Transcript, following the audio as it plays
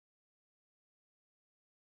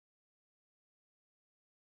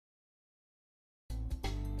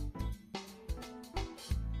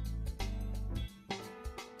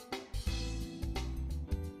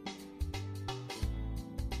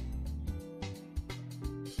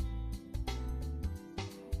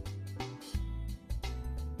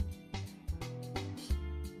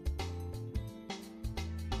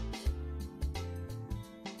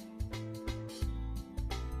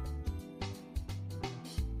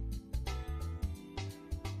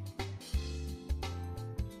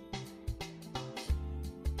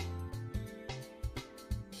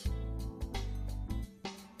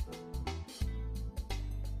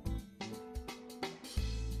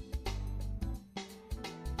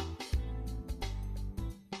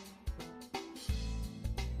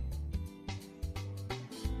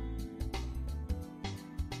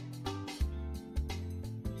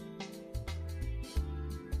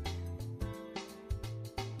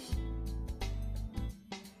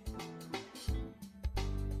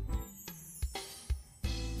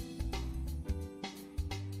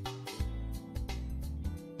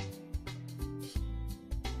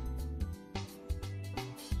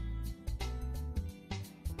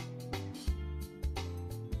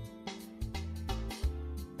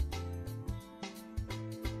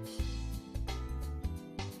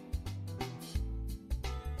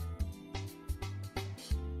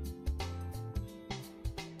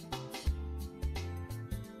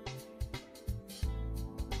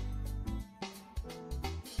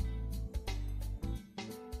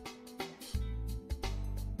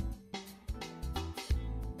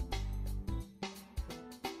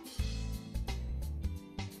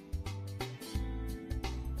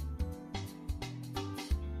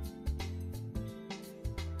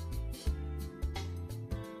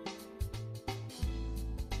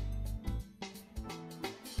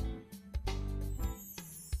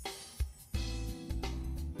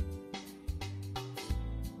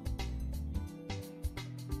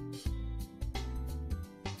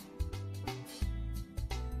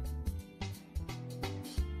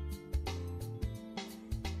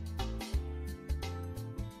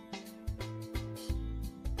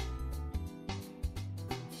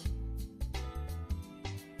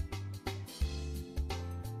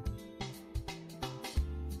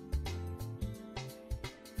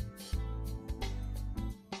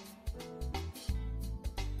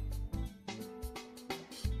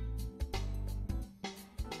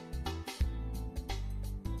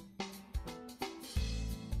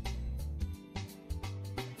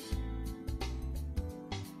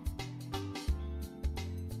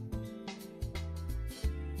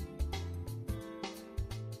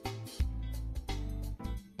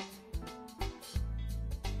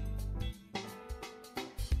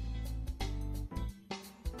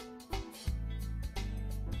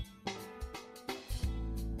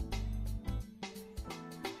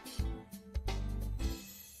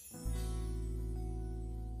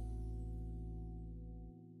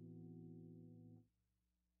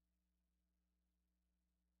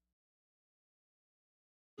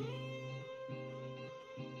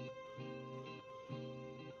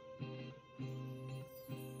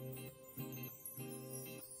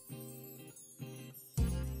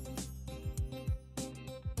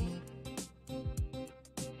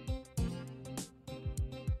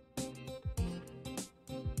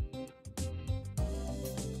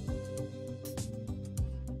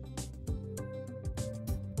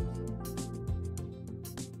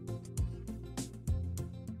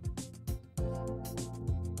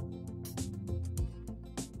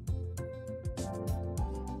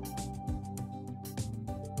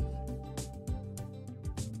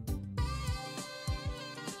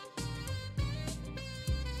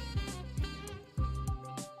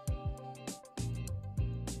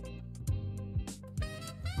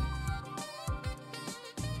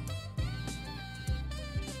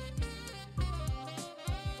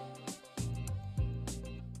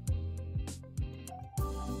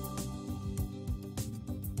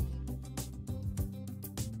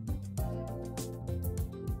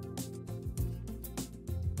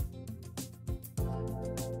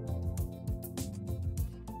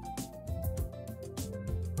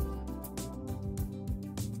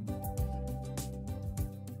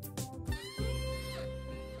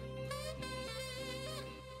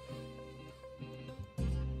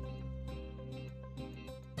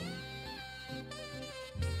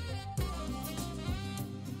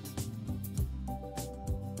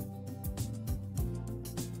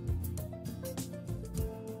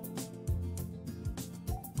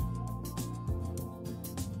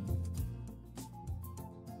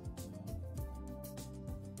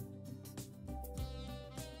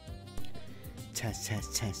Test,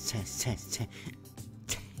 test, test, test, test, test.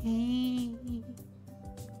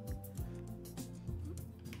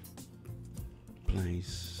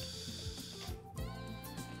 Blaze.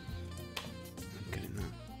 I'm getting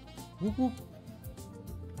that. Whoop, whoop.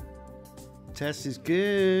 Test is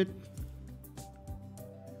good.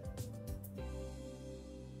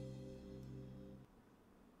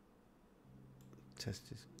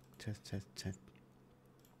 Test is test, test, test.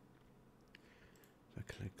 If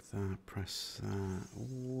I click that, press that.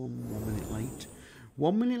 Oh, 1 minute late.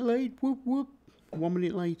 1 minute late. Whoop whoop. 1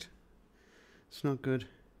 minute late. It's not good.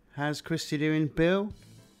 How's Christy doing, Bill?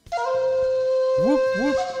 Whoop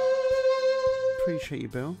whoop. Appreciate you,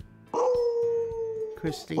 Bill.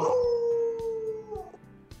 Christy.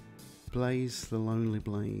 Blaze, the lonely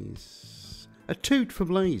Blaze. A toot for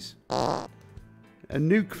Blaze. A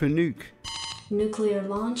nuke for Nuke. Nuclear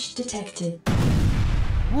launch detected.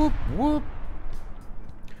 Whoop whoop.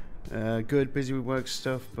 Good, busy with work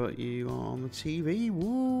stuff, but you are on the TV.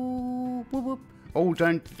 Whoop whoop whoop. Oh,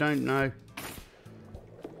 don't know.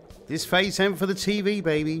 This face ain't for the TV,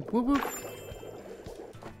 baby. Whoop whoop.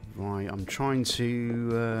 Right, I'm trying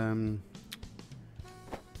to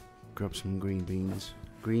grab some green beans.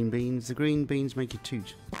 Green beans. The green beans make you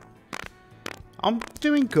toot. I'm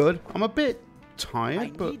doing good. I'm a bit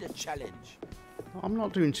tired, but need a challenge. I'm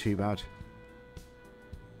not doing too bad.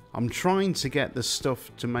 I'm trying to get the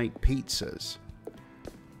stuff to make pizzas.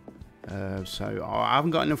 So I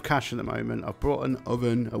haven't got enough cash at the moment. I've brought an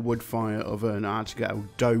oven, a wood fire oven. I had to get a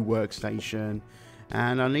dough workstation.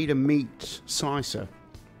 And I need a meat slicer.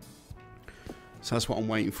 So that's what I'm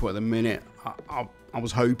waiting for at the minute. I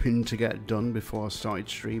was hoping to get it done before I started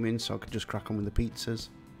streaming so I could just crack on with the pizzas.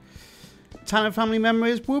 Talent family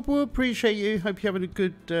memories. Whoop whoop. Appreciate you. Hope you're having a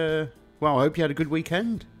good... well, I hope you had a good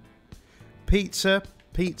weekend. Pizza.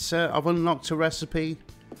 I've unlocked a recipe,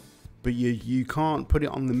 but you can't put it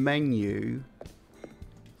on the menu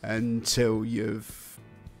until you've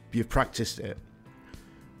practiced it.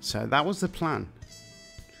 So that was the plan.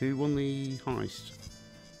 Who won the heist?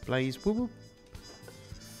 Blaze. Woo woo.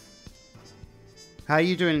 How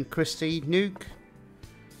you doing, Christy? Nuke?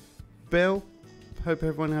 Bill? Hope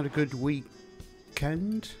everyone had a good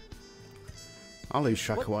weekend. I'll lose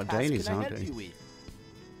track of what day it is, aren't I?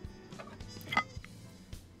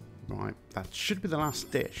 Right, that should be the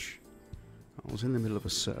last dish. I was in the middle of a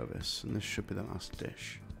service, and this should be the last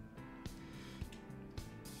dish.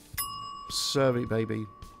 Serve it, baby.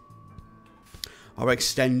 I've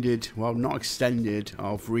extended, well, not extended,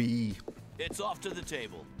 I've It's off to the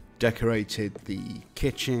table. Decorated the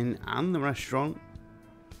kitchen and the restaurant,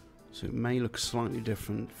 so it may look slightly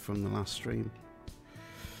different from the last stream.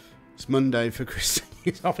 It's Monday for Christy.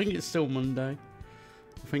 I think it's still Monday.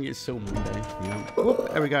 Yeah.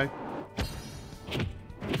 Whoop, there we go.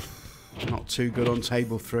 Not too good on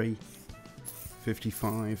table 3.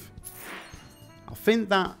 55. I think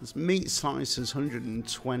that meat slice is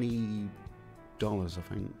 $120, I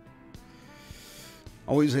think.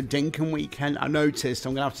 Oh, it was a Dinkum weekend. I noticed.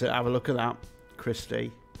 I'm going to have a look at that,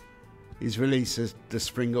 Christy. He's released the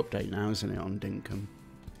spring update now, isn't it, on Dinkum?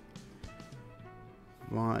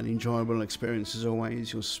 Right, an enjoyable experience as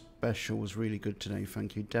always. Your special was really good today,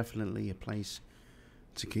 thank you. Definitely a place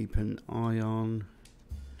to keep an eye on.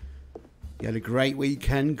 You had a great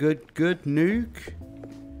weekend. Good, Nuke.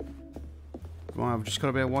 Right, I've just got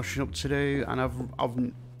a bit of washing up to do, and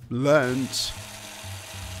I've learnt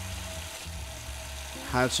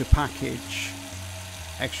how to package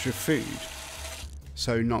extra food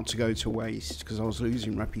so not to go to waste, because I was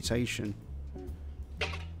losing reputation.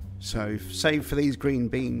 So, say for these green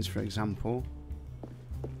beans, for example,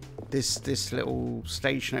 this little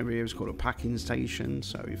station over here is called a packing station.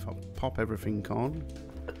 So if I pop everything on,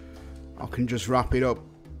 I can just wrap it up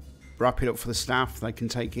for the staff. They can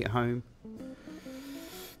take it home.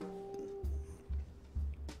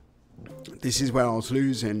 This is where I was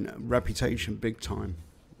losing reputation big time.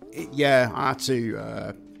 Yeah, I had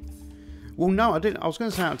to. Well, no, I didn't. I was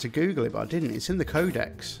going to say I had to Google it, but I didn't. It's in the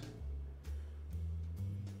codex.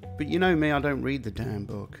 But you know me, I don't read the damn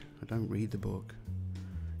book. I don't read the book.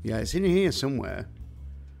 Yeah, it's in here somewhere.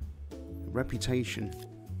 Reputation.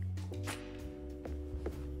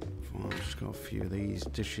 I've just got a few of these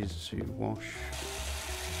dishes to wash.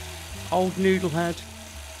 Old noodle head.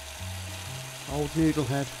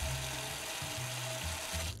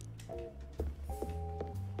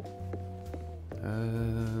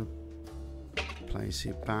 Place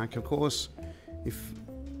it back. Of course, if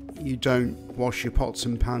you don't wash your pots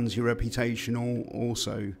and pans, your reputation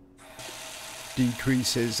also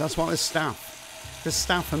decreases. That's why the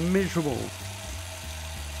staff are miserable.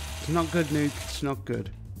 It's not good, Nuke. It's not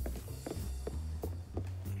good.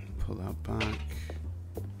 put that back.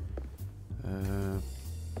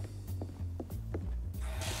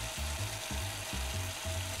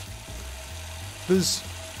 There's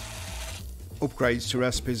upgrades to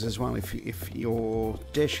recipes as well. If your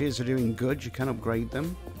dishes are doing good, you can upgrade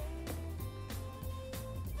them.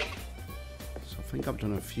 So I think I've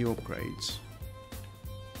done a few upgrades.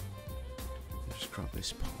 Just grab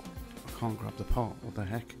this pot. I can't grab the pot. What the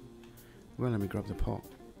heck? Well, let me grab the pot.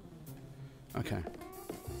 Okay.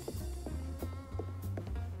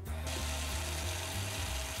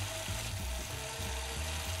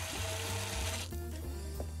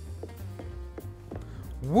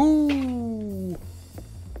 Woo!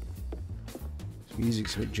 This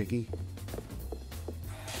music's a bit jiggy.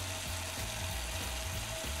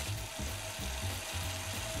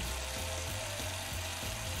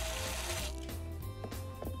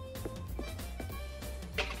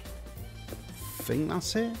 Think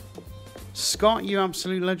that's it. Scott, you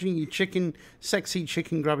absolute legend. You sexy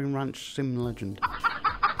chicken grabbing ranch sim legend.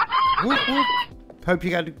 Whoop, whoop. Hope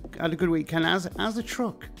you had a good weekend. How's the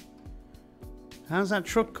truck? How's that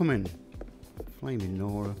truck coming? Flaming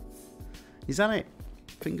Nora. Is that it?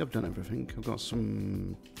 I think I've done everything. I've got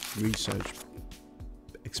some research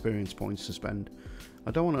experience points to spend.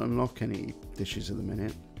 I don't want to unlock any dishes at the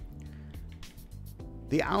minute.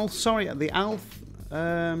 The Alf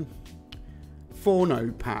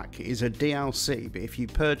 4-node pack is a DLC, but if you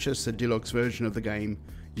purchase the deluxe version of the game,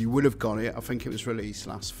 you would have got it. I think it was released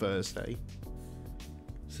last Thursday.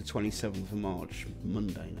 It's the 27th of March,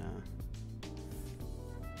 Monday now.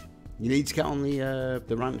 You need to get on the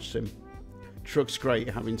ranch sim. Truck's great,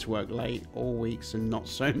 having to work late all weeks and not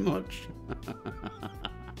so much.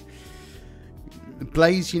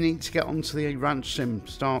 Blaze, you need to get onto the ranch sim.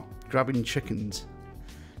 Start grabbing chickens.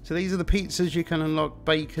 So these are the pizzas you can unlock: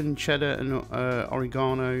 bacon, cheddar, and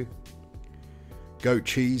oregano, goat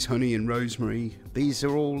cheese, honey, and rosemary. These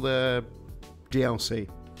are all the DLC.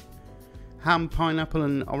 Ham, pineapple,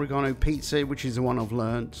 and oregano pizza, which is the one I've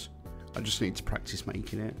learnt. I just need to practice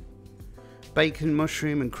making it. Bacon,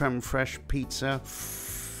 mushroom, and creme fraiche pizza.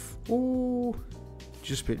 Ooh,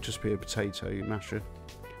 just be a potato masher,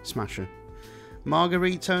 smasher.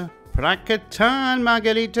 Margarita, Prakatan,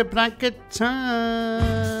 Margarita, Prakatan.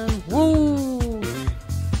 Woo!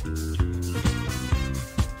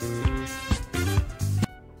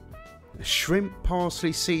 Shrimp,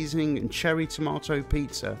 parsley seasoning, and cherry tomato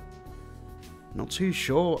pizza. Not too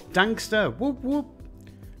sure. Dankster, whoop whoop.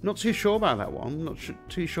 Not too sure about that one. Not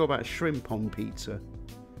too sure about shrimp on pizza.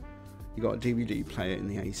 You got a DVD player in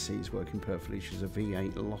the AC. It's working perfectly. She's a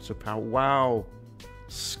V8, a lot of power. Wow.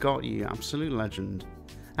 Scott, you absolute legend.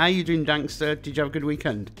 How you doing, Dankster? Did you have a good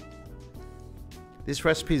weekend? This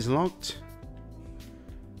recipe is locked.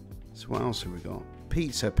 So what else have we got?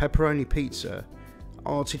 Pizza, pepperoni pizza,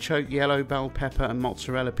 artichoke, yellow bell pepper, and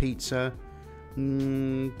mozzarella pizza.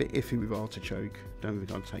 Bit iffy with artichoke. Don't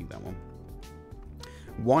think I'll take that one.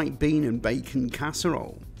 White bean and bacon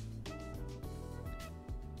casserole.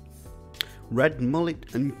 Red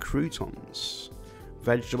mullet and croutons.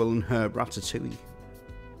 Vegetable and herb ratatouille.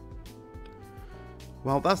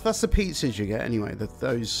 Well, that's the pizzas you get anyway.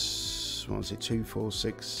 Those, what was it, 2, 4,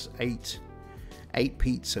 6, 8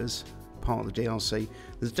 pizzas, part of the DLC.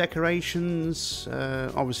 There's decorations,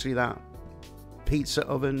 obviously that pizza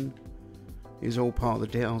oven is all part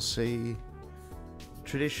of the DLC.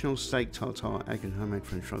 Traditional steak tartare, egg and homemade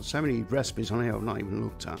French fries. So many recipes on here I've not even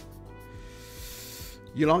looked at.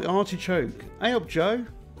 You like artichoke? Hey up, Joe.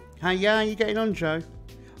 How you getting on, Joe?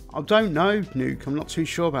 I don't know, Nuke. I'm not too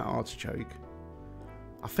sure about artichoke.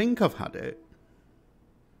 I think I've had it.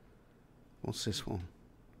 What's this one?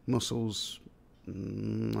 Mussels. I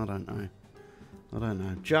don't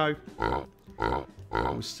know. Joe.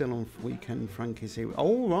 I'm still on weekend. Frankie's here.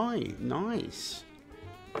 All right. Nice.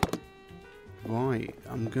 Right.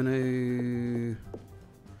 I'm going to...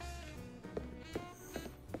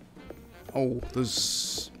 Oh,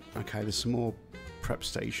 there's some more prep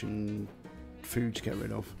station food to get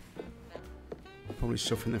rid of. Probably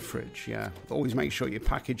stuff in the fridge, yeah. Always make sure you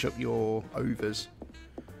package up your overs,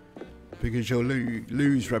 because you'll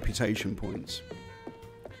lose reputation points.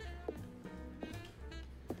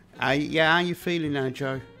 How you feeling now,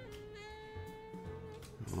 Joe?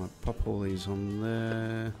 Alright, pop all these on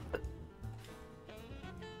there.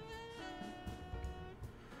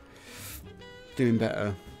 Doing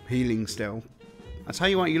better. Healing still. I tell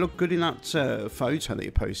you what, you look good in that photo that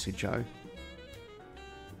you posted, Joe.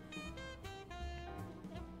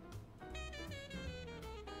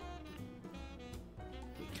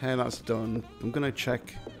 Okay, that's done. I'm going to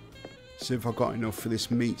check, see if I've got enough for this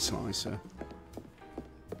meat slicer.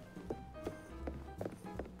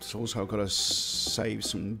 So also I've got to save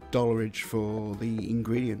some dollarage for the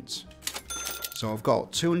ingredients. So I've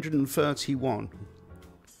got $231.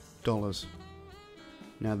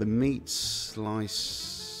 Now the meat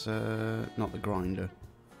slice, not the grinder,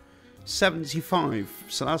 75.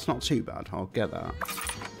 So that's not too bad. I'll get that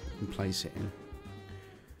and place it in.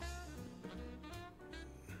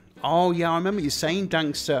 Oh yeah, I remember you saying,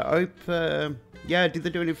 Dankster. Hope, yeah, did they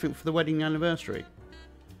do anything for the wedding anniversary?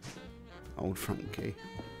 Old Frankie.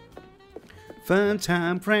 Fun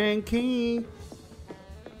time, Frankie.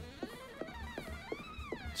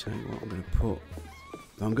 Tell you what I'm going to put.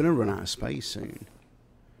 I'm going to run out of space soon.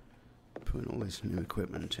 Putting all this new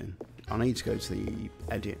equipment in. I need to go to the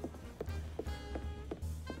edit.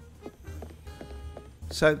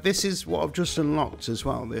 So this is what I've just unlocked as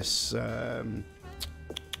well. This, where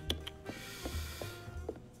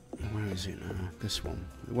is it now? This one.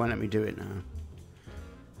 It won't let me do it now.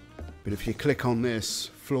 But if you click on this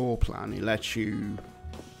floor plan, it lets you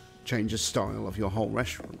change the style of your whole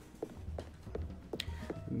restaurant.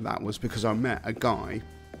 That was because I met a guy.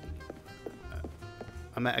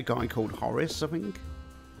 I met a guy called Horace, I think.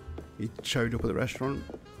 He showed up at the restaurant,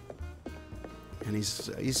 and he's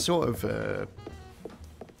sort of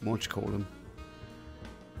what do you call him?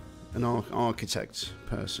 An architect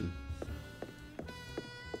person.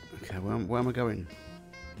 Okay, where am I going?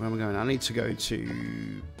 Where am I going? I need to go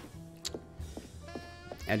to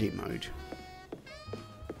edit mode.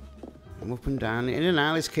 I'm up and down, in and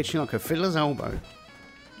out of this kitchen like a fiddler's elbow.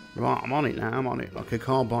 Right, I'm on it now. I'm on it like a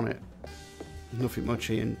car bonnet. Nothing much.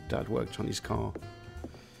 He and Dad worked on his car.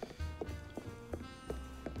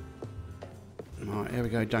 Right, here we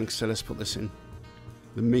go, Dankster. Let's put this in.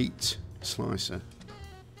 The meat slicer.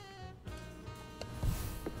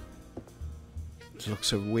 It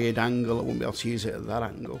looks a weird angle. I wouldn't be able to use it at that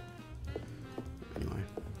angle. Anyway.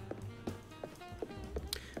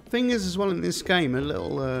 Thing is, as well, in this game, a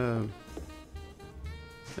little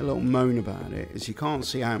moan about it is you can't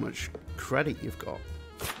see how much credit you've got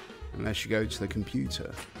unless you go to the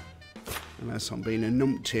computer. Unless I'm being a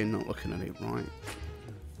numpty and not looking at it right.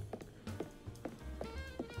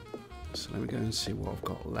 So let me go and see what I've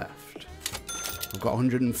got left. I've got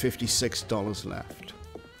 $156 left.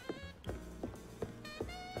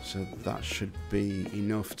 So that should be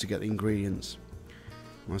enough to get the ingredients.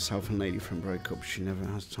 Myself and lady friend broke up. She never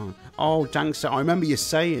has time. Oh, Dankster, I remember you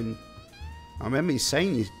saying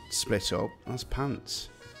you split up. That's pants.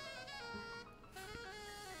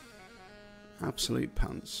 Absolute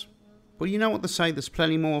pants. Well, you know what they say. There's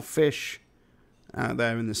plenty more fish out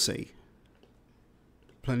there in the sea.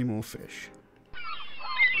 Plenty more fish.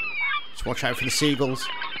 Just watch out for the seagulls.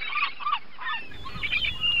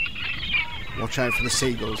 Watch out for the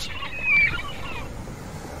seagulls.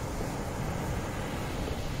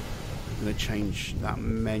 I'm going to change that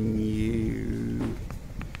menu.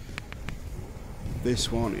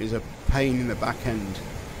 This one is a pain in the back end.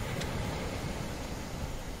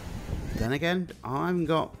 Then again, I haven't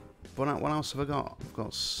got... What else have I got? I've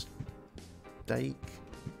got steak.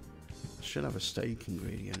 I should have a steak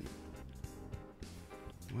ingredient.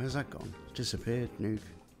 Where's that gone? It's disappeared, Nuke.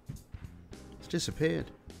 It's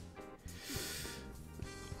disappeared.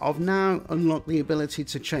 I've now unlocked the ability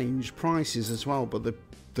to change prices as well, but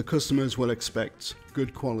the customers will expect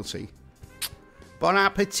good quality. Bon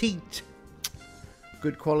appetit!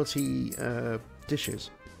 Good quality dishes.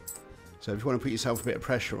 So if you want to put yourself a bit of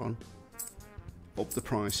pressure on, up the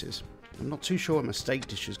prices. I'm not too sure where my steak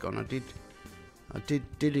dish has gone. I did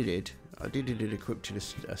it equipped to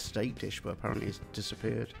a steak dish, but apparently it's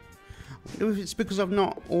disappeared. I wonder if it's because I've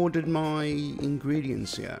not ordered my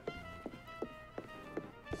ingredients yet.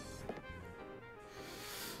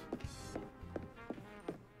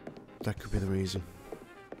 That could be the reason.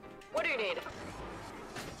 What do you need?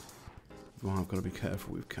 Well, I've got to be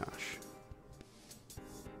careful with cash.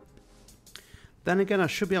 Then again, I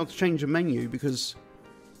should be able to change the menu because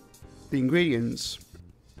the ingredients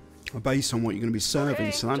are based on what you're going to be serving, okay,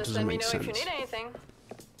 so that just doesn't let me make know sense. If you need anything.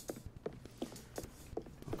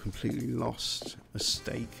 I've completely lost a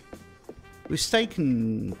steak. With steak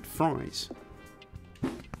and fries.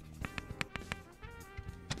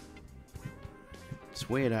 It's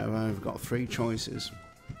weird how I've got 3 choices.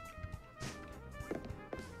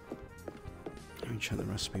 Let me check the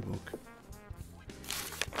recipe book.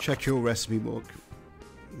 Check your recipe book.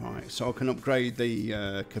 Right, so I can upgrade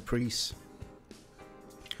the caprese.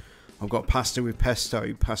 I've got pasta with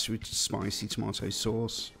pesto, pasta with spicy tomato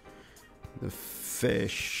sauce. The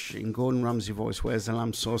fish, in Gordon Ramsay voice, where's the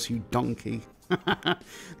lamb sauce, you donkey?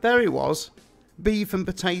 There it was. Beef and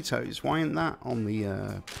potatoes. Why isn't that on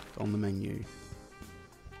the menu?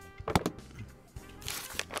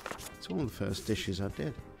 one of the first dishes I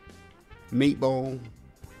did. Meatball,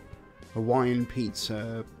 Hawaiian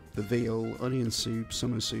pizza, the veal, onion soup,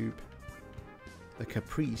 summer soup, the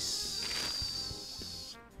caprese.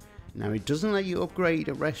 Now it doesn't let you upgrade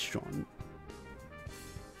a restaurant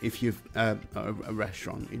if you've a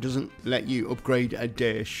restaurant. It doesn't let you upgrade a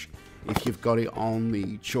dish if you've got it on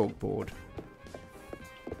the chalkboard.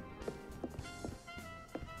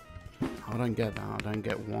 I don't get that. I don't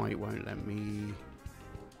get why it won't let me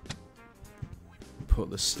put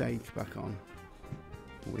the steak back on.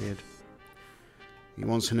 Weird. He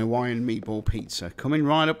wants an Hawaiian meatball pizza. Coming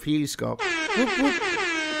right up for you, Scott. Whoop, whoop.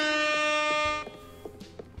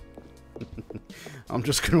 I'm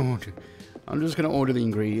just gonna order the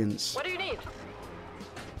ingredients. What do you need?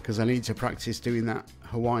 Because I need to practice doing that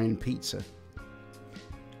Hawaiian pizza.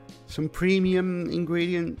 Some premium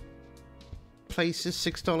ingredient places,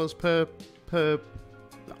 $6 per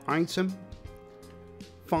item.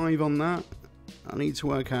 5 on that. I need to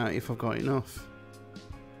work out if I've got enough.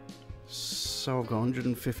 So I've got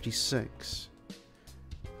 156.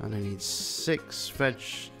 And I need 6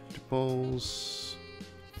 vegetables,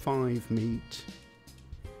 5 meat,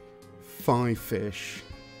 5 fish,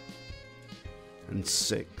 and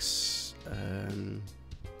 6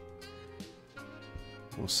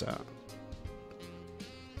 what's that?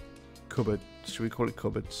 Cupboard. Should we call it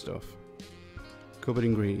cupboard stuff? Cupboard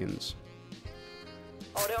ingredients.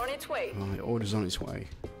 Order on its way. Right, order's on its way.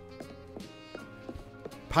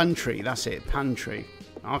 Pantry, that's it, pantry.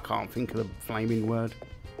 I can't think of the flaming word.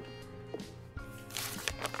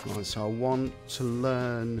 Right, so I want to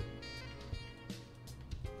learn...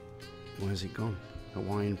 Where's it gone?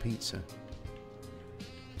 Hawaiian pizza.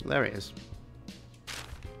 There it is.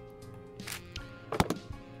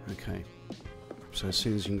 Okay. So as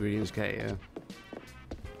soon as the ingredients get here...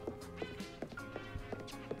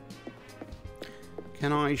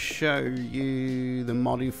 Can I show you the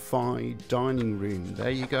modified dining room? There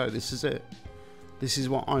you go, this is it. This is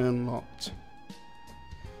what I unlocked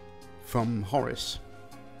from Horace.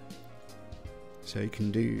 So you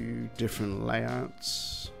can do different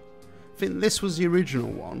layouts. I think this was the original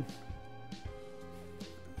one.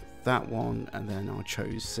 That one, and then I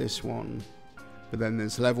chose this one. But then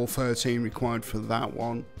there's level 13 required for that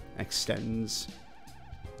one. Extends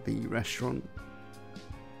the restaurant.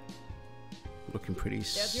 Looking pretty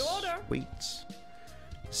sweet.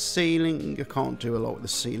 Ceiling, I can't do a lot with the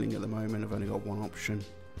ceiling at the moment. I've only got one option.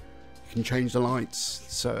 You can change the lights.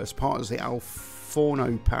 So as part of the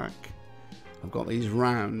Alforno pack, I've got these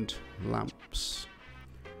round lamps.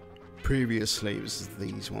 Previously it was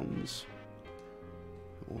these ones.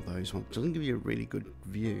 Or those ones. Doesn't give you a really good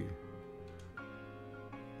view.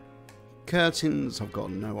 Curtains, I've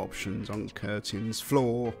got no options on curtains.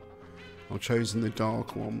 Floor, I've chosen the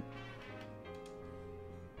dark one.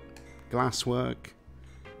 Glasswork,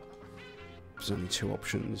 there's only 2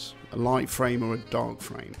 options. A light frame or a dark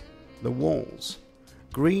frame. The walls,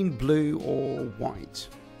 green, blue or white.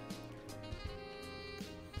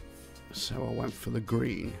 So I went for the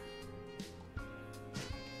green.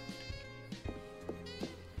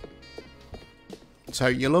 So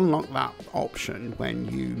you'll unlock that option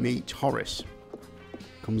when you meet Horace.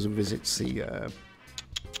 Comes and visits the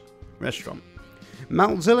restaurant.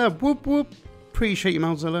 Malzilla, whoop whoop. Appreciate you,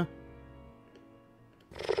 Malzilla.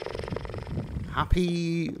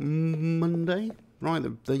 Happy Monday. Right,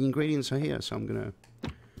 the ingredients are here, so I'm going to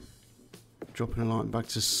drop in a line back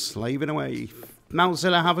to slaving away.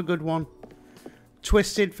 Malzilla, have a good one.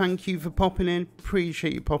 Twisted, thank you for popping in.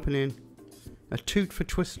 Appreciate you popping in. A toot for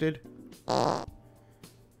Twisted.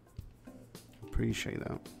 Appreciate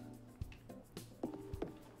that.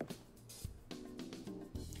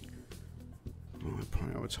 Right,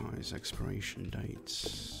 prioritise expiration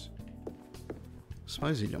dates. I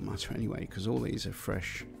suppose it don't matter anyway, because all these are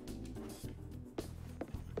fresh.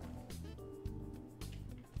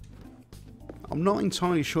 I'm not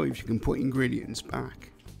entirely sure if you can put ingredients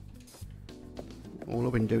back. All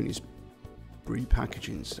I've been doing is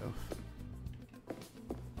repackaging stuff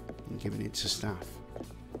and giving it to staff.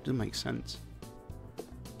 Doesn't make sense.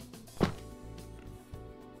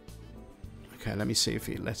 Okay, let me see if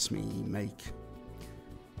it lets me make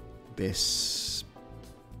this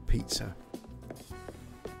pizza.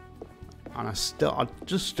 And I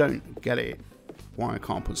just don't get it why I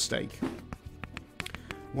can't put steak.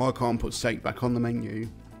 Why I can't put steak back on the menu.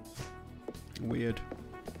 Weird.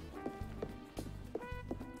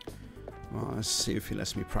 Well, let's see if it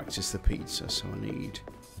lets me practice the pizza. So I need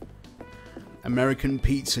American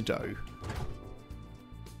pizza dough.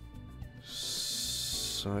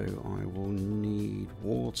 So I will need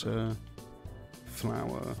water,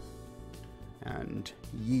 flour, and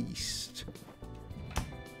yeast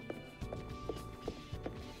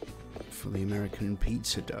for the American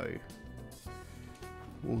pizza dough.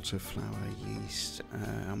 Water, flour, yeast.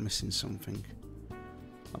 I'm missing something.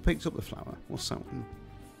 I picked up the flour. What's that one?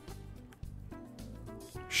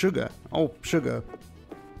 Sugar. Oh, sugar.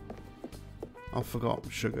 I forgot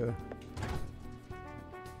sugar.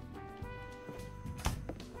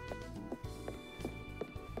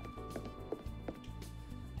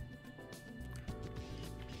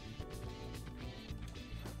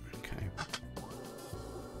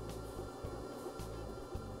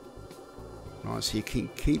 Right, so you can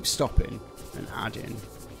keep stopping and adding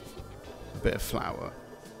a bit of flour.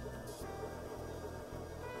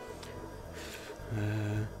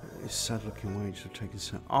 It's sad looking wage of taking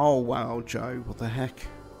some. Oh wow, Joe, what the heck?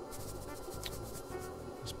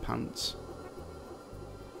 It's pants.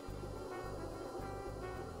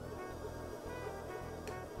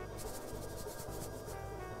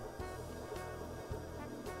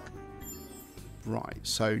 Right,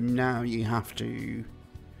 so now you have to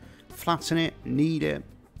flatten it, knead it.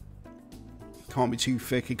 Can't be too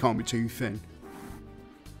thick, it can't be too thin.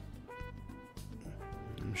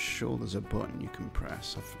 I'm sure there's a button you can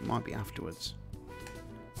press. It might be afterwards.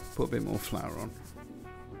 Put a bit more flour on.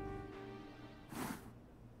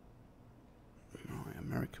 Right,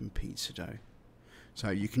 American pizza dough. So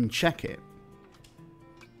you can check it.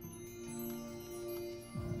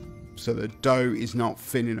 So the dough is not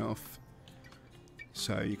thin enough.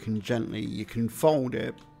 So you can fold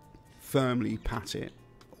it, firmly pat it,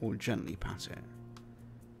 or gently pat it.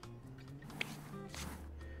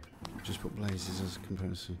 Just put blazes as a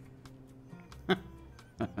comparison.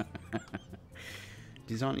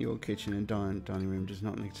 Design your kitchen and dining room does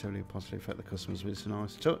not necessarily possibly affect the customers, but it's a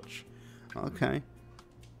nice touch. Okay.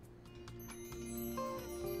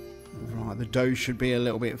 Right, the dough should be a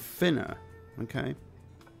little bit thinner. Okay.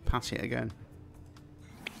 Pat it again.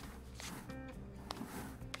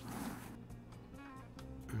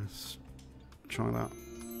 Let's try that.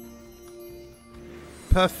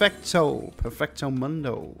 Perfecto. Perfecto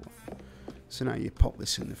mundo. So now you pop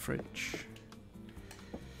this in the fridge.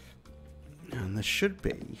 And there should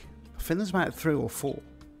be, I think there's about 3 or 4.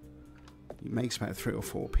 It makes about 3 or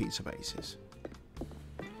 4 pizza bases.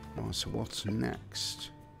 Right, so what's next?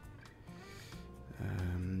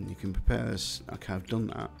 You can prepare this. Okay, I've done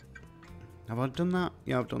that. Have I done that?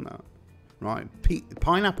 Yeah, I've done that. Right,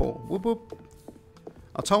 pineapple. Whoop whoop.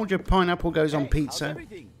 I told you pineapple goes on pizza.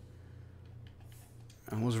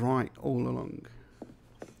 I was right all along.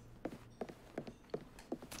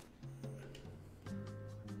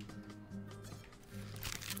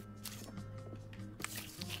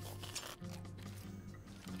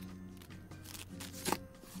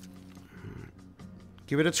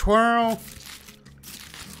 Give it a twirl.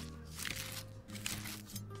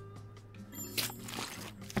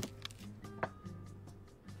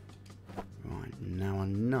 Right, now I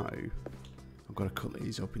know I've got to cut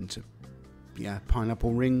these up into,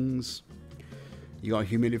 pineapple rings. You got a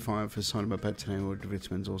humidifier for the side of my bed today, ordered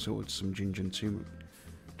vitamins, also ordered some ginger and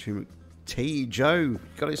turmeric tea. Joe,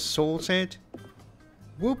 got it sorted.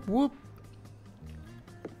 Whoop whoop.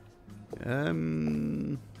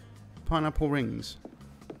 Pineapple rings.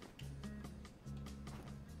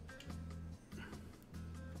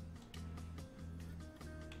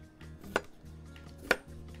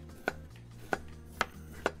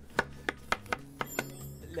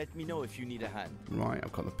 Let me know if you need a hand. Right,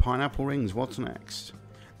 I've got the pineapple rings. What's next?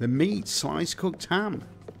 The meat, sliced cooked ham.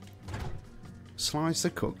 Slice the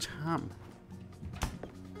cooked ham.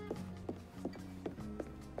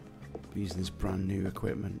 I'm using this brand new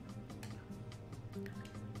equipment.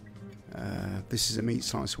 This is a meat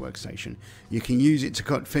slicer workstation. You can use it to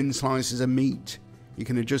cut thin slices of meat. You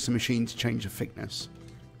can adjust the machine to change the thickness.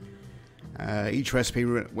 Each recipe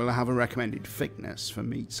will have a recommended thickness for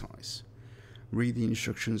meat slice. Read the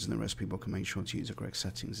instructions in the recipe book and make sure to use the correct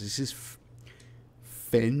settings. This is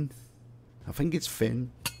thin. I think it's thin.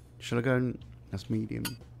 Should I go and... That's medium.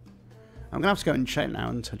 I'm going to have to go and check now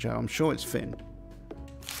and touch out. I'm sure it's thin.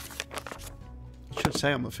 It should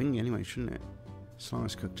say on the thing anyway, shouldn't it?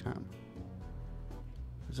 Sliced cooked ham.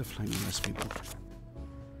 There's a flaming recipe book.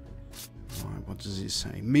 Right, what does it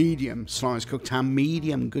say? Medium. Sliced cooked ham.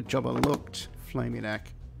 Medium. Good job I looked. Flaming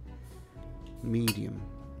heck. Medium.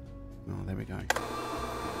 Oh, there we go.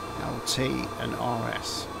 LT and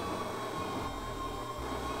RS.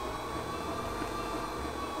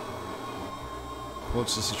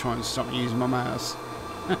 What's this to try and stop me using my mouse?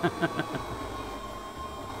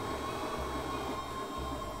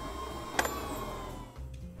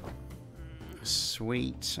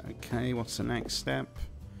 Sweet. Okay, what's the next step?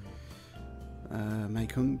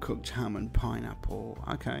 Make uncooked ham and pineapple.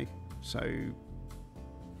 Okay, so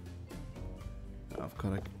I've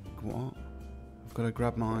got to what? I've got to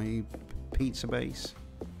grab my pizza base.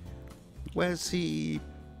 Where's the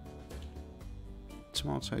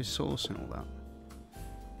tomato sauce and all that?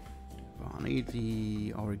 Right, I need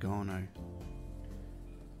the oregano.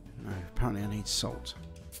 No, apparently I need salt.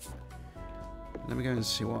 Let me go and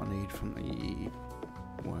see what I need from the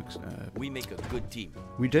works. We make a good team.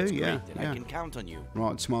 We do, It's yeah. great, and Yeah. I can count on you.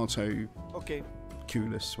 Right, tomato Okay.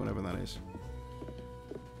 culus, whatever that is.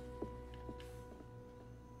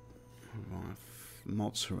 Right,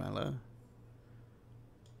 mozzarella.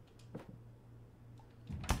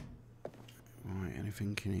 Right,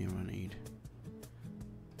 anything in here I need?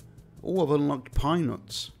 Oh, I've unlocked pine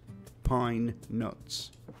nuts. Pine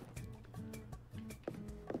nuts.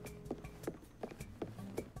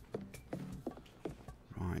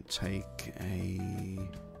 Right, take a...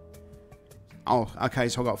 Oh, okay,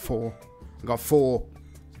 so I got four. I got 4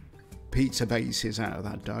 pizza bases out of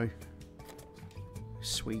that dough.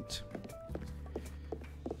 Sweet.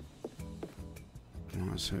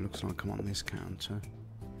 Right, so it looks like I'm on this counter.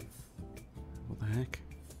 What the heck?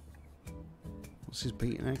 What's this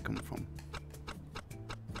beaten egg come from?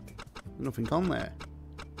 Nothing on there.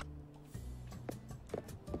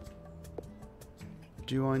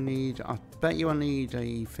 Do I need... I bet you I need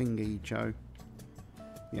a thingy, Joe.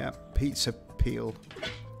 Yeah, pizza peel.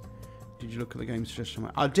 Did you look at the game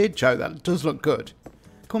suggestion? I did, Joe. That does look good.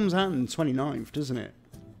 Comes out on the 29th, doesn't it?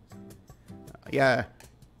 Yeah.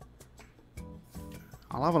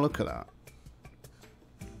 I'll have a look at that.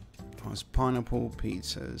 Oh, it's pineapple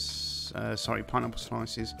pizzas. Sorry, pineapple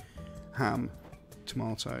slices. Ham.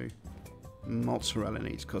 Tomato. Mozzarella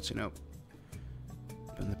needs cutting up.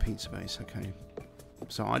 And the pizza base, okay.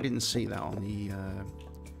 So I didn't see that on the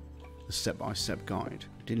step-by-step guide.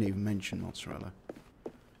 Didn't even mention mozzarella.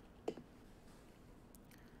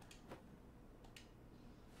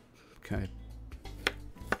 Okay.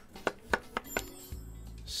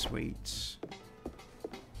 Sweets.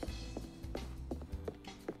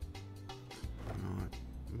 Alright.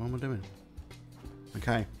 What am I doing?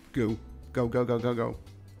 Okay. Go. Go, go, go, go, go.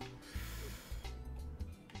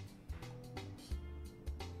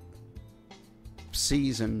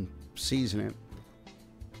 Season it.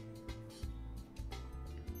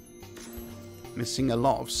 Missing a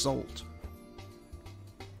lot of salt.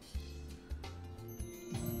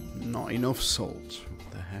 Not enough salt.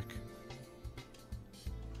 What the heck?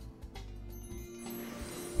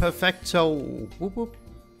 Perfecto. Whoop whoop.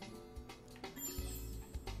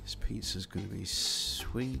 This pizza's gonna be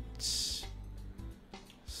sweet.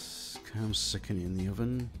 I'm sticking it in the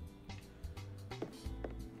oven.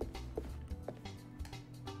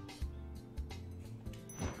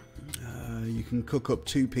 You can cook up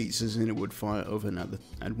 2 pizzas in a wood fire oven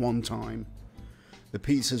at one time. The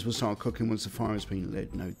pizzas will start cooking once the fire has been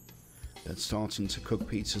lit. Note that starting to cook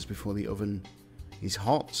pizzas before the oven is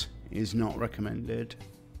hot is not recommended.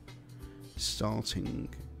 Starting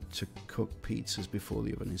to cook pizzas before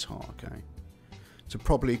the oven is hot, okay. To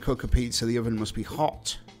properly cook a pizza, the oven must be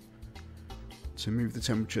hot. To move the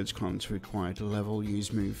temperature to climb to required level,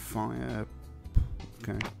 use move fire.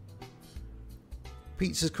 Okay.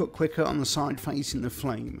 Pizzas cook quicker on the side facing the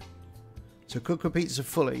flame. To cook a pizza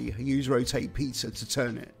fully, use rotate pizza to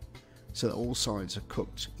turn it so that all sides are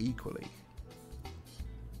cooked equally.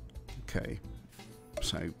 Okay,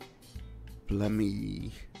 so let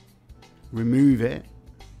me remove it.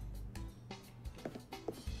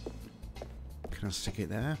 Can I stick it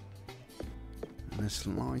there? And let's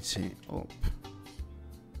light it up.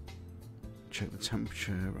 Check the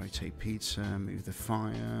temperature, rotate pizza, move the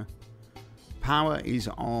fire. Power is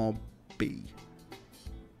RB.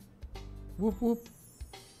 Whoop whoop.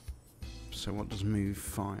 So what does move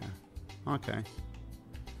fire? Okay.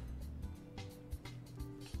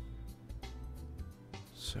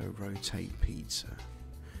 So rotate pizza.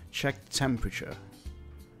 Check the temperature.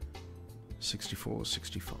 64,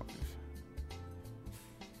 65.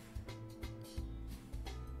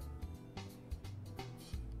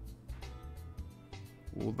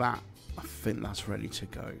 Well, that, I think that's ready to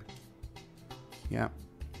go. Yeah.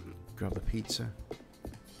 Grab the pizza.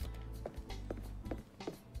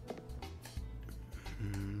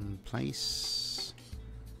 Place.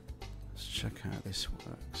 Let's check how this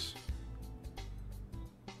works.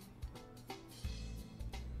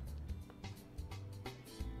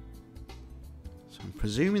 So I'm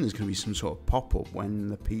presuming there's going to be some sort of pop-up when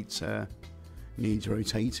the pizza needs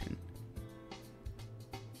rotating.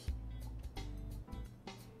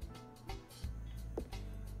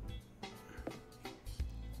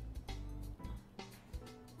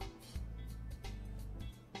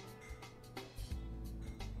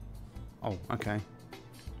 Oh, okay.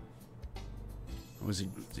 Was it?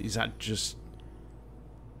 Is that just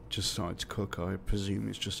started to cook? I presume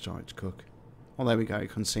it's just started to cook. Oh, there we go. You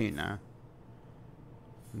can see it now.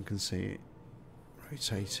 You can see it.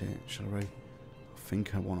 Rotate it. Shall I? I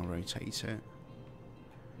think I want to rotate it.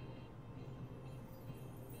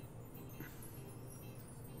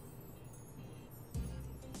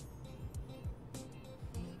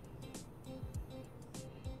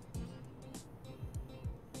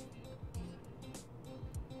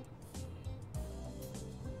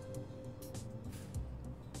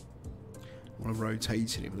 I've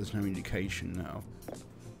rotated it, but there's no indication that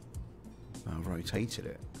I've rotated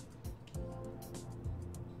it.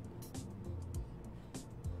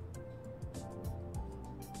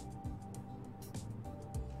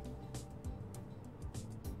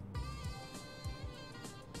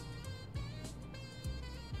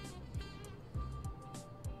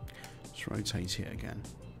 Let's rotate it again.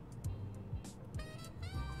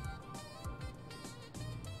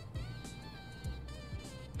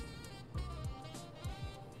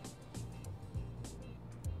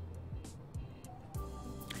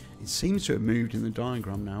 It seems to have moved in the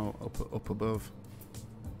diagram now, up above.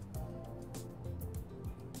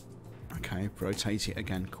 Okay, rotate it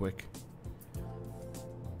again, quick.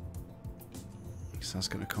 So that's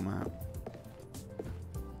going to come out.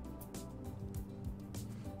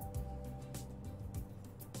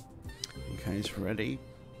 Okay, it's ready.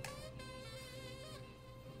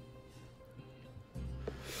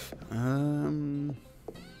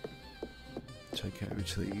 Take it over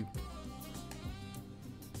to the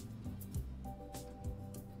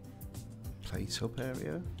plate up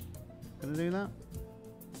area. Gonna do that?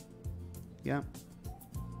 Yeah.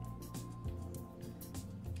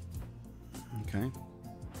 Okay.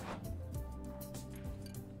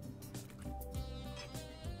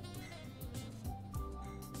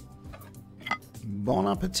 Bon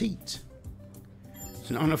appetit.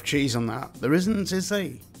 There's not enough cheese on that. There isn't, is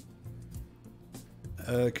there?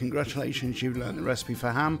 Congratulations, you've learned the recipe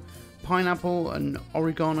for ham, pineapple, and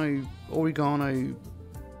oregano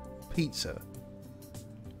pizza.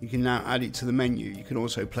 You can now add it to the menu. You can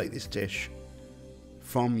also plate this dish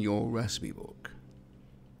from your recipe book.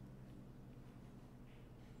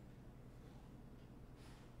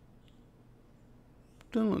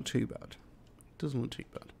 Doesn't look too bad. Doesn't look too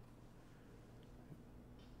bad.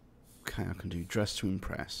 Okay, I can do dress to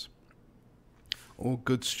impress or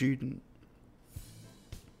good student.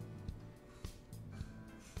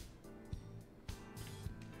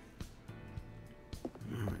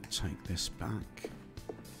 Alright, take this back.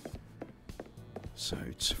 So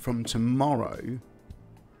from tomorrow,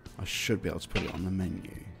 I should be able to put it on the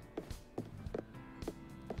menu.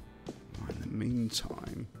 Right, in the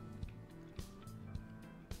meantime,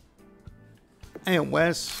 hey,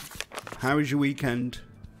 Wes, how was your weekend?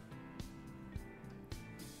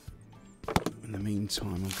 In the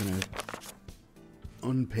meantime, I'm going to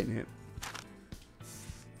unpin it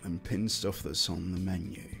and pin stuff that's on the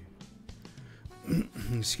menu.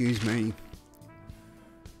 Excuse me.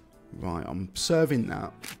 Right, I'm serving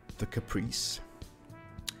that, the Caprice.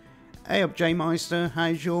 Hey up, J Meister,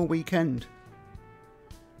 how's your weekend?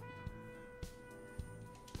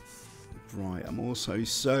 Right, I'm also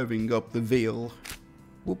serving up the veal.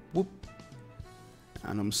 Whoop whoop.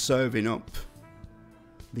 And I'm serving up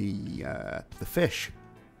the fish.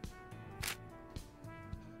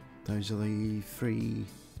 Those are the 3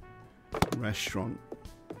 restaurant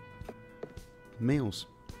meals.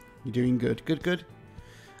 You're doing good, good.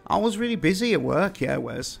 I was really busy at work, yeah,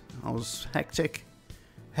 Wes. I was hectic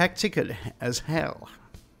as hell.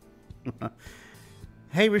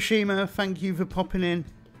 Hey, Rashima, thank you for popping in.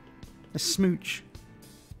 A smooch.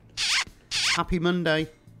 Happy Monday.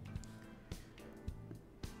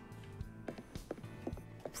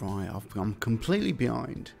 Right, I'm completely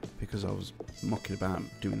behind because I was mucking about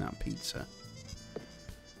doing that pizza.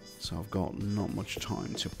 So I've got not much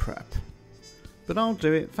time to prep. But I'll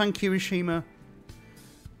do it. Thank you, Rashima.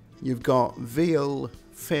 You've got veal,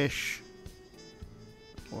 fish,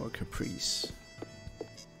 or a caprice.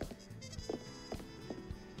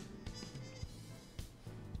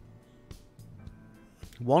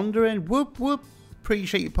 Wandering, whoop whoop.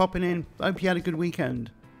 Appreciate you popping in. Hope you had a good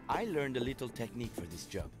weekend. I learned a little technique for this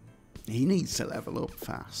job. He needs to level up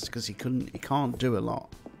fast because he can't do a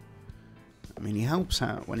lot. I mean, he helps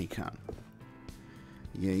out when he can.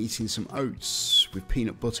 Yeah, eating some oats with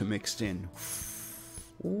peanut butter mixed in.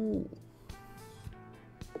 Ooh.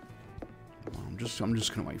 Well, I'm just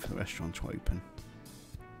gonna wait for the restaurant to open.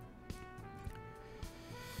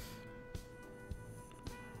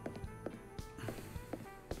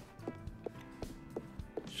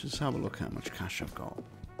 Just have a look at how much cash I've got.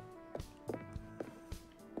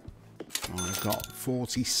 I've got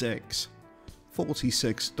 46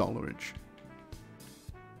 $46.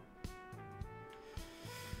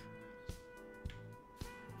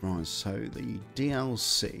 Right, so the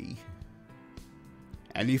DLC,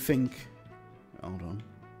 anything, hold on,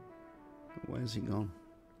 where's it gone?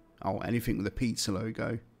 Oh, anything with a pizza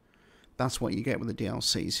logo. That's what you get with the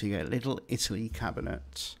DLC. So you get a little Italy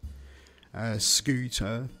cabinet, a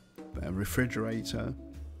scooter, a refrigerator.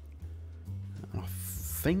 I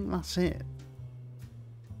think that's it.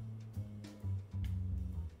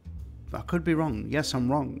 I could be wrong. Yes,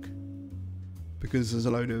 I'm wrong. Because there's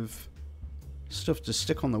a load of stuff to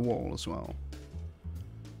stick on the wall as well.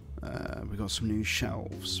 We've got some new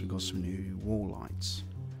shelves. We've got some new wall lights.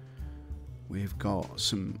 We've got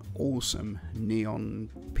some awesome neon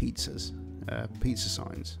pizzas, pizza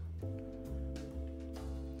signs.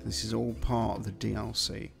 This is all part of the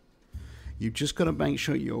DLC. You've just got to make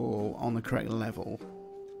sure you're on the correct level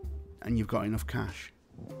and you've got enough cash.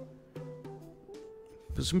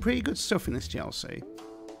 There's some pretty good stuff in this DLC.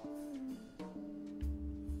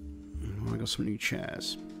 I got some new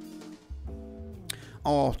chairs.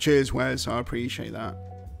 Oh, cheers, Wes. I appreciate that.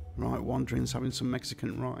 Right, Wandering's having some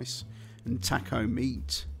Mexican rice and taco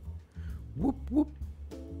meat. Whoop, whoop.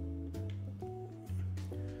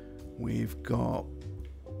 We've got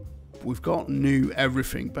new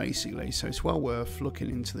everything, basically, so it's well worth looking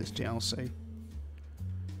into this DLC.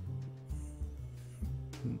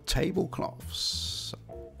 Tablecloths.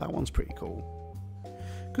 That one's pretty cool.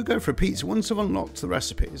 Could go for a pizza. Once I've unlocked the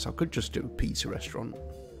recipes, I could just do a pizza restaurant.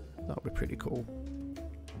 That would be pretty cool.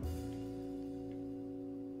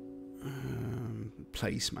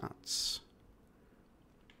 Placemats.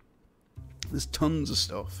 There's tons of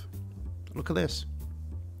stuff. Look at this.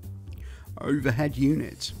 Overhead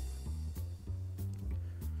unit.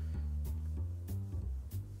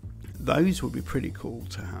 Those would be pretty cool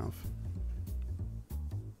to have.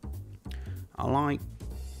 I like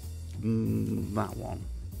that one.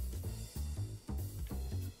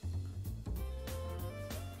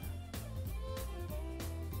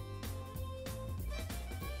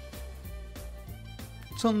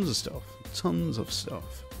 Tons of stuff. Tons of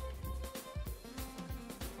stuff.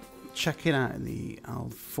 Check it out in the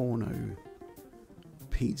Al Forno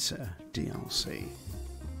Pizza DLC.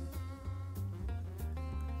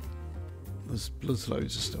 There's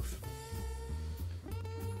loads of stuff.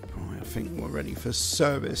 Right, I think we're ready for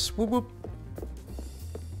service. Whoop, whoop.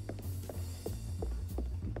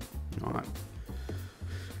 Alright.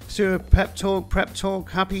 Let's do a prep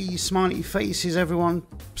talk. Happy smiley faces, everyone.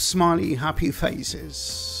 Smiley, happy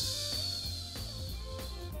faces.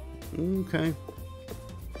 Okay.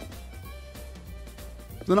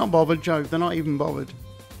 They're not bothered, Joe. They're not even bothered.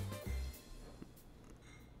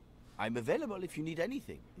 I'm available if you need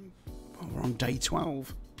anything. Oh, we're on day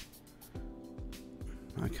 12.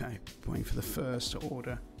 Okay, waiting for the first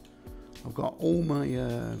order. I've got all my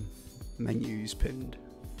menus pinned.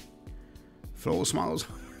 Floor smiles.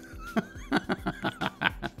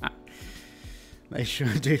 They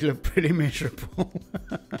sure do look pretty miserable.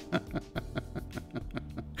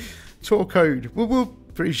 Tour code. Whoop whoop.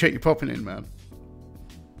 Appreciate you popping in, man.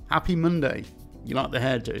 Happy Monday. You like the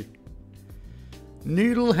hairdo?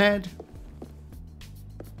 Noodle head.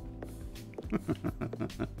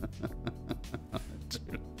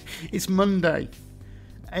 It's Monday.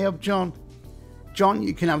 Hey up, John. John,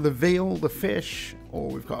 you can have the veal, the fish, or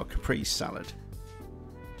we've got a caprese salad.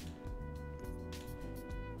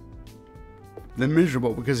 They're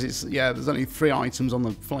miserable because it's, yeah, there's only 3 items on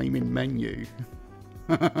the flaming menu.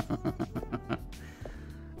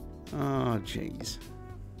 Oh, jeez.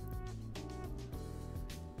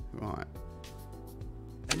 Right.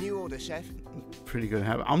 A new order, chef. Pretty good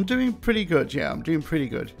habit. I'm doing pretty good, yeah, I'm doing pretty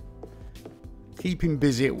good. Keeping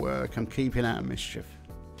busy at work, I'm keeping out of mischief.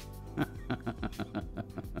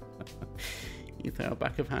 If they are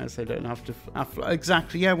back of house, they don't have to...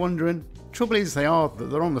 exactly, yeah, wondering. Trouble is, they're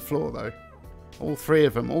on the floor, though. All 3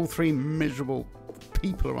 of them, all 3 miserable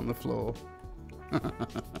people are on the floor.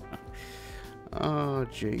 Oh,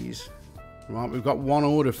 jeez. Right, we've got 1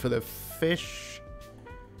 order for the fish.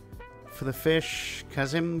 For the fish,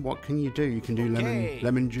 Kazim, what can you do? You can do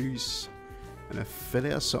lemon juice and a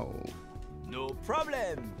fillet of sole. No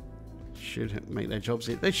problem. Should make their jobs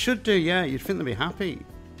easy. They should do, yeah. You'd think they'd be happy.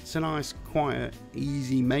 It's a nice, quiet,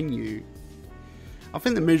 easy menu. I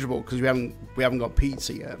think they're miserable because we haven't got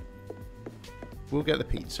pizza yet. We'll get the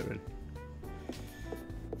pizza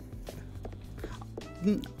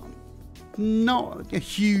in. Not a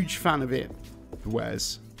huge fan of it,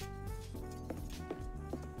 Wes.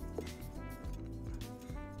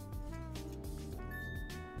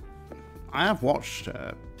 I have watched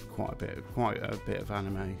quite a bit of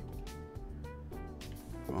anime.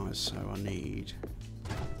 Right, so I need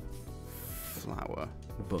flour,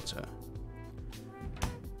 butter.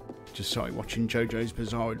 Just started watching JoJo's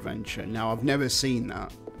Bizarre Adventure. Now I've never seen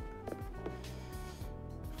that.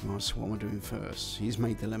 Right, so what am I doing first? He's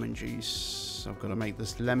made the lemon juice. I've got to make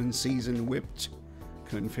this lemon seasoned whipped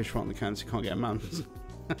cutting fish right on the can so you can't get a man.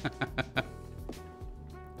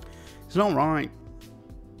 It's not right.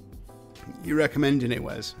 You recommending it,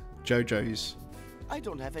 Wes? JoJo's. I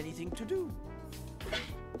don't have anything to do.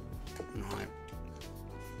 Right.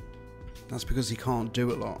 That's because he can't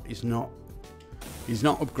do a lot. He's not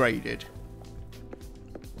upgraded.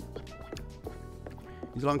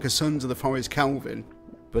 He's like a Sons of the Forest Calvin,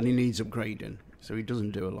 but he needs upgrading, so he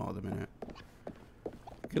doesn't do a lot at the minute.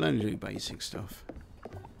 Can only do basic stuff.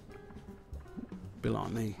 Be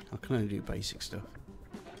like me, I can only do basic stuff.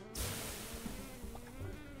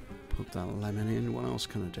 Put that lemon in. What else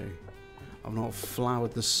can I do? I've not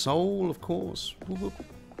floured the soul, of course. Whoop, whoop.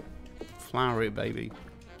 Flour it, baby.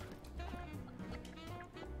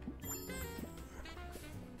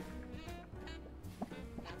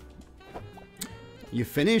 You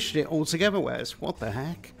finished it all together, Wes. What the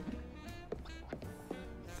heck?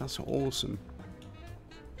 That's awesome.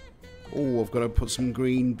 Oh, I've got to put some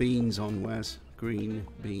green beans on, Wes. Green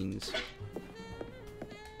beans.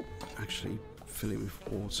 Actually, fill it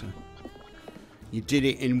with water. You did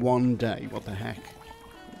it in one day. What the heck?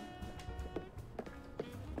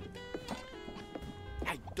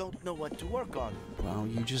 I don't know what to work on. Well,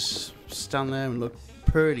 you just stand there and look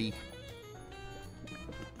pretty.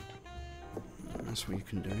 That's what you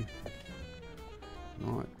can do.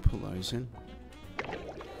 Alright, put those in.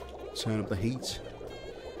 Turn up the heat.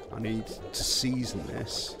 I need to season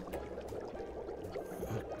this.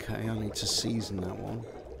 Okay, I need to season that one.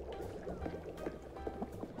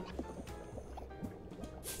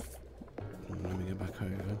 Let me get back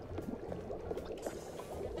over.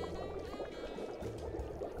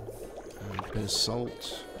 And a bit of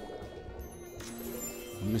salt.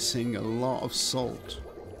 I'm missing a lot of salt.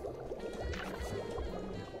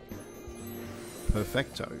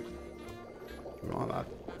 Perfecto. Right, that.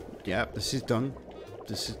 Yep, this is done.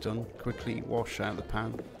 This is done. Quickly wash out the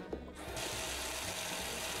pan.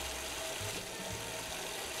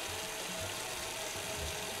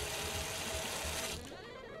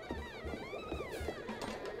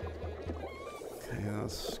 Okay,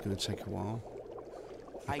 that's going to take a while.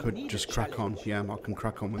 I could just crack on. Yeah, I can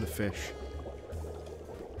crack on with the fish.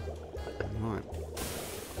 Right.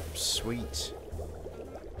 Sweet.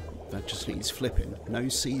 That just needs flipping. No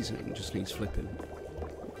seasoning, just needs flipping.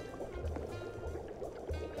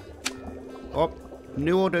 Oh,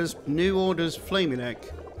 new orders, flaming egg.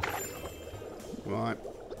 Right.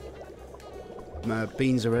 My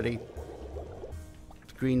beans are ready.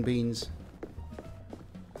 Green beans.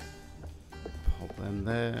 Pop them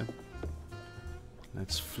there.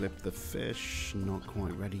 Let's flip the fish. Not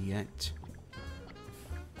quite ready yet.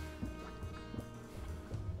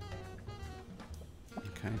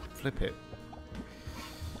 Okay, flip it.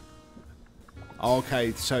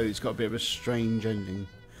 Okay, so it's got a bit of a strange ending.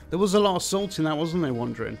 There was a lot of salt in that, wasn't there,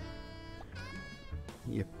 Wondering?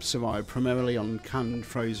 You survive primarily on canned,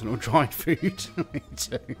 frozen or dried food. Me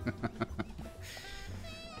too.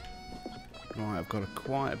 Right, I've got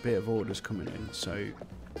quite a bit of orders coming in, so...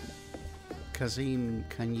 Kazim,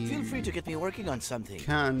 can you... Feel free to get me working on something.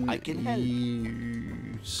 I can help.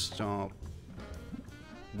 You start...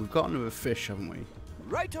 We've got another fish, haven't we?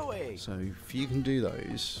 Right away. So if you can do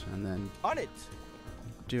those, and then On it.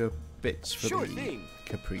 do a bits for Sure the thing.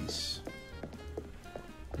 caprese.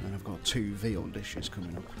 And then I've got 2 veal dishes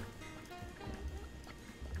coming up.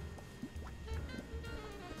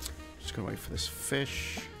 Just gotta wait for this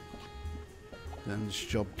fish. Then this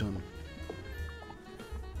job done.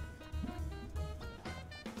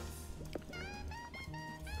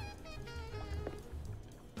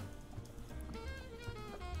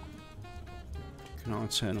 Can I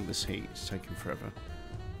turn on this heat? It's taking forever.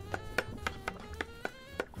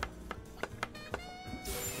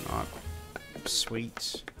 Right.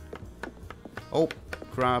 Sweet. Oh,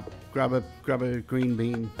 grab a green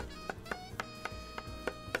bean.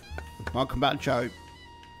 Welcome back, Joe.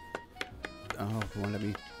 Oh, well, let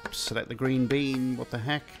me select the green bean. What the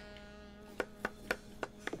heck?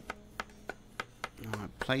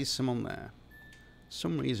 Alright, place some on there. For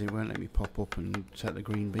some reason it won't let me pop up and set the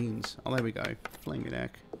green beans. Oh, there we go. Flaming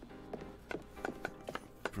egg.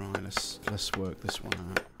 Right, let's work this one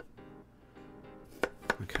out.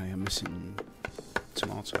 Okay, I'm missing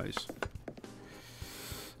tomatoes.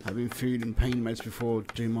 Having food and pain meds before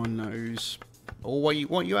doing my nose. Or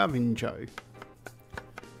what you having, Joe?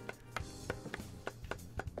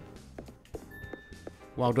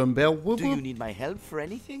 Well done, Bill. Whoop, Do you whoop. need my help for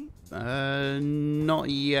anything? Not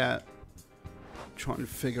yet. Trying to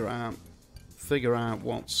figure out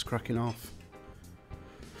what's cracking off.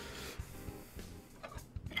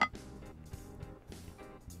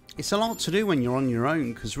 It's a lot to do when you're on your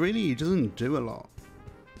own, because really he doesn't do a lot.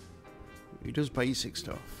 He does basic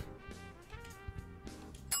stuff.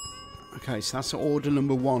 Okay, so that's order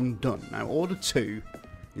number 1 done. Now order 2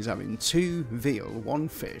 is having 2 veal, 1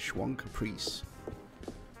 fish, 1 caprese.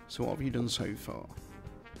 So what have you done so far?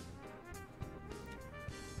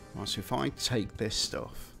 Right, so if I take this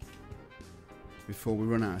stuff before we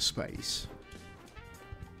run out of space.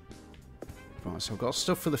 Right, so I've got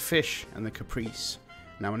stuff for the fish and the caprese.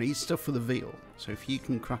 Now I need stuff for the veal. So if you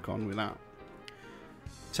can crack on with that.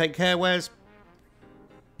 Take care, Wes.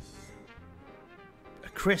 A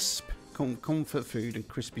crisp comfort food and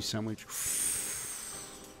crispy sandwich.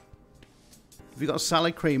 Have you got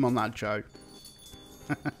salad cream on that, Joe?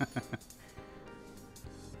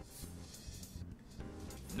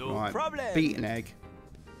 No Right, problem. beaten egg.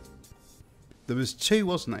 There was 2,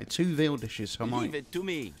 wasn't there? 2 veal dishes, so I Leave might it to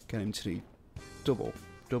me. get him to do double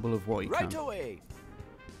of what he Right can. away.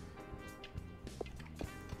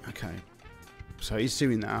 Okay, so he's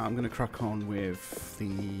doing that. I'm going to crack on with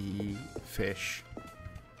the fish.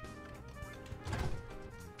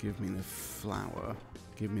 Give me the flour.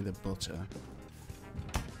 Give me the butter.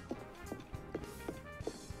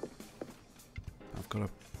 I've got to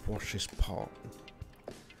wash this pot.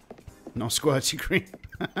 No squirty cream.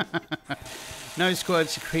 No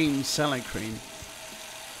squirty cream, salad cream.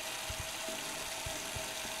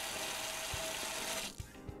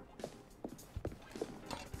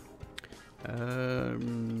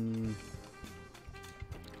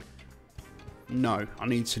 No, I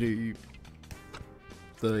need to do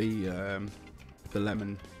the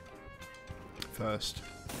lemon first.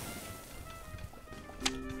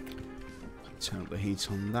 Turn up the heat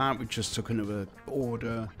on that. We just took another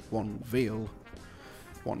order. 1 veal,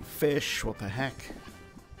 1 fish. What the heck?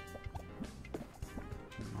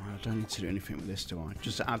 I don't need to do anything with this, do I?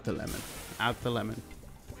 Just add the lemon. Add the lemon.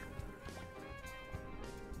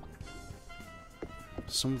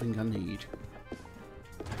 Something I need.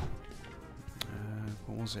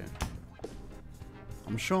 What was it?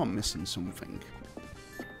 I'm sure I'm missing something.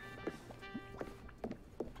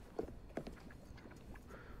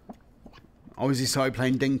 Oh, has he started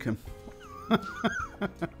playing Dinkum?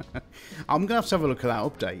 I'm going to have a look at that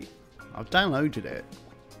update. I've downloaded it.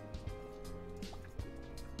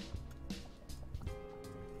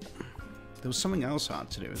 There was something else I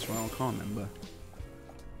had to do as well. I can't remember.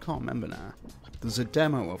 Can't remember now. There's a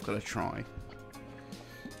demo I've got to try.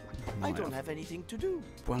 I don't have anything to do.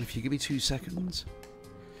 Well, if you give me 2 seconds.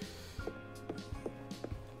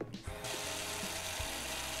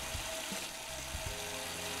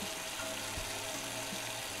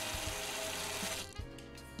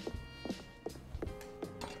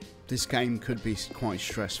 This game could be quite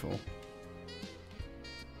stressful.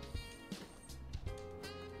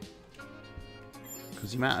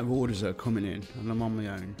 Because the amount of orders that are coming in, and I'm on my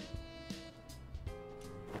own.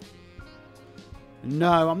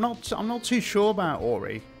 No, I'm not too sure about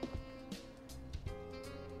Ori.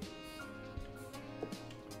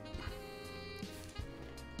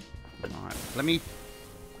 Right, let me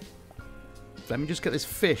just get this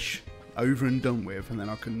fish over and done with, and then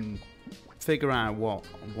I can figure out what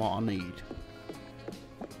I need.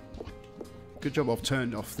 Good job I've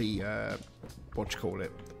turned off the what you call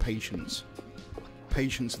it, the patience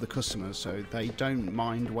of the customers, so they don't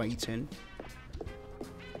mind waiting.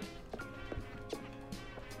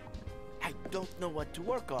 I don't know what to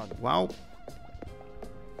work on. Well,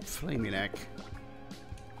 flaming egg.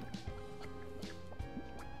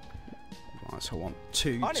 Right, so I want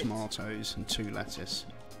 2 On it. tomatoes and 2 lettuce.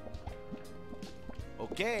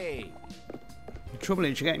 Okay. The trouble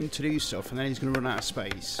is, you get him to do stuff, and then he's going to run out of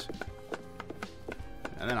space.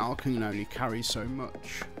 And then I can only carry so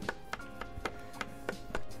much.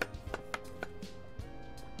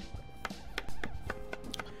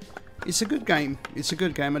 It's a good game. It's a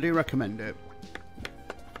good game. I do recommend it.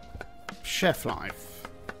 Chef Life.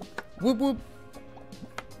 Whoop whoop.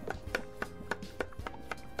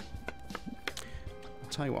 I'll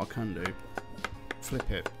tell you what I can do.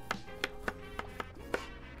 Flip it.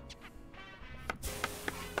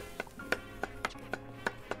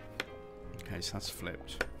 Okay, so that's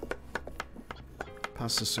flipped.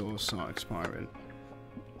 Pasta sauce start expiring.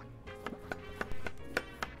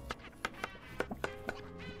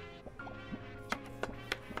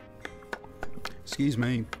 Excuse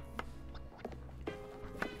me.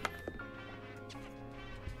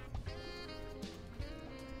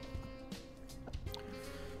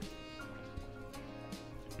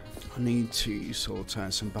 I need to sort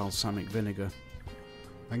out some balsamic vinegar.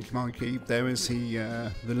 Thank you, Mikey. There is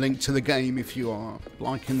the link to the game if you are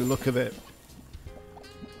liking the look of it.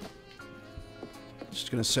 Just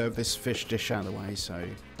going to serve this fish dish out of the way, so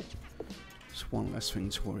it's one less thing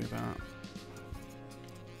to worry about.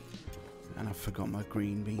 And I forgot my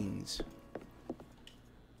green beans.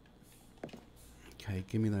 Okay,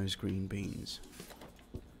 give me those green beans.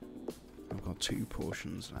 I've got 2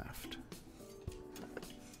 portions left.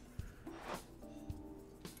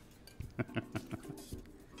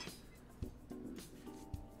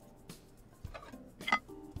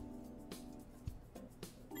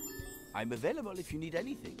 I'm available if you need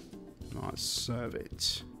anything. Right, serve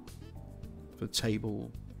it for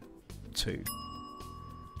table 2.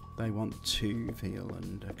 They want 2 veal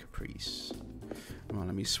and a caprese. Right,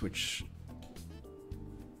 let me switch.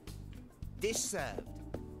 Dish served.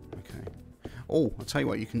 Okay. Oh, I'll tell you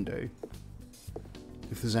what you can do.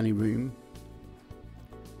 If there's any room.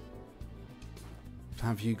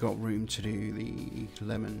 Have you got room to do the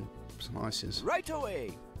lemon slices? Right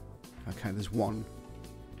away. Okay, there's one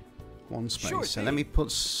space. Sure So thing. let me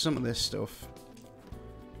put some of this stuff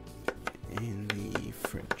in the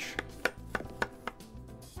fridge.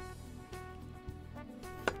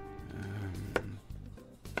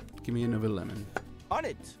 Give me another lemon. On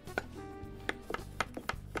it.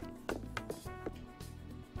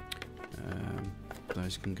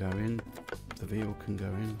 Those can go in. The veal can go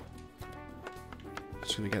in.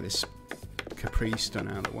 Just gonna get this caprese done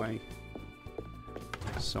out of the way.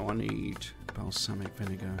 So I need balsamic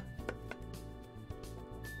vinegar,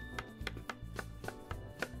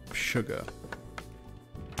 sugar,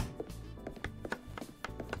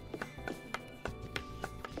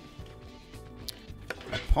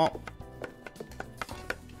 a pot,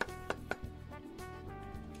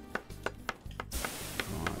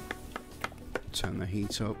 right. Turn the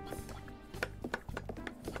heat up.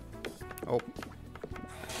 Oh.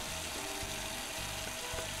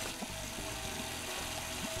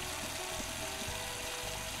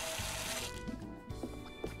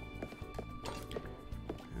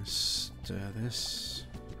 Stir this.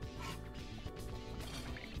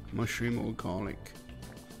 Mushroom or garlic.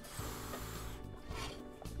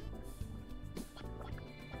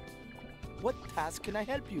 What task can I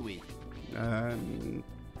help you with?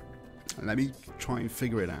 Let me try and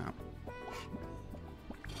figure it out.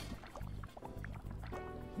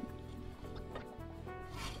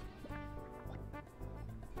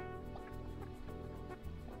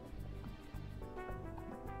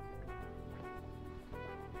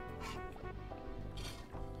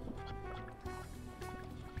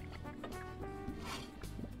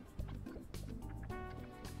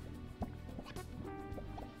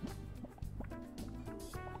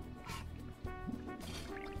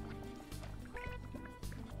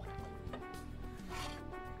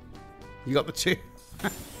 You got the 2.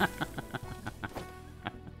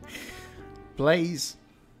 Blaze.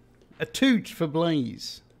 A toot for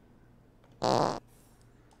Blaze. Right,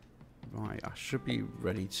 I should be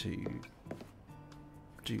ready to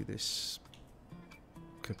do this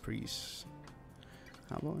caprese.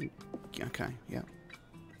 How about okay, yeah.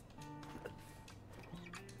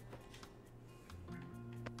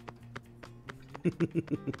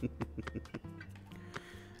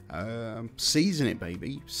 Season it,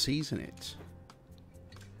 baby. Season it.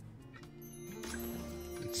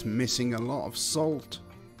 It's missing a lot of salt.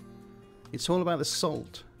 It's all about the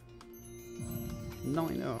salt.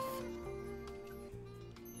 Not enough.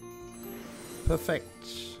 Perfect.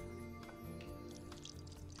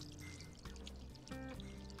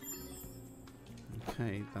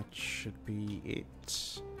 Okay, that should be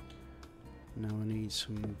it. Now I need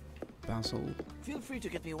some basil. Feel free to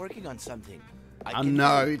get me working on something. I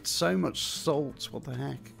know, it's so much salt. What the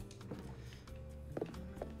heck?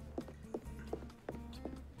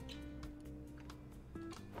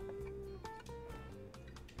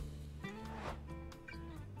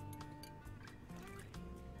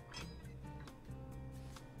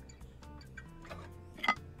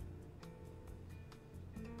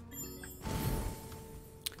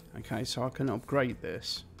 Okay, so I can upgrade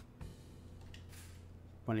this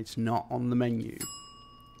when it's not on the menu.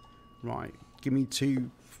 Right. Give me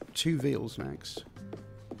two veals next.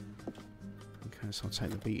 Okay, so I'll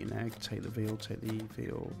take the beaten egg, take the veal, take the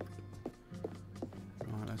veal.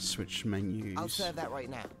 Right, let's switch menus. I'll serve that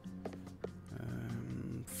right now.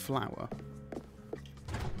 Flour.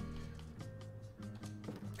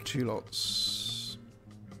 2 lots.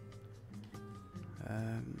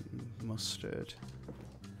 Mustard.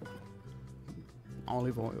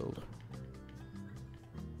 Olive oil.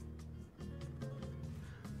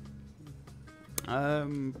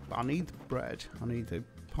 I need the bread. I need the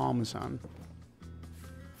parmesan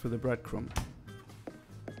for the breadcrumb.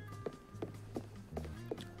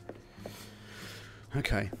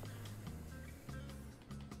 Okay.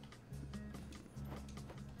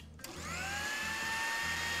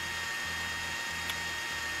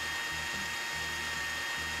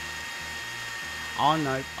 I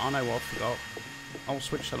know what I forgot. I'll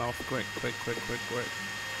switch that off quick.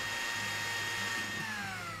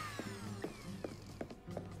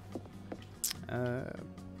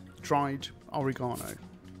 Dried oregano.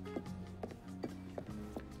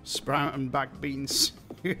 Sprout and baked bean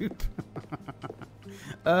soup.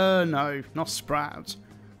 No, not sprout.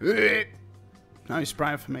 No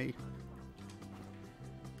sprout for me.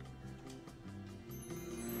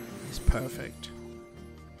 It's perfect.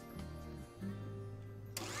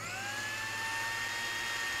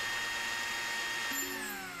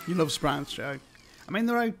 You love sprouts, Joe. I mean,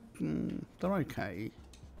 they're okay.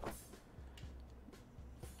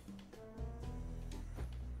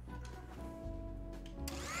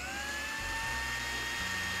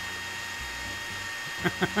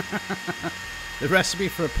 The recipe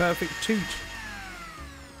for a perfect toot.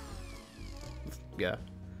 Yeah.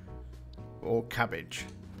 Or cabbage.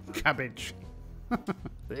 Cabbage.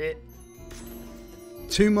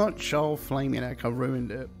 Too much, I'll flame your neck. I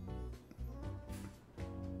ruined it.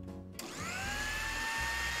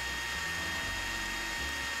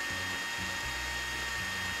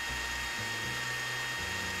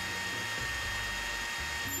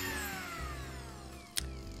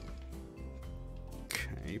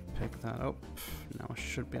 Pick that up. Now I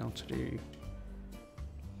should be able to do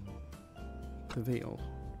the veal.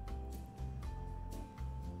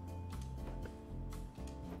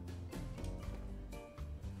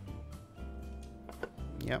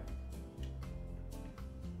 Yep.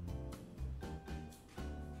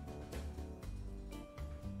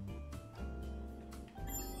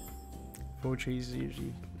 Four cheeses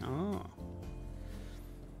usually. Oh.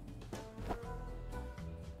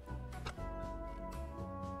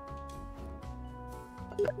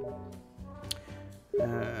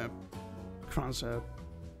 Krauser,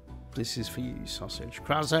 this is for you, sausage.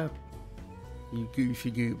 Krauser, you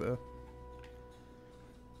goofy goober.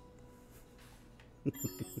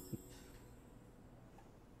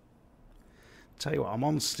 Tell you what, I'm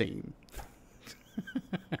on Steam.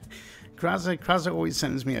 Krauser always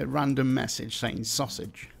sends me a random message saying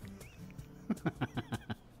sausage.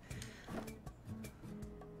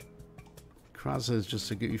 Krauser's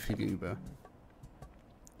just a goofy goober.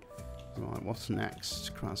 Right, what's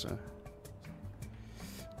next, Krauser?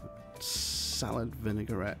 Salad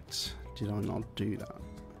vinaigrette. Did I not do that?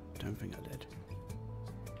 Don't think I did.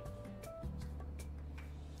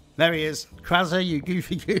 There he is. Krauser, you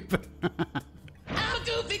goofy goober. I'm a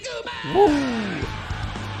goofy goober! Woo!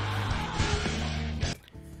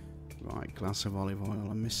 Right, glass of olive oil.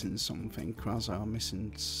 I'm missing something. Krauser, I'm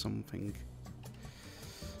missing something.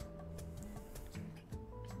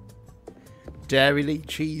 Dairy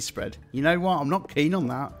cheese spread. You know what? I'm not keen on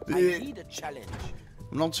that. I need a challenge.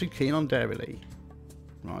 I'm not too keen on dairy.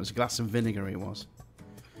 Right, it's a glass of vinegar it was.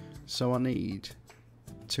 So I need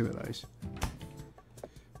 2 of those.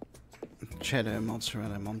 Cheddar,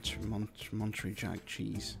 mozzarella, Monterey Jack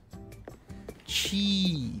cheese.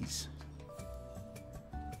 Cheese!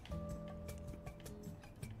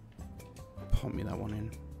 Pop me that one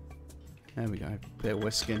in. There we go. Bit of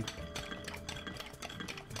whisking.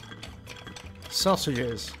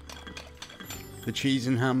 Sausages. The cheese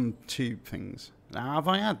and ham tube things. Now, have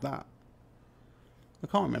I had that? I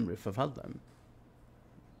can't remember if I've had them.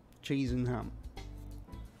 Cheese and ham.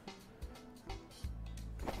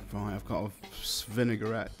 Right, I've got a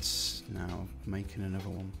vinaigrette. Now, making another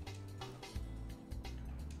one.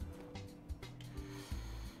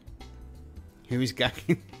 Who is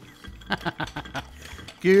gagging?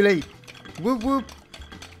 Ghoulie! Whoop whoop!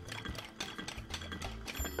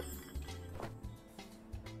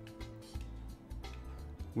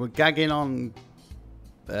 We're gagging on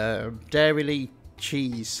dairy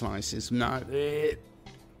cheese slices. No.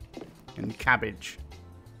 And cabbage.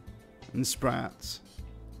 And sprouts.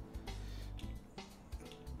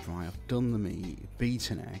 Right, I've done the meat.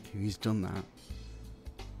 Beaten egg. Who's done that?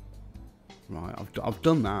 Right, I've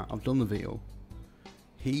done that. I've done the veal.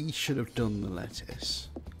 He should have done the lettuce.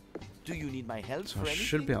 Do you need my help So for I anything?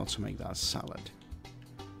 should be able to make that salad.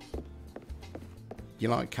 You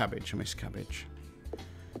like cabbage? I miss cabbage.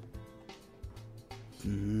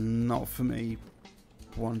 Not for me.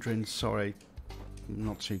 Wandering, sorry. I'm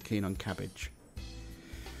not too keen on cabbage.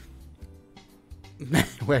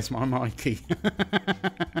 Where's my Mikey?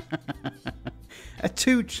 A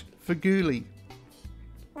toot for Ghoulie.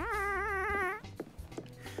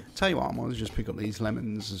 Tell you what, I might as well just pick up these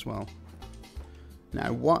lemons as well.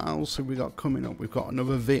 Now, what else have we got coming up? We've got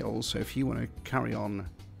another veal, so if you want to carry on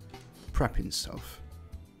prepping stuff,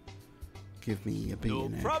 give me a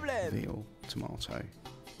bean, veal, tomato,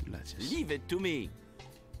 lettuce. Leave it to me.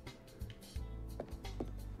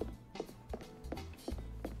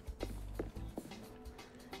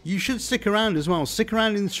 You should stick around as well. Stick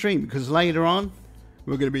around in the stream because later on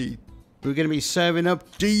we're gonna be serving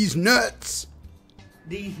up these nuts.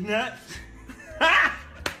 These nuts.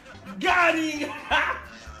 Got him!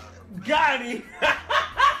 Got him!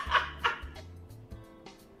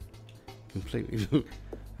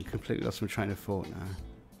 completely lost my train of thought now.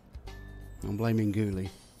 I'm blaming Ghoulie.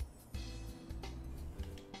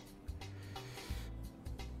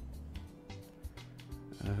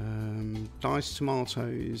 Diced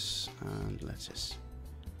tomatoes and lettuce.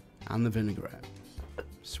 And the vinaigrette.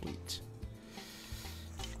 Sweet.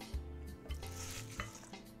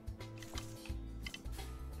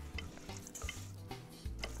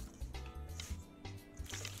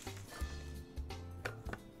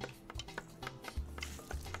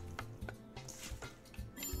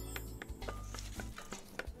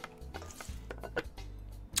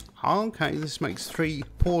 Okay, this makes 3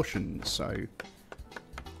 portions, so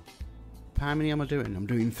how many am I doing? I'm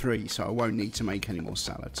doing 3, so I won't need to make any more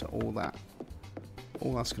salad. So all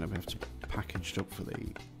that's going to have to be packaged up for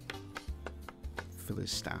the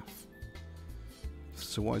staff.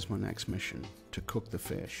 So what is my next mission? To cook the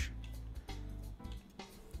fish.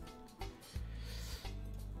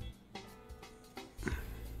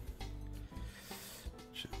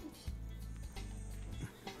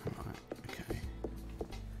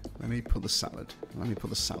 Let me put the salad. Let me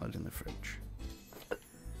put the salad in the fridge.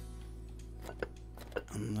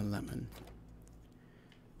 And the lemon.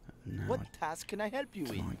 Now What task can I help you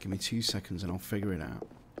with? Right, give me 2 seconds and I'll figure it out.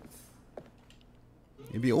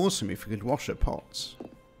 It'd be awesome if we could wash the pots.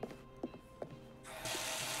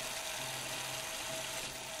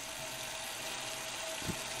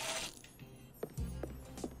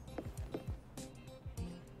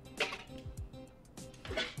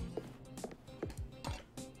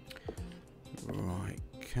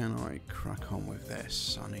 Can I crack on with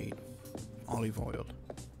this? I need olive oil.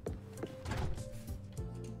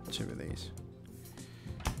 2 of these.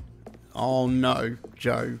 Oh no,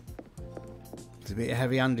 Joe. It's a bit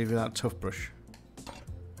heavy-handed with that toothbrush.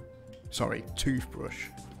 Sorry, toothbrush.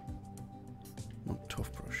 Not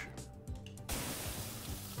toothbrush.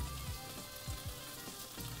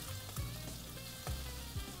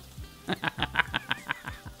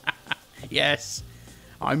 Yes.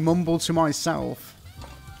 I mumble to myself.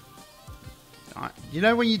 You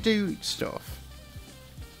know when you do stuff,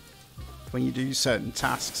 when you do certain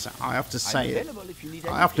tasks, I have to say it.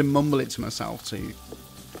 I have to mumble it to myself too,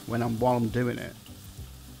 while I'm doing it.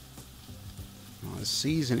 Right,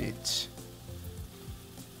 season it.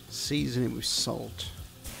 Season it with salt.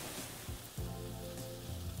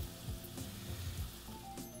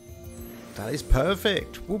 That is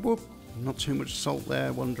perfect. Whoop whoop. Not too much salt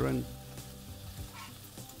there, wondering.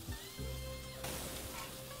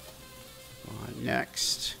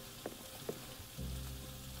 Next.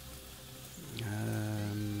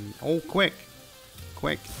 Oh, quick.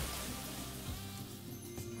 Quick.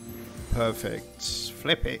 Perfect.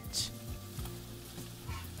 Flip it.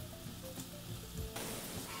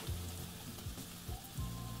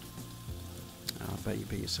 I bet you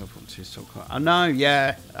beat yourself up to so quick. I know,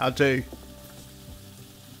 yeah, I do.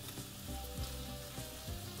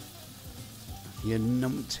 You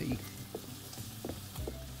numpty.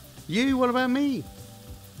 You, what about me?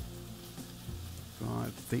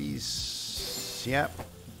 Right, these... Yep.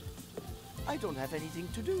 I don't have anything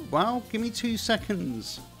to do. Well, give me 2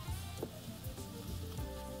 seconds.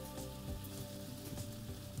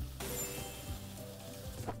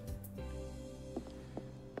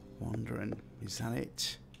 Wondering, is that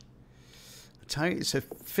it? I tell you, it's a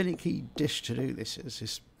finicky dish to do this. Is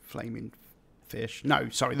this flaming fish? No,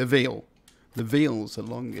 sorry, the veal. The veal's the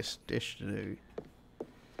longest dish to do.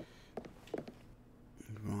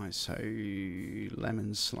 Right, so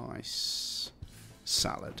lemon slice,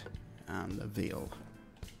 salad, and the veal.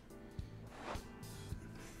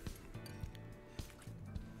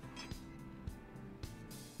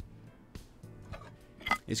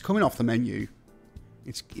 It's coming off the menu.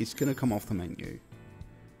 It's going to come off the menu.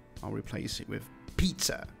 I'll replace it with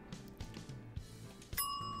pizza.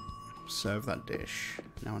 Serve that dish.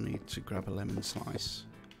 Now I need to grab a lemon slice.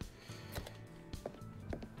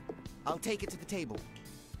 I'll take it to the table.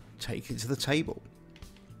 Take it to the table.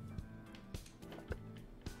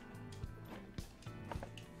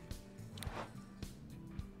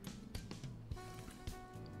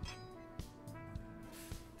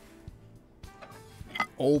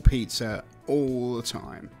 All pizza, all the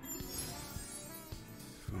time.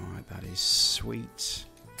 Right, that is sweet.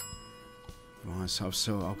 Right, so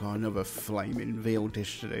I've got another flaming veal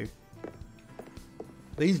dish to do.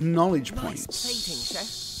 These knowledge points. Nice plating,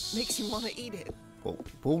 chef. Makes you want to eat it.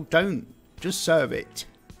 Well, don't. Just serve it.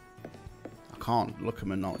 I can't look at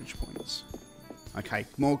my knowledge points. Okay,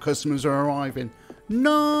 more customers are arriving.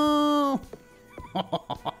 No!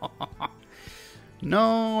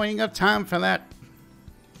 No, I ain't got time for that.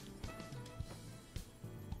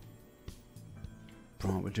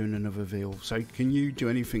 Right, we're doing another veal. So, can you do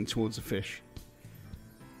anything towards the fish?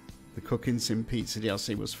 The Cooking Sim Pizza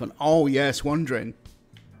DLC was fun. Oh, yes, wondering.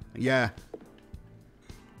 Yeah.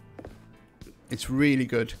 It's really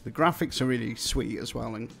good. The graphics are really sweet as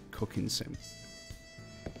well in Cooking Sim.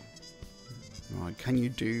 Right, can you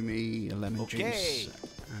do me a lemon juice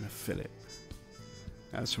and a fillet?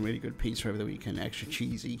 That's some really good pizza over the weekend. Extra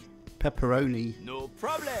cheesy. Pepperoni. No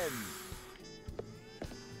problem.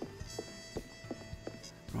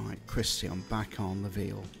 Right, Christy, I'm back on the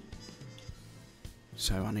veal.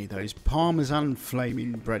 So I need those Parmesan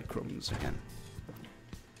flaming breadcrumbs again.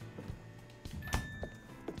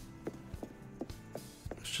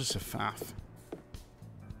 It's just a faff.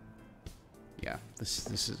 Yeah, this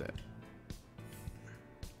is it.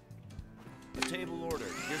 The table order.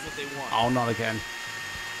 Here's what they want. Oh, not again.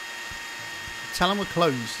 Tell them we're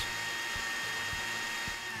closed.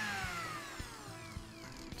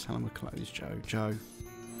 Tell them we're closed, Joe. Joe.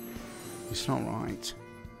 It's not right.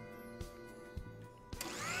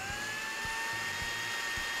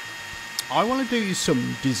 I want to do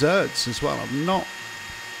some desserts as well. I've not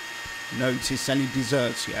noticed any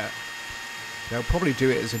desserts yet. They'll probably do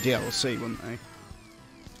it as a DLC, wouldn't they?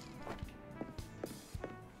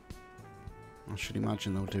 I should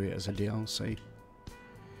imagine they'll do it as a DLC.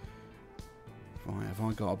 Right, have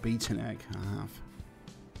I got a beaten egg? I have.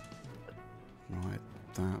 Right,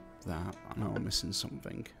 that. I know I'm missing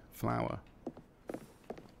something. Flour.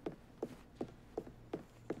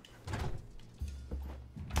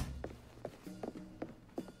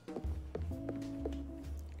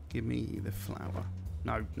 Give me the flour.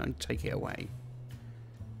 No, take it away.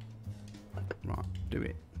 Right, do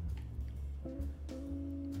it.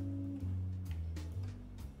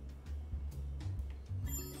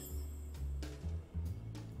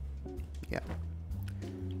 Yeah.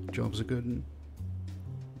 Jobs are good.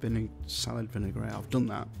 Salad vinaigrette. I've done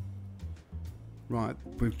that. Right,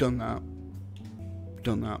 we've done that.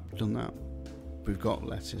 Done that. We've got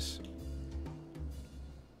lettuce.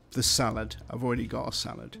 The salad. I've already got a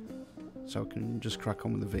salad. So I can just crack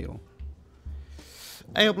on with the veal.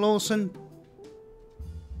 Hey up, Lawson.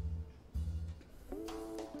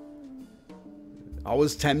 I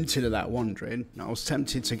was tempted of that wandering. I was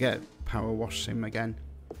tempted to get Power Wash Sim again.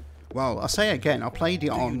 Well, I say again, I played it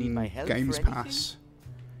on Games Pass.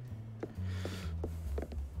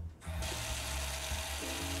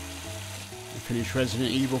 Finished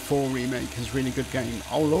Resident Evil 4 Remake. Is a really good game.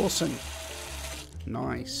 Oh, Lawson.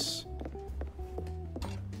 Nice.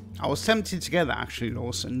 I was tempted to get that actually,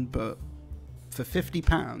 Lawson, but for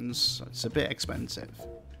 £50, it's a bit expensive.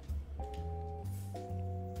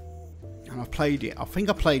 And I've played it. I think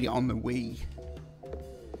I played it on the Wii.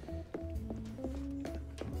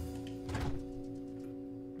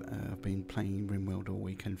 I've been playing RimWorld all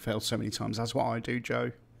weekend. Failed so many times. That's what I do,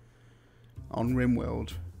 Joe. On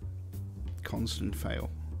RimWorld. Constant fail.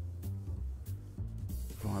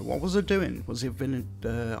 Right, what was I doing? Was it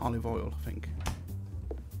olive oil, I think.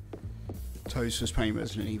 Toast was playing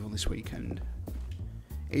Resident Evil this weekend.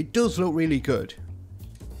 It does look really good.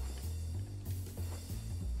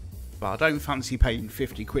 But I don't fancy paying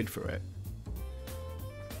 50 quid for it.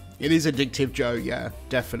 It is addictive, Joe, yeah,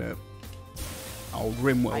 definite. Oh,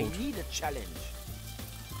 RimWorld. I need a challenge.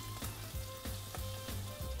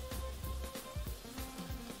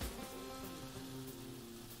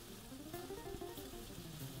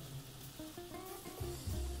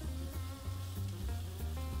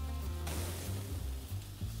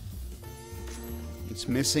 It's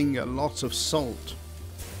missing a lot of salt.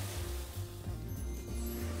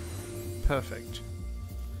 Perfect.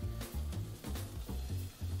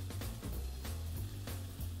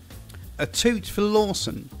 A toot for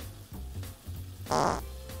Lawson. I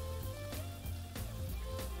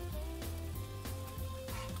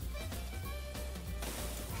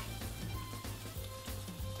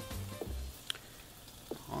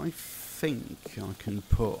think I can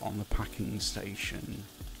put on the packing station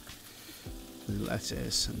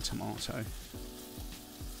lettuce and tomato.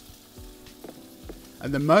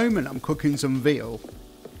 At the moment I'm cooking some veal.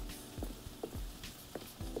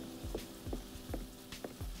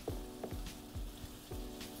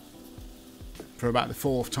 for about the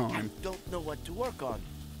 4th I time. don't know what to work on.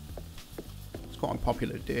 It's quite a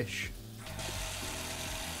popular dish.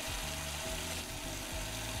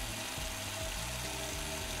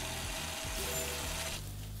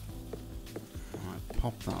 Right,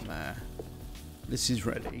 pop that there. This is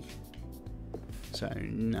ready. So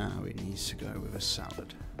now it needs to go with a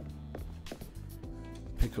salad.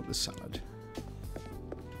 Pick up the salad.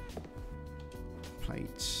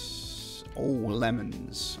 Plates. Oh,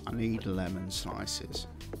 lemons. I need lemon slices.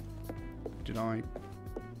 Did I?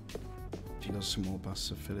 Do you got some more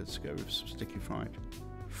bastard fillets to go with some sticky fried?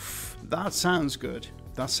 That sounds good.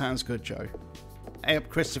 That sounds good, Joe. Hey up,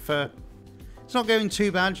 Christopher. It's not going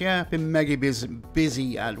too bad. Yeah, I've been mega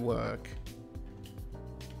busy at work.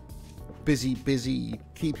 Busy,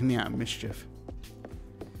 keeping me out of mischief.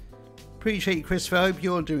 Appreciate you, Christopher. I hope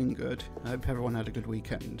you're doing good. I hope everyone had a good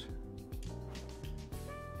weekend.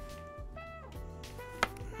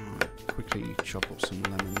 Right, quickly chop up some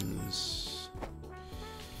lemons.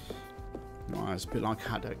 Right, it's a bit like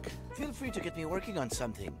haddock. Feel free to get me working on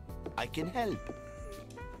something. I can help.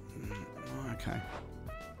 Okay.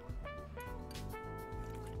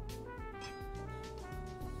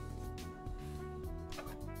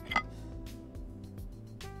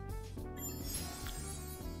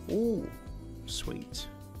 Oh, sweet.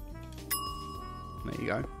 There you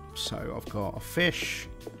go. So I've got a fish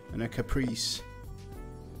and a caprese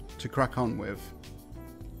to crack on with.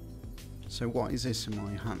 So what is this in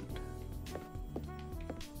my hand?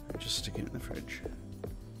 Just stick it in the fridge.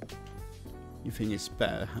 You think it's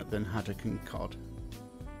better than haddock and cod?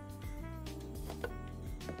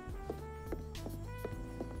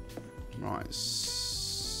 Right,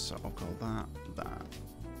 so I've got that.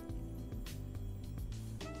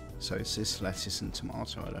 So it's this lettuce and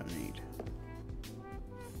tomato I don't need.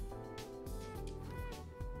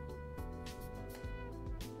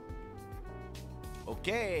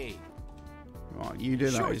 Okay. Right, you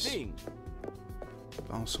do Sure those. thing.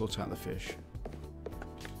 I'll sort out the fish.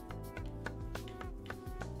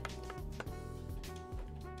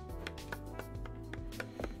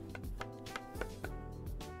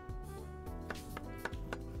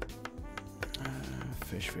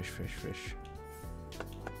 Fish.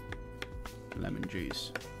 Lemon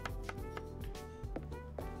juice.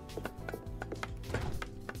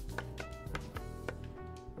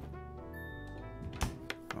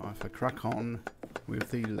 Right, if I crack on with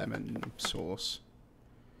the lemon sauce.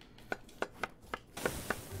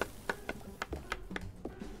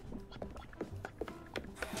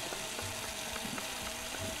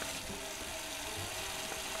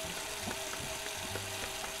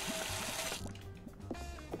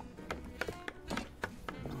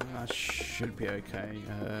 That should be okay.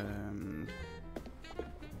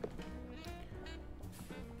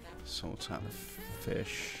 Sort out the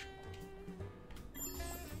fish.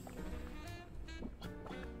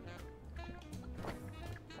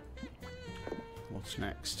 What's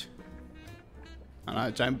next? I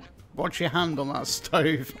know, don't watch your hand on that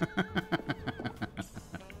stove.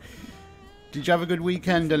 Did you have a good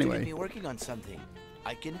weekend anyway? Get me working on something.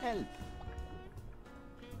 I can help.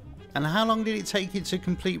 And how long did it take you to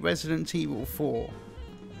complete Resident Evil 4?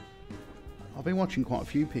 I've been watching quite a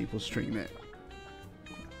few people stream it.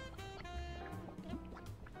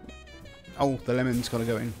 Oh, the lemon's got to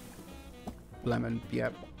go in. Lemon,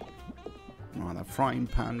 yep. Right, that frying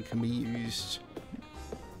pan can be used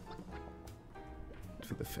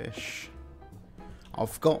for the fish.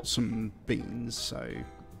 I've got some beans, so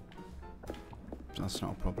that's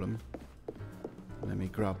not a problem. Let me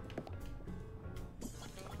grab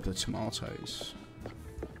the tomatoes.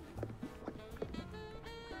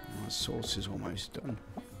 My sauce is almost done.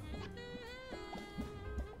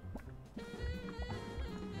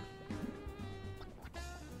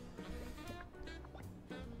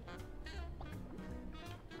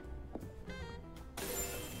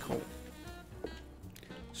 Cool.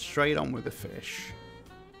 Straight on with the fish.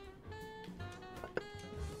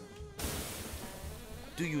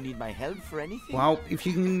 Do you need my help for anything? Well, if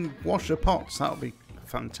you can wash the pots, that'll be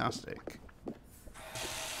fantastic.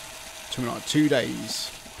 Took me like 2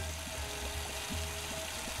 days.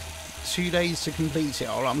 2 days to complete it.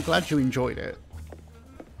 Oh, I'm glad you enjoyed it.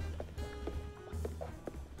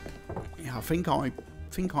 Yeah, I think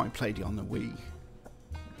I played it on the Wii.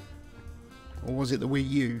 Or was it the Wii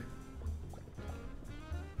U?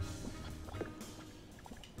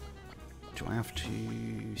 Do I have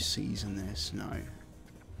to season this? No.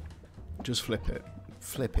 Just flip it.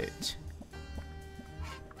 Flip it.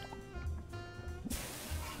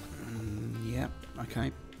 Yep,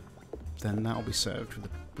 okay. Then that'll be served with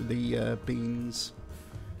the beans.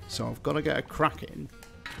 So I've got to get a crack in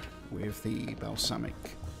with the balsamic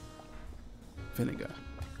vinegar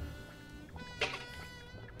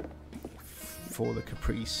for the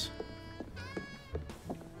caprice.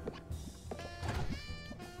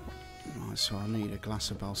 Right, so I need a glass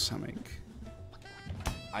of balsamic.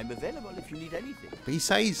 I'm available if you need anything. But he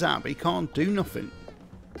says that, but he can't do nothing.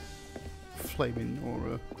 Flaming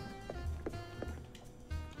Nora.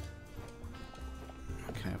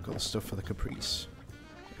 Okay, I've got the stuff for the caprice.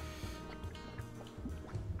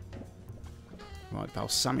 Right,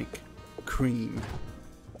 balsamic cream.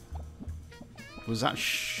 Was that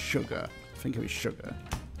sugar? I think it was sugar.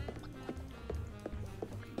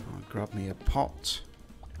 I'll grab me a pot.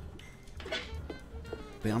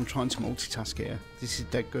 But I'm trying to multitask here. This is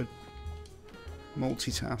dead good.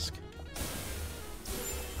 Multitask.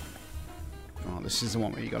 Oh, this is the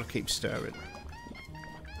one where you got to keep stirring.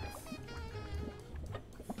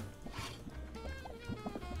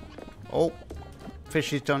 Oh,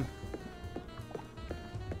 fish is done.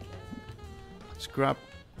 Let's grab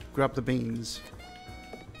the beans.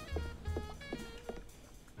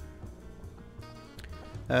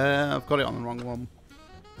 I've got it on the wrong one.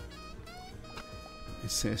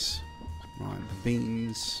 It's this. Right, the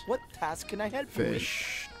beans. What task can I help you with?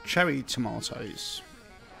 Fish. Cherry tomatoes.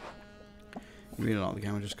 You really like the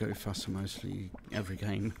game, I just go faster mostly every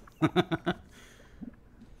game.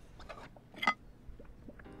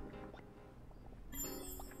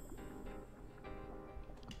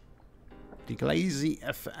 Deglaze the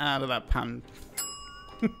F out of that pan.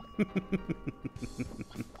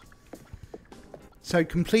 So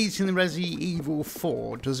completing the Resident Evil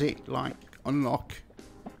 4, does it like unlock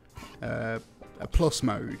a plus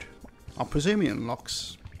mode? I presume it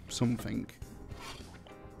unlocks something,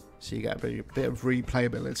 so you get a bit of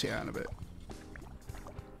replayability out of it.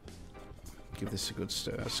 Give this a good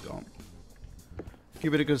stir, Scott.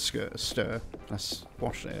 Give it a good stir. Let's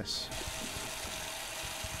watch this.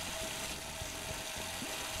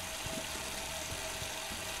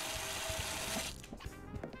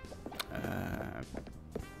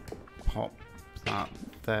 Pop that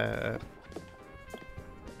there.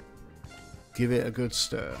 Give it a good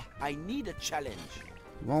stir. I need a challenge.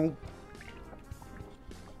 Well,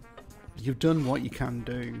 you've done what you can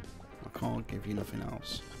do. I can't give you nothing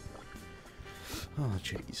else. Oh,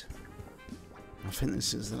 jeez. I think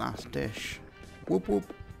this is the last dish. Whoop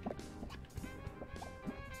whoop.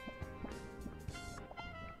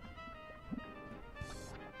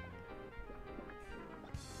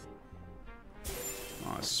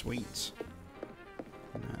 Oh, sweet.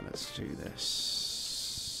 Now let's do this.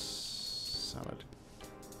 Salad.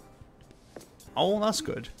 Oh, that's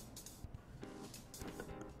good.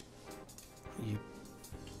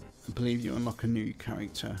 I believe you unlock a new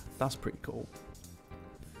character. That's pretty cool.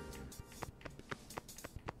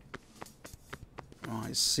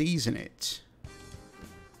 Right, season it.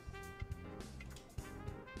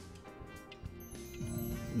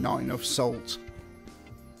 Not enough salt.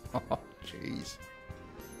 Oh, jeez.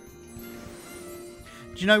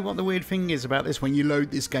 Do you know what the weird thing is about this? When you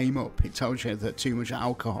load this game up, it tells you that too much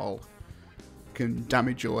alcohol can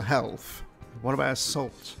damage your health. What about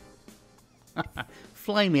salt?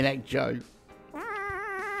 Flaming Egg Joe.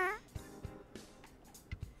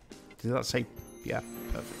 Did that say? Yeah,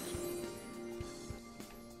 perfect.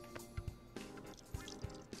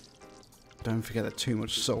 Don't forget that too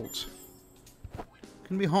much salt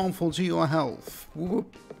can be harmful to your health.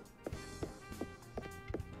 Whoop.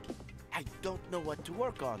 I don't know what to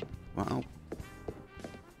work on. Well.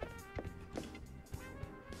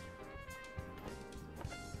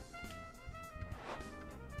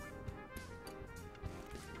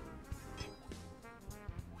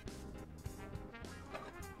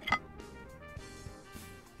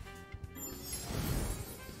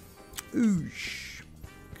 Oosh.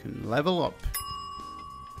 Can level up.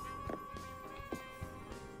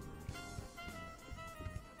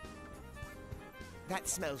 That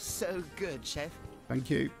smells so good, Chef. Thank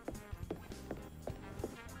you.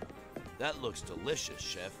 That looks delicious,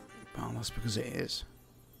 Chef. Well, that's because it is.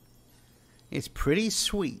 It's pretty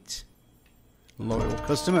sweet. Loyal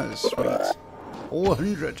customers, sweet. All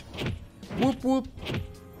 100. Whoop whoop.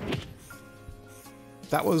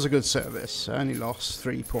 That was a good service. I only lost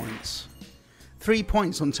 3 points. 3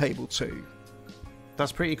 points on table 2.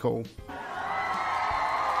 That's pretty cool.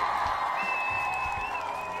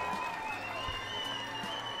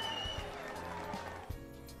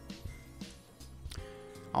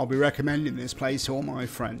 I'll be recommending this place to all my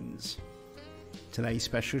friends. Today's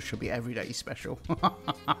special should be everyday special.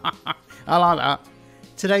 I like that.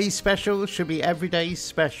 Today's special should be everyday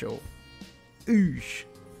special. Oosh.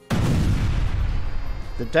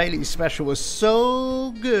 The daily special was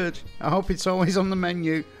so good. I hope it's always on the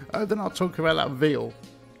menu. Oh, they're not talking about that veal.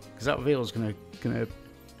 Because that veal's gonna...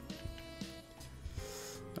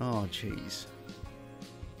 Oh, jeez.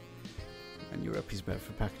 And Europe is better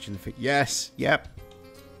for packaging the food. Yes, yep.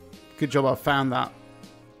 Good job I found that.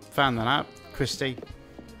 Found that out, Christy.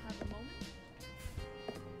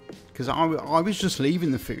 Because I was just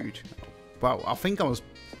leaving the food. Well, I think I was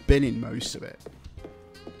binning most of it.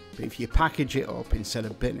 But if you package it up instead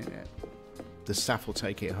of binning it, the staff will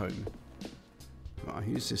take it home. Right,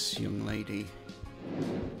 who's this young lady?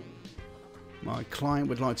 My client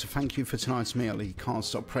would like to thank you for tonight's meal. He can't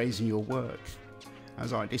stop praising your work.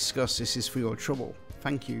 As I discussed, this is for your trouble.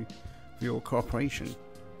 Thank you for your cooperation.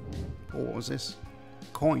 Oh, what was this?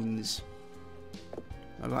 Coins.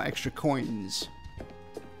 I got extra coins.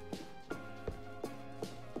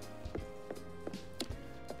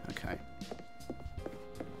 Okay.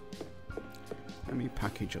 Let me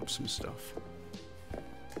package up some stuff.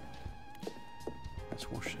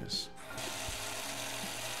 Let's wash this.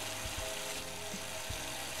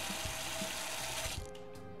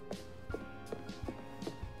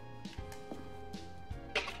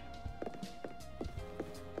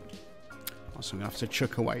 So I'm going to have to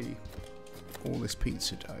chuck away all this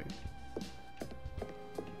pizza dough.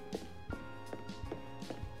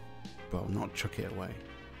 Well, not chuck it away.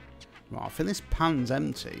 Right, I think this pan's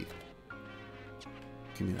empty.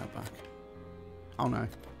 Give me that back. Oh no.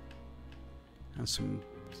 And some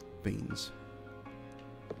beans.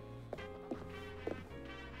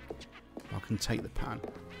 I can take the pan.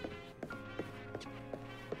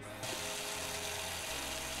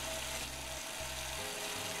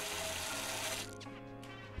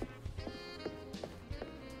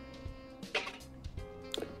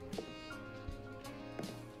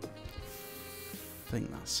 I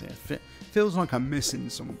think that's it. Feels like I'm missing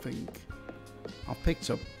something. I think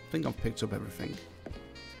I've picked up everything.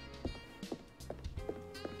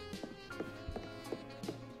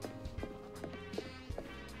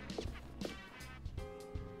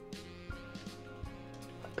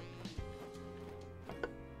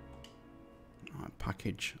 Alright,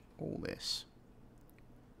 package all this.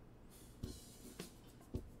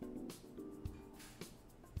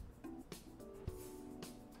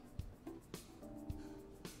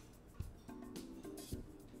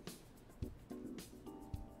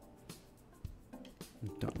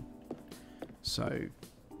 Done. So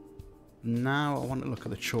now I want to look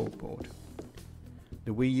at the chalkboard.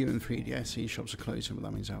 The Wii U and 3DS eShops are closing, but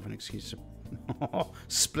that means I have an excuse to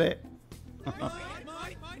split.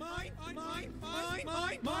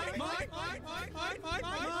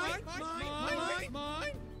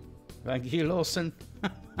 Thank you, Lawson.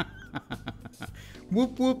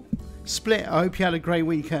 Whoop whoop. Split. I hope you had a great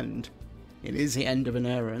weekend. It is the end of an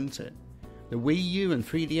era, isn't it? The Wii U and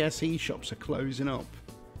 3DS eShops are closing up.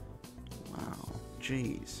 Wow,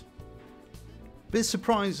 jeez. Bit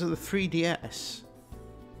surprised at the 3DS.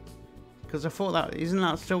 Because I thought that, isn't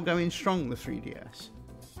that still going strong, the 3DS?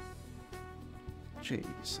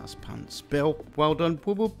 Jeez, that's pants. Bill, well done.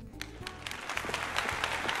 Whoop whoop.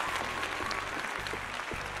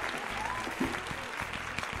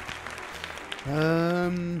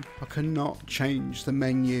 I cannot change the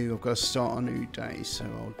menu. I've got to start a new day, so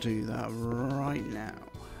I'll do that right now.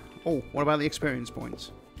 Oh, what about the experience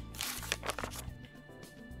points?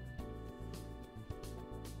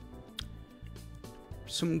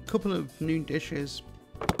 Some couple of new dishes.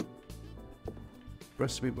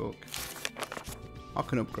 Recipe book. I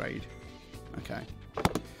can upgrade. Okay.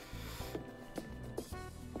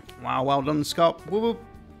 Wow, well done, Scott. Whoop whoop.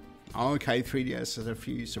 Okay, 3DS has a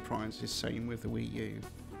few surprises. Same with the Wii U.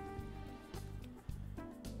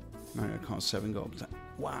 Mario Kart 7 got updated.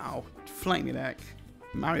 Wow, flaming heck.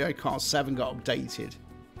 Mario Kart 7 got updated.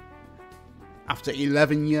 After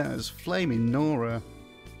 11 years. Flaming Nora.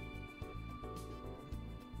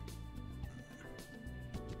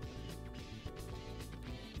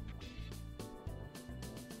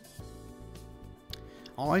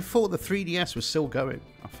 Oh, I thought the 3DS was still going.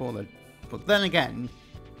 I thought that. But then again,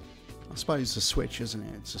 I suppose it's a Switch, isn't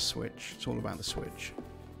it? It's a Switch. It's all about the Switch.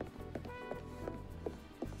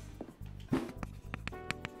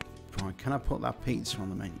 Right, can I put that pizza on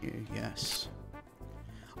the menu? Yes.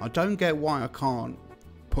 I don't get why I can't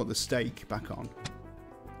put the steak back on.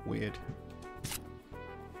 Weird.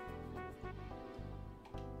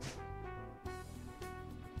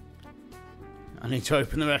 I need to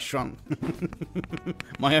open the restaurant.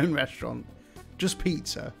 My own restaurant. Just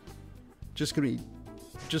pizza. Just gonna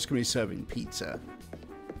be serving pizza.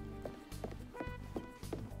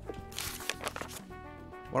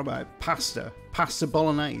 What about pasta? Pasta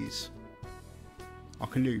bolognese. I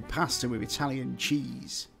can do pasta with Italian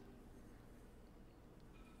cheese.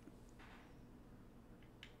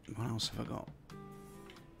 What else have I got?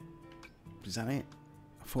 Is that it?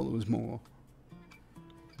 I thought there was more.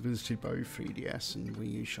 I visited both 3DS and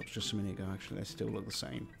Wii U shops just a minute ago. Actually, they still look the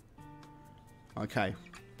same. Okay.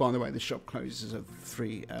 By the way, the shop closes at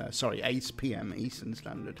 8 PM Eastern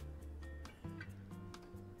Standard.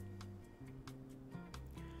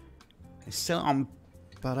 It's still, I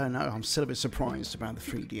don't know. I'm still a bit surprised about the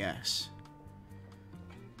 3DS.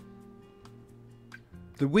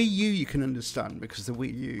 The Wii U you can understand, because the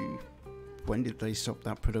Wii U, when did they stop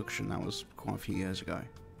that production? That was quite a few years ago.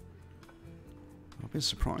 I've been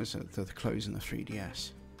surprised that they're closing the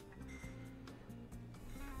 3DS.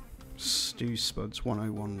 Stew spuds,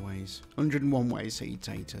 101 ways. 101 ways to eat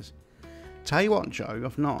taters. Tell you what, Joe,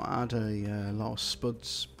 I've not had a lot of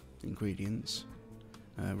spuds ingredients,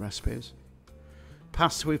 recipes.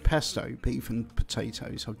 Pasta with pesto, beef and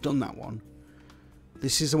potatoes. I've done that one.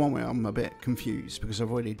 This is the one where I'm a bit confused because I've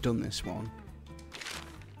already done this one.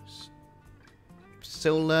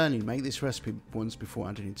 Still learning. Make this recipe once before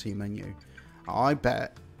adding it to your menu. I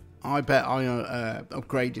bet I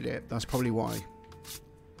upgraded it. That's probably why.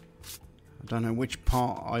 I don't know which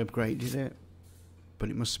part I upgraded it, but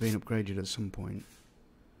it must have been upgraded at some point.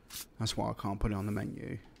 That's why I can't put it on the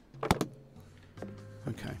menu.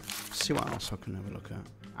 Okay, see what else I can have a look at.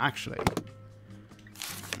 Actually,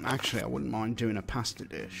 I wouldn't mind doing a pasta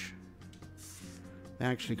dish. They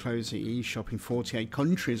actually closed the eShop in 48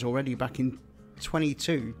 countries already back in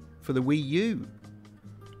 22 for the Wii U.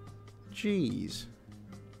 Jeez.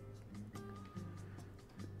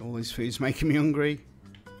 All this food's making me hungry.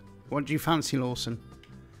 What do you fancy, Lawson?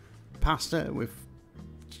 Pasta with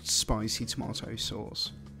spicy tomato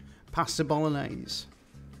sauce. Pasta bolognese.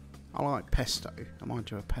 I like pesto. I might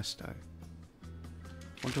do a pesto.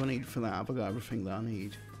 What do I need for that? Have I got everything that I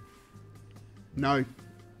need? No.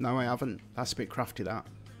 No, I haven't. That's a bit crafty, that.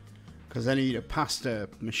 Because I need a pasta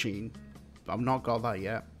machine. But I've not got that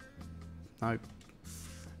yet. No.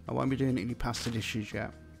 I won't be doing any pasta dishes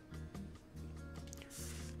yet.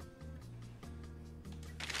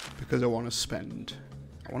 Because I want to spend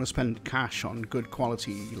cash on good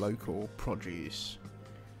quality local produce.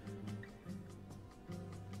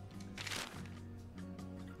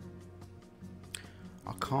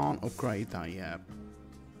 I can't upgrade that yet.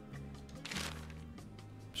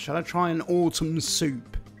 Shall I try an autumn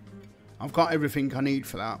soup? I've got everything I need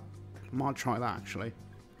for that. I might try that actually.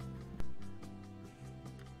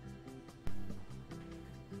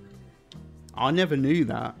 I never knew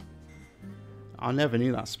that. I never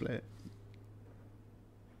knew that split.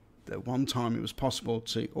 That one time it was possible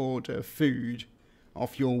to order food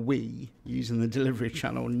off your Wii using the delivery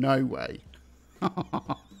channel. No way.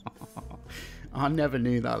 I never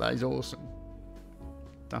knew that. That is awesome.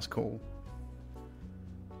 That's cool.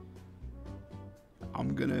 I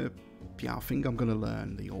think I'm gonna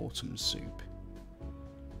learn the autumn soup.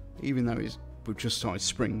 Even though we've just started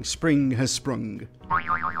spring. Spring has sprung.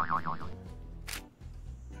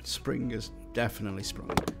 Spring has definitely sprung.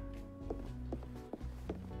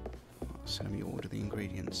 So let me order the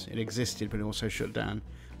ingredients. It existed, but it also shut down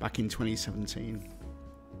back in 2017.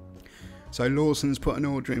 So Lawson's put an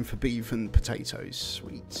order in for beef and potatoes.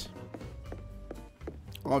 Sweet.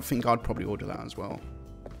 I think I'd probably order that as well.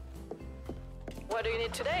 What do you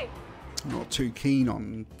need today? I'm not too keen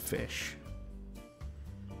on fish.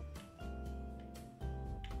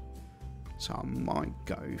 So I might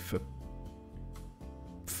go for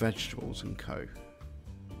vegetables and co.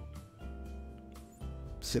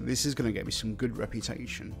 So this is going to get me some good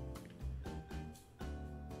reputation.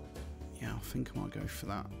 Yeah, I think I might go for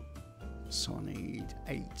that. So I need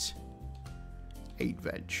 8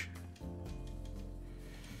 veg,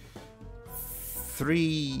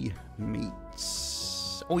 3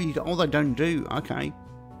 meats. Oh, they don't do. Okay.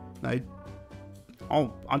 I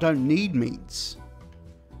don't need meats.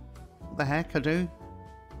 What the heck, I do?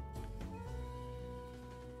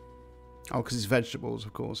 Oh, because it's vegetables,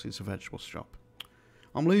 of course. It's a vegetable shop.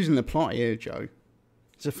 I'm losing the plot here, Joe.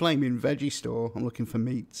 It's a flaming veggie store. I'm looking for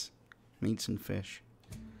meats. Meats and fish.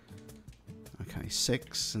 Okay,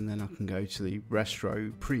 6, and then I can go to the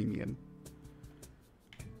Restro Premium.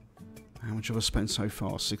 How much have I spent so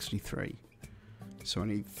far? 63. So I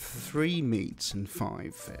need 3 meats and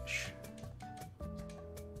 5 fish.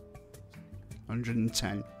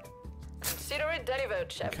 110. Consider it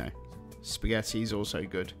delivered, chef. Okay. Spaghetti is also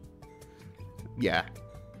good. Yeah.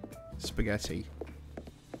 Spaghetti.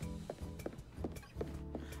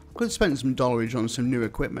 I could spend some dollarage on some new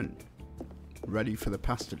equipment. Ready for the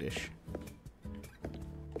pasta dish.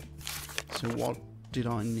 So what did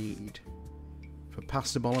I need? for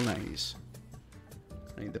pasta bolognese.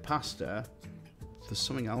 I need the pasta. There's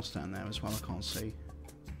something else down there as well I can't see.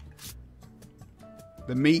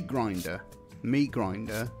 The meat grinder. Meat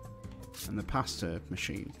grinder and the pasta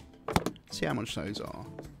machine. See how much those are.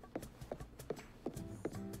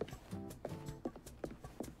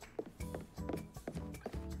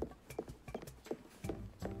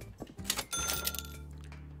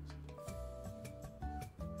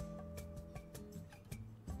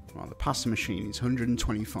 Right, the pasta machine is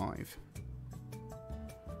 125.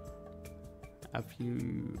 Have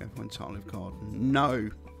you ever went to Olive Garden? No,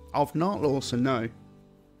 I've not, Lawson. No.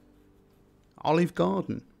 Olive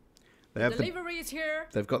Garden. They have Delivery is here.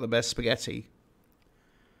 They've got the best spaghetti.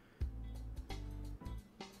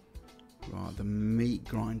 Right, the meat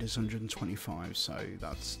grinder's 125, so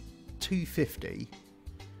that's 250.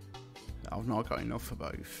 I've not got enough for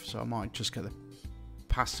both, so I might just get the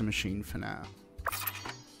pasta machine for now.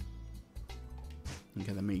 And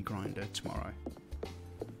get the meat grinder tomorrow.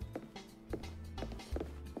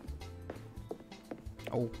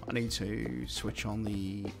 Oh, I need to switch on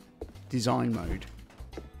the design mode.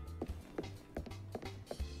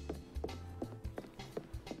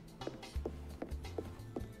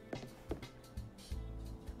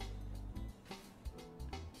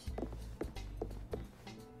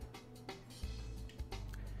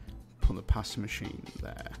 Put the pasta machine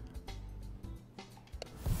there.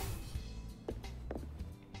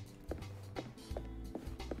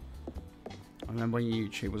 I remember when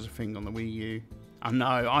YouTube was a thing on the Wii U. I know,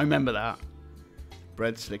 I remember that.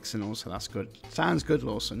 Breadsticks and also, that's good. Sounds good,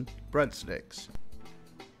 Lawson. Breadsticks.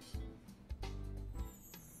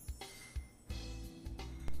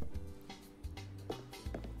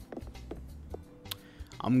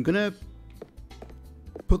 I'm gonna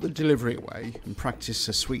put the delivery away and practice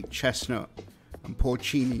a sweet chestnut and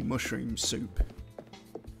porcini mushroom soup,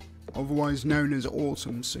 otherwise known as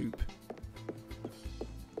autumn soup,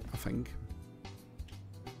 I think.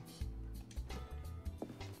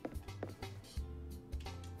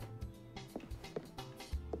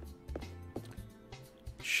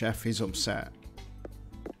 Chef is upset.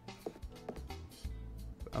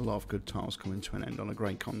 A lot of good titles coming to an end on a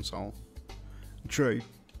great console. True.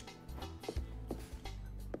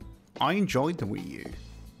 I enjoyed the Wii U.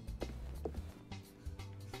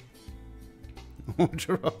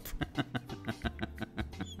 Order up.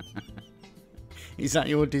 Is that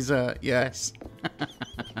your dessert? Yes.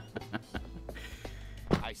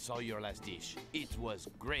 I saw your last dish. It was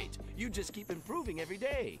great. You just keep improving every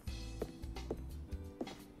day.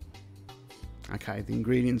 Okay, the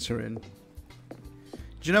ingredients are in. Do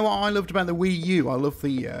you know what I loved about the Wii U? I love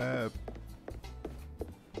the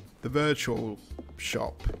virtual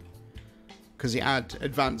shop because it had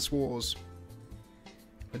Advance Wars.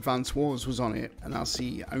 Advance Wars was on it, and that's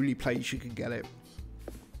the only place you could get it.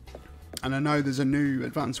 And I know there's a new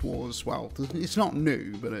Advance Wars. Well, it's not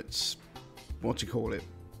new, but it's what do you call it?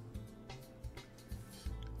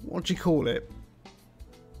 What do you call it?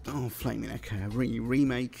 Oh, Flaming Echo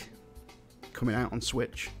remake. Coming out on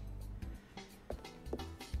Switch.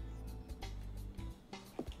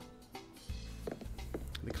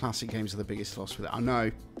 The classic games are the biggest loss with it. I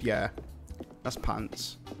know, yeah. That's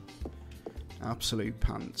pants. Absolute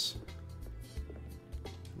pants.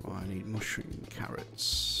 Right, I need mushroom,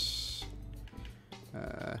 carrots,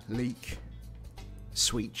 leek,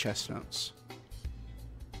 sweet chestnuts.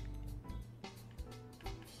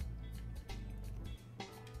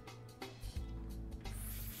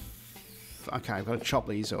 Okay, I've got to chop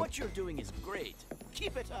these up. What you're doing is great.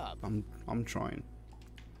 Keep it up. I'm trying.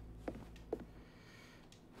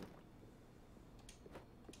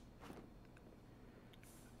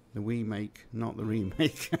 The remake, not the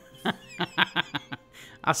remake.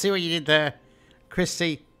 I see what you did there,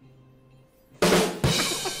 Christy.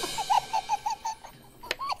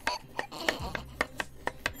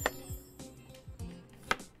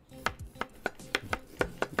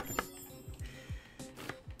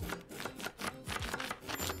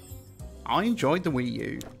 I enjoyed the Wii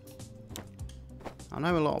U. I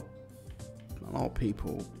know a lot of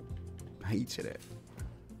people hated it.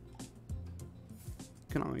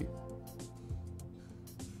 Can I?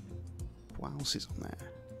 What else is on there?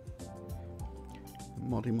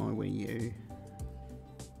 Modding my Wii U.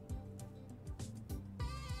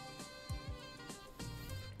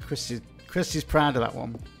 Christy's proud of that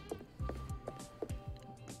one.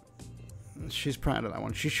 She's proud of that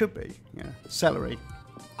one. She should be. Yeah. Celery.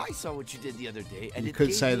 I saw what you did the other day, and You it could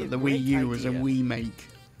gave say me that a the great Wii U was a idea. Wii make.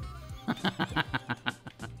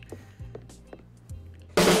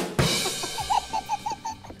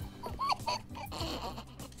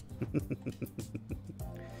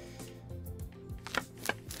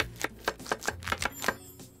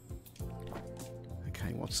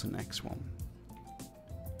 what's the next one?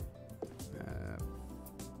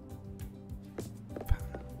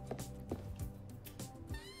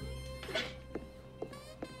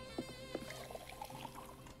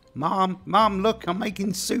 Mom, look, I'm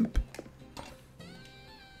making soup.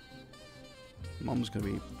 Mom's gonna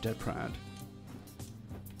be dead proud.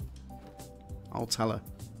 I'll tell her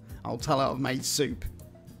I've made soup.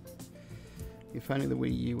 If only the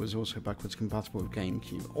Wii U was also backwards compatible with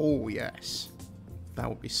GameCube. Oh yes, that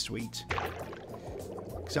would be sweet.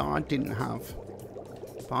 Because I didn't have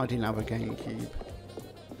a GameCube.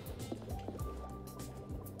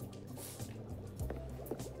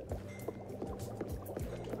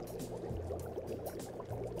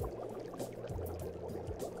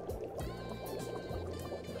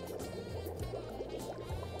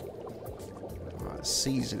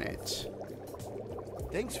 Season it.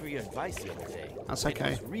 Thanks for your advice the other day. That's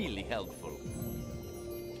okay. It was really helpful.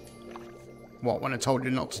 What, when I told you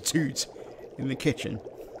not to toot in the kitchen?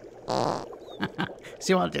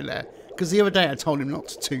 See what I did there? Because the other day I told him not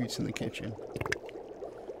to toot in the kitchen.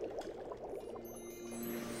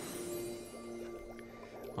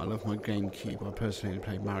 I love my GameCube. I personally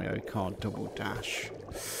play Mario Kart Double Dash.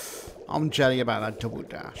 I'm jelly about that Double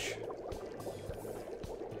Dash.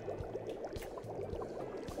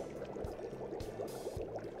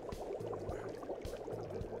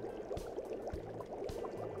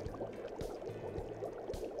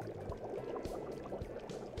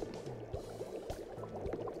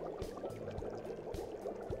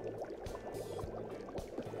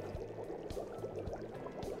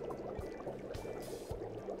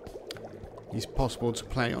 It's possible to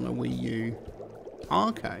play on a Wii U. Oh,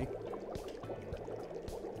 okay.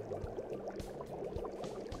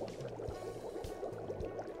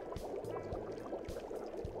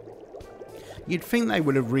 You'd think they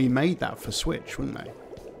would have remade that for Switch, wouldn't they?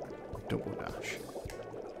 Double Dash.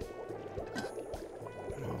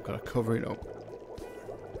 Oh, I've got to cover it up.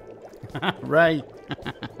 Ray.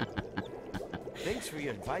 Thanks for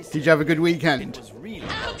your advice. Did you have a good weekend? It was really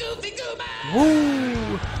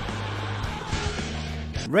Woo!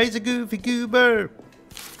 Raise a goofy goober!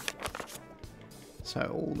 So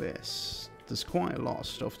all this, there's quite a lot of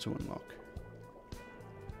stuff to unlock.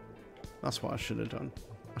 That's what I should have done.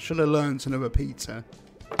 I should have learned another pizza.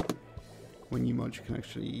 When you mod, you can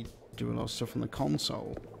actually do a lot of stuff on the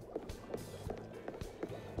console.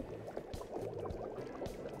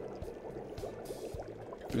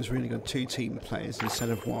 It was really good 2 team players instead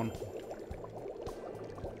of 1.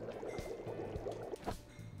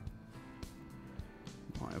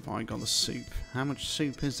 Right, have I got the soup? How much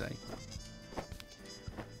soup is there?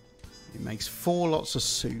 It makes 4 lots of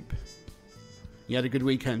soup. You had a good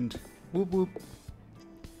weekend. Whoop whoop.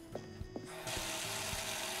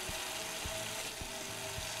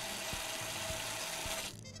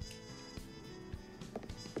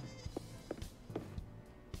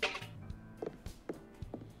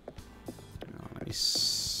 Let me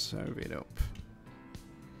serve it up.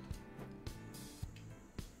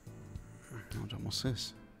 Hold on, what's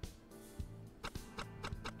this?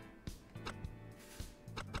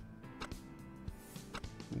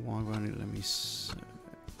 Why won't it let me serve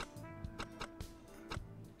it?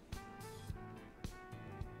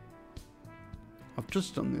 I've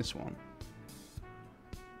just done this one.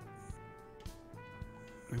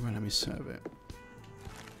 It won't let me serve it.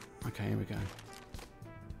 Okay, here we go.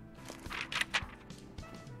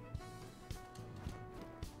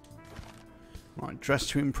 Right, dress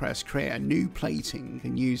to impress. Create a new plating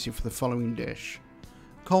and use it for the following dish: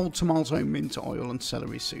 cold tomato, mint oil, and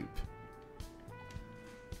celery soup.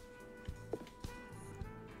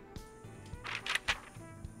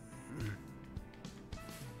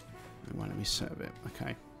 It won't let me serve it.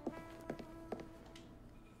 Okay.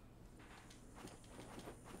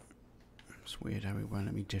 It's weird how it won't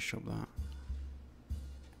let me dish up that.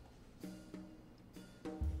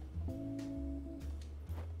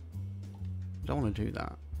 I don't want to do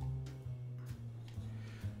that.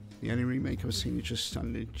 The only remake I've seen is just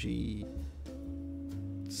standard GCN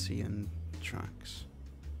tracks.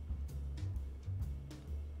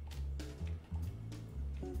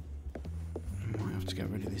 I might have to get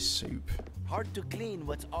rid of this soup. hard to clean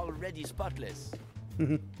what's already spotless.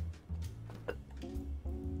 Okay,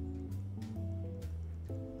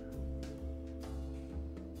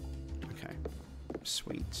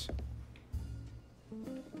 sweet.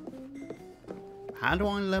 How do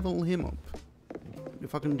I level him up?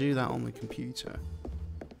 If I can do that on the computer.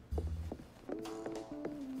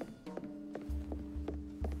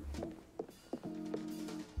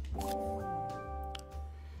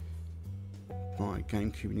 Right,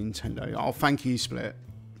 GameCube, Nintendo. Oh, thank you, Split.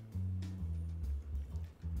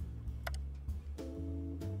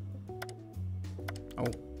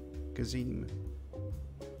 magazine.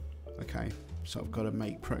 Okay, so I've got to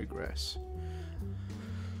make progress.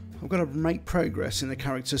 I've got to make progress in the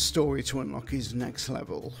character's story to unlock his next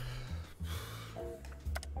level.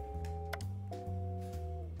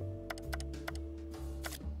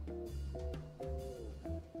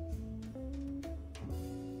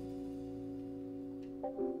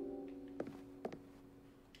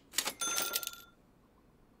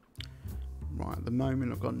 Right, at the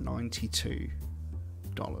moment I've got $92.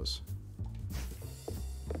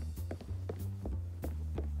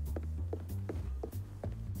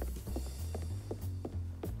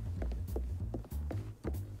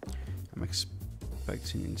 I'm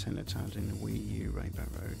expecting Nintendo to add in the Wii U Rainbow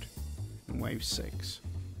Road in Wave 6.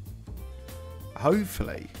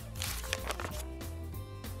 Hopefully.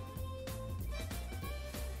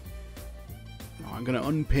 Right, I'm going to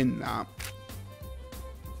unpin that.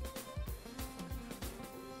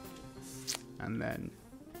 And then,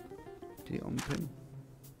 did it unpin?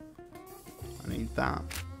 I need that.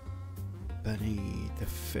 I need the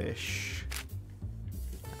fish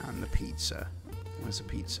and the pizza. Where's the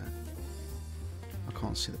pizza? I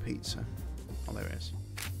can't see the pizza. Oh, there it is.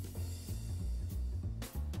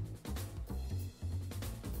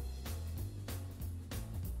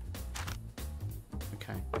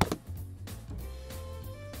 Okay.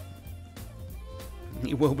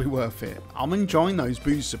 It will be worth it. I'm enjoying those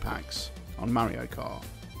booster packs on Mario Kart.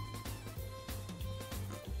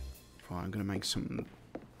 Right, I'm going to make some...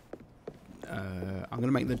 I'm going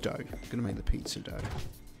to make the dough. I'm going to make the pizza dough.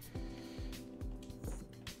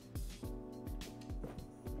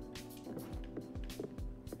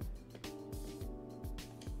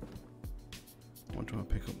 What do I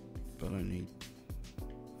pick up? But I don't need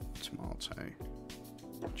tomato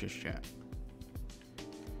just yet.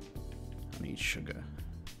 I need sugar.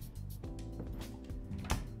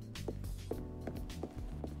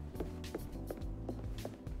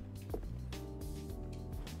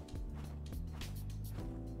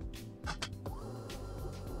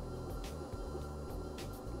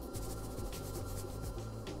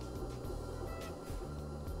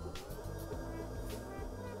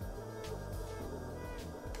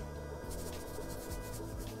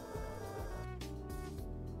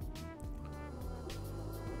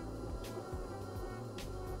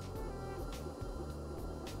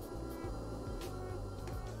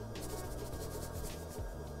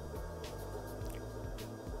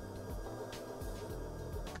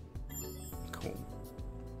 Cool.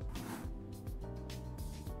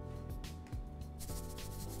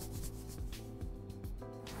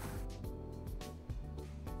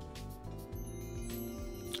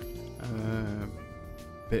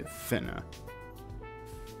 Bit thinner.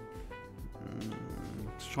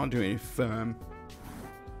 Let's try and do it firm.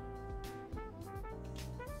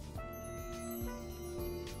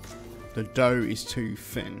 The dough is too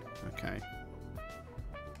thin. Okay.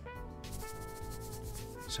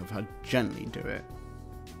 So if I gently do it,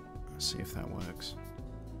 let's see if that works.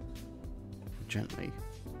 Gently.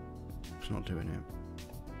 It's not doing it.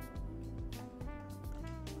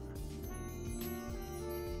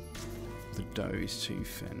 The dough is too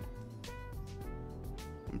thin.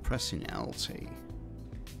 I'm pressing LT.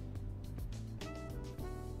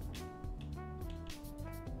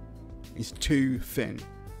 It's too thin.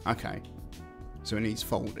 Okay. So it needs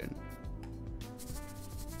folding.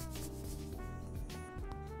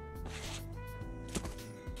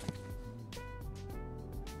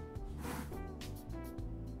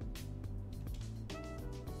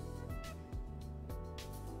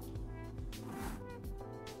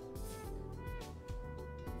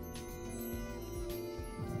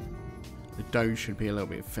 The dough should be a little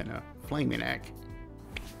bit thinner. Flaming egg.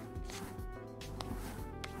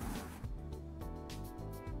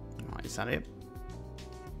 Right, is that it?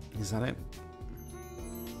 Is that it?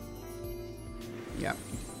 Yeah.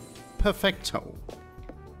 Perfecto.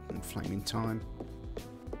 And flaming time.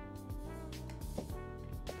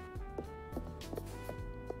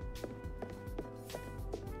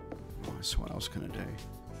 Right, so what else can I do?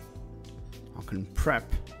 I can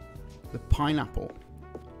prep the pineapple.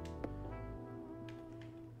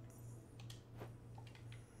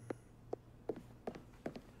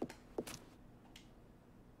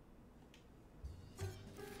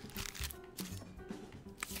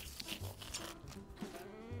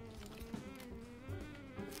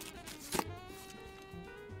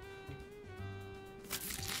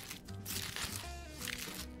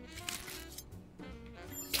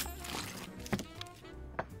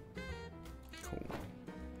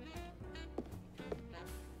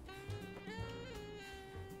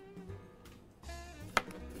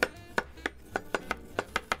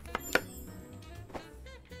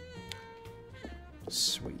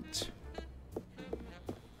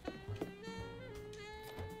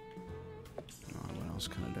 else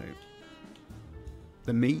can I do?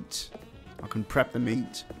 The meat. I can prep the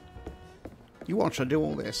meat. You watch, I do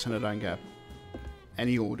all this and I don't get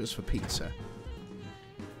any orders for pizza.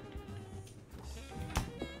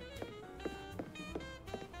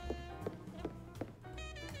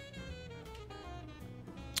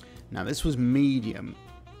 Now this was medium.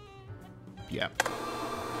 Yep.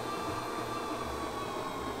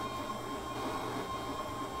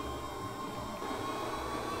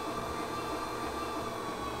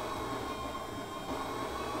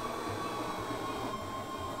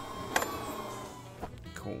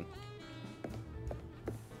 Cool.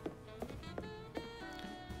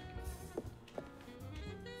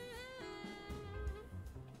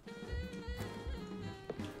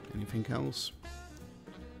 Anything else?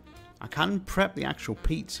 I can prep the actual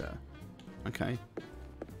pizza. Okay.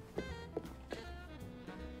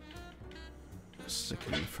 Stick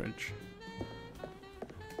it in the fridge.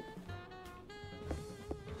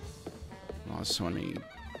 Right, so I need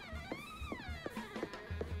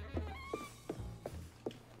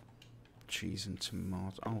cheese and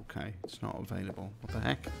tomato. Oh, okay, it's not available. What the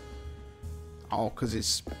heck? Oh, because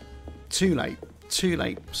it's too late. Too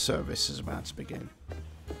late. Service is about to begin.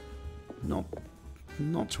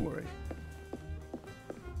 Not to worry.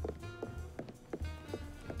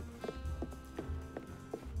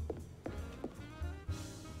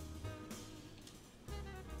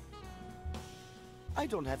 I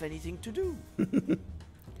don't have anything to do.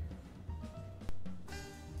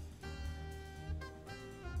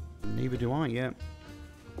 Neither do I yet.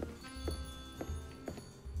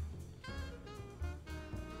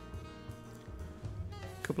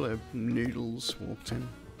 A couple of noodles walked in.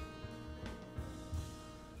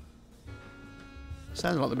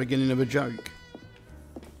 Sounds like the beginning of a joke.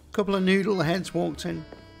 A couple of noodle heads walked in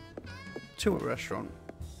to a restaurant.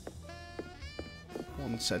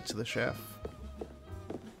 One said to the chef,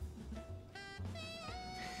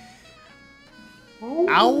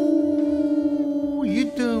 "Ow,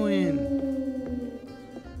 you doing?"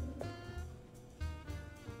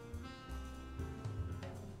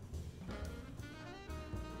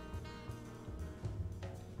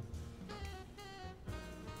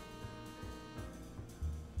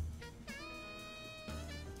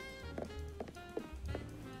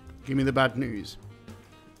 Give me the bad news.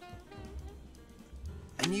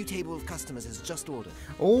 A new table of customers has just ordered.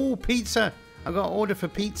 Oh, pizza! I got an order for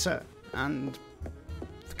pizza and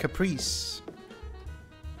caprese.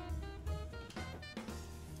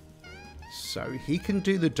 So he can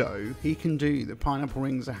do the dough, he can do the pineapple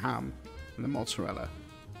rings of ham and the mozzarella.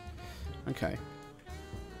 Okay.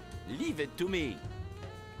 Leave it to me.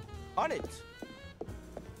 On it.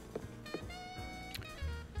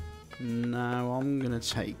 Now I'm gonna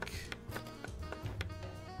take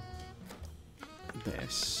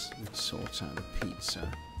this and sort out the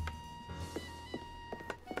pizza.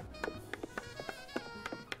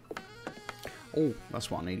 Oh, that's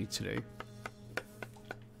what I needed to do.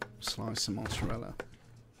 Slice the mozzarella.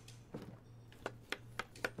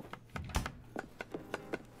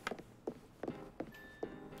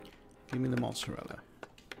 Give me the mozzarella.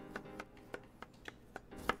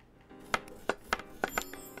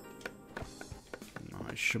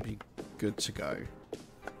 Nice, should be good to go.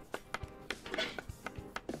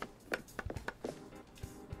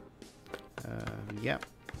 Yep.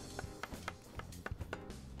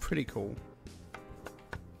 Pretty cool.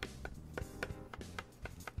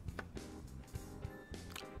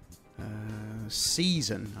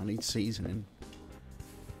 Season. I need seasoning.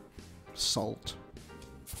 Salt.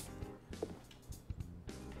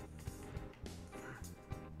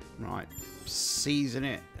 Right. Season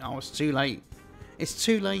it. Oh, it's too late. It's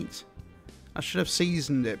too late. I should have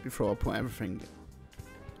seasoned it before I put everything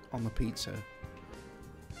on the pizza.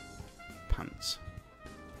 Pants.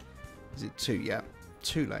 Is it too? Yeah.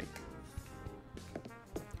 Too late.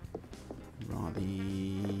 Right.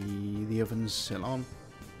 The oven's still on.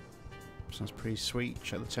 Sounds pretty sweet.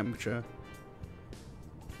 Check the temperature.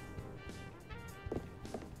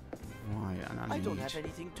 Right, and I don't have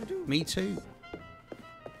anything to do. Me too.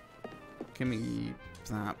 Give me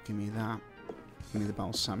that. Give me that. Give me the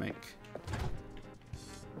balsamic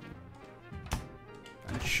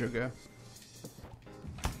and sugar.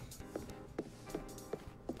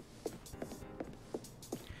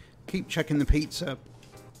 Keep checking the pizza.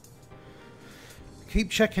 Keep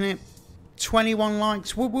checking it. 21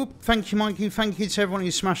 likes. Whoop whoop. Thank you, Mikey. Thank you to everyone who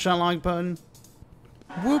smashed that like button.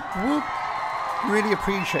 Whoop whoop. Really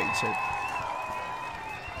appreciate it.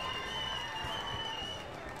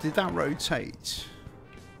 Did that rotate?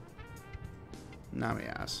 No,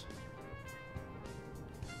 it has.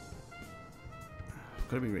 I've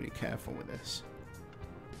got to be really careful with this.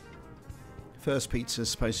 First pizza is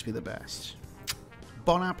supposed to be the best.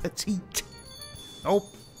 Bon appetit. Oh.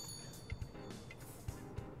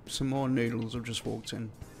 Some more noodles have just walked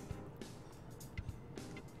in.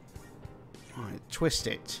 Right, twist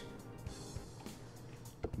it.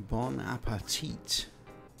 Bon appetit.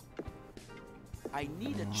 I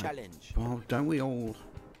need a challenge. Well, don't we all?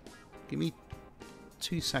 Give me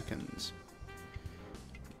 2 seconds.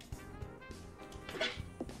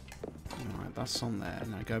 Alright, that's on there.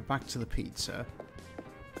 Now go back to the pizza.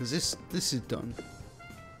 Because this is done.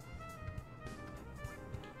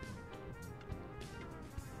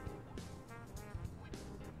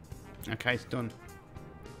 Okay, it's done.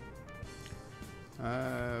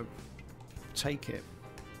 Take it.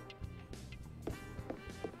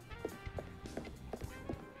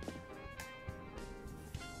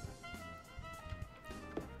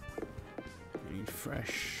 Need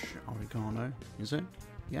fresh oregano, is it?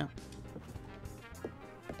 Yeah.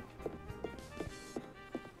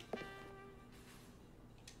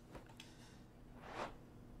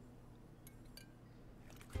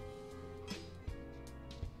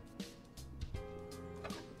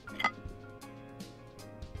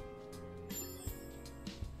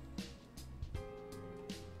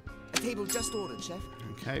 Table just ordered, chef.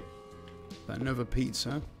 Okay. Another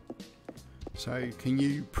pizza. So, can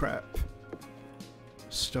you prep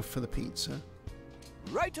stuff for the pizza?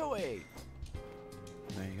 Right away.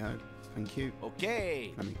 There you go. Thank you.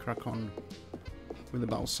 Okay. Let me crack on with the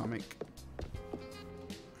balsamic.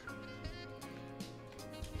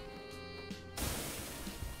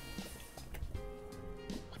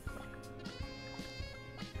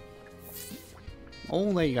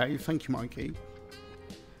 Oh, there you go. Thank you, Mikey.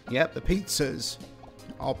 Yep, the pizzas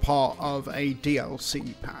are part of a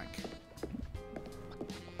DLC pack.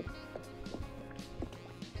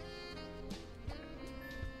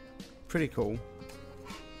 Pretty cool.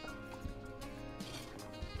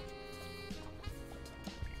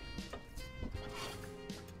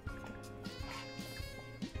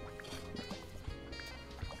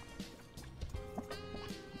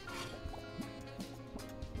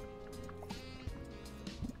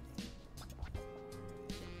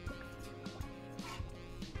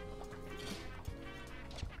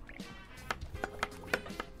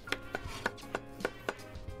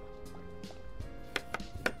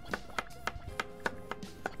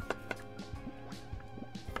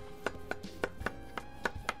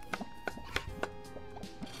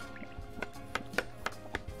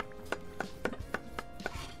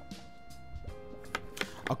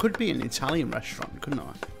 I could be an Italian restaurant, couldn't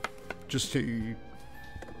I? Just do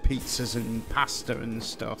pizzas and pasta and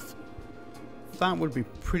stuff. That would be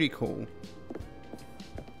pretty cool.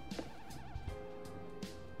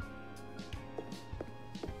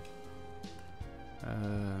 Right,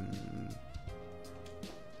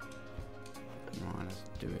 let's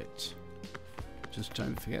do it. Just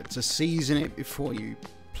don't forget to season it before you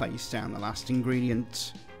place down the last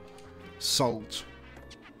ingredient. Salt.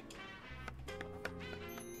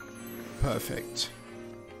 Perfect.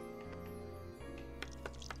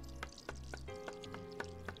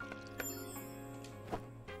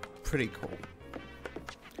 Pretty cool.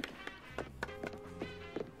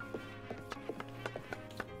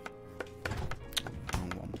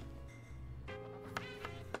 Wrong one.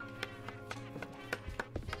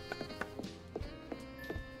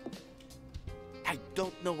 I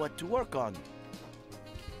don't know what to work on.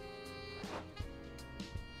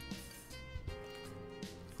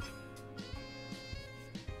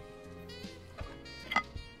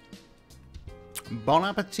 Bon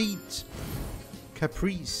appetit,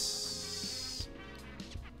 Caprice.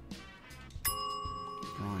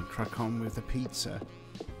 Right, crack on with the pizza.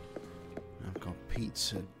 I've got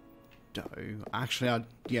pizza dough. Actually,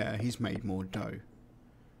 yeah, he's made more dough.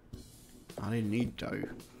 I didn't need dough.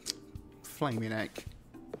 Flaming egg.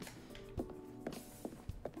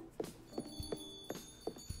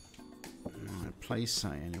 Right, place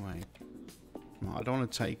say anyway. Right, I don't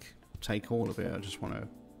want to take all of it. I just want to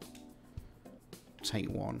take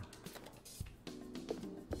one.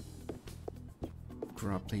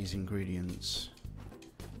 Grab these ingredients.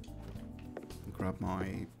 Grab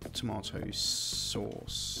my tomato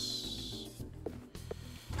sauce.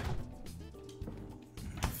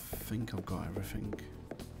 I think I've got everything.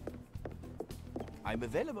 I'm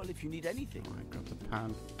available if you need anything. Right, grab the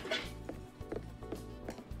pan.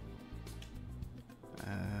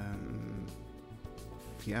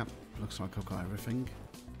 Yeah, looks like I've got everything.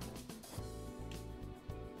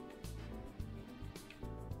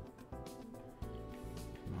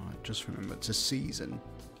 Right, just remember to season.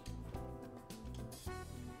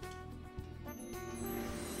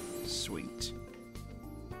 Sweet.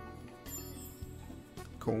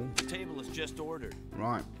 Cool. The table is just ordered.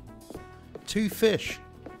 Right. 2 fish.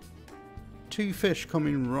 2 fish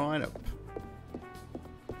coming right up.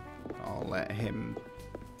 I'll let him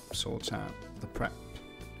sort out the prep.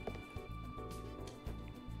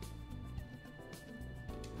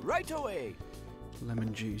 Right away.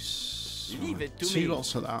 Lemon juice. Leave it to 2 me.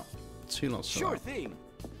 lots of that. 2 lots Sure of that. thing.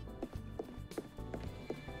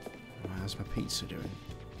 How's my pizza doing?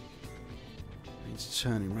 It's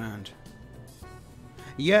turning round.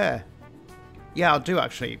 Yeah. Yeah, I do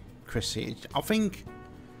actually, Chrissy. I think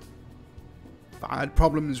I had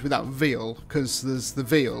problems with that veal because there's the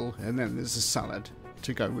veal and then there's the salad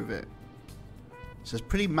to go with it. So it's a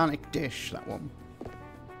pretty manic dish, that one.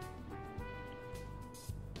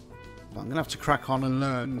 But I'm going to have to crack on and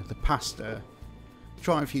learn the pasta.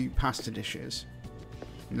 Try a few pasta dishes.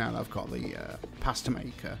 Now that I've got the pasta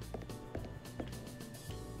maker.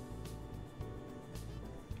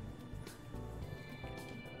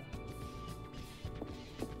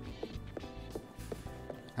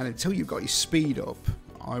 And until you've got your speed up,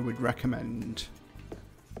 I would recommend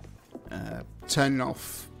turning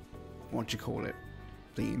off, what do you call it,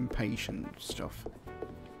 the impatient stuff.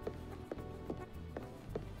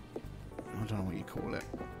 I don't know what you call it.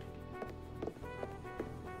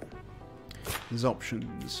 There's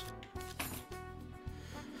options.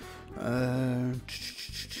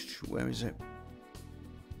 Where is it?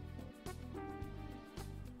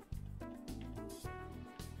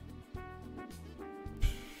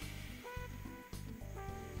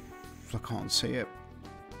 I can't see it,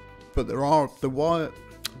 but there are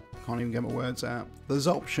can't even get my words out. There's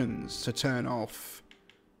options to turn off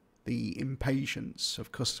the impatience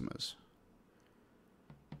of customers.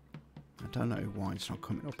 I don't know why it's not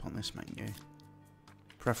coming up on this menu.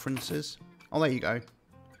 Preferences. Oh, there you go.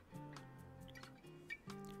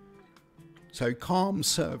 So calm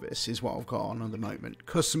service is what I've got on at the moment.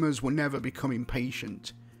 Customers will never become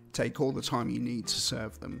impatient. Take all the time you need to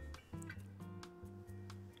serve them.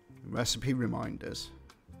 Recipe reminders.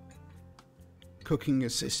 Cooking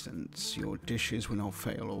assistance. Your dishes will not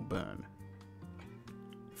fail or burn.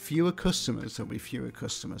 Fewer customers. There'll be fewer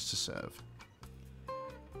customers to serve.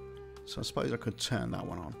 So I suppose I could turn that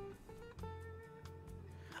one on.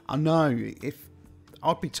 I know, if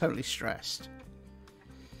I'd be totally stressed.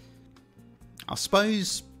 I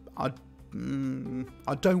suppose I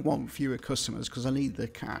don't want fewer customers because I need the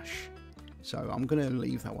cash. So I'm going to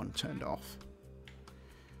leave that one turned off.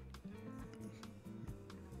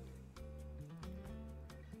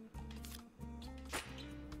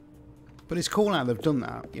 But it's cool how they've done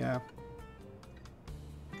that, yeah.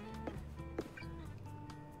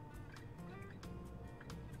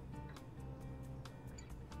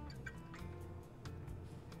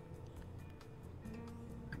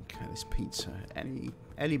 Okay, this pizza, any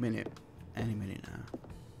minute now.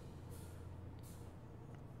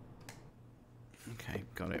 Okay,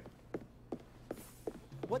 got it.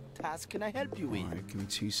 What task can I help you with? Alright, give me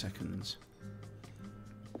 2 seconds.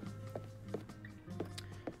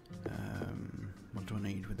 What do I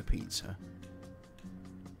need with the pizza?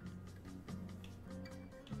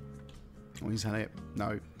 Oh, is that it?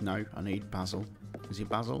 No, I need basil. Is it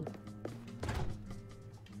basil?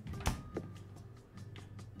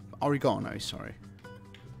 Oregano, sorry.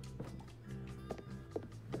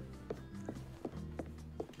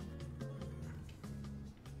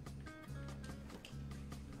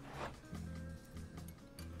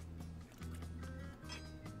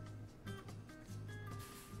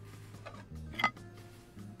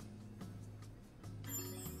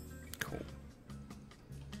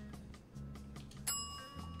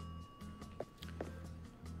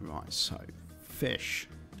 Right, so fish,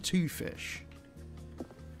 2 fish.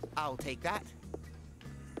 I'll take that.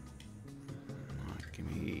 Right,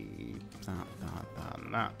 give me that,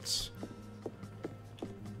 and that.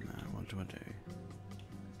 Now, what do I do?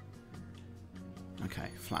 Okay,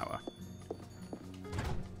 flour.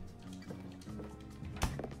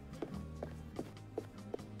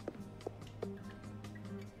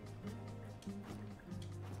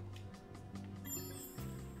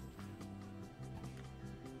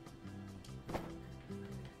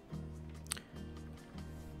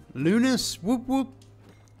 Lunas, whoop whoop.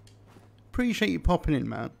 Appreciate you popping in,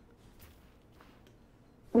 man.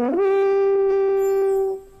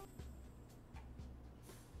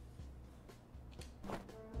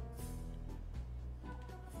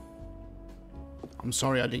 I'm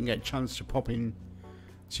sorry I didn't get a chance to pop in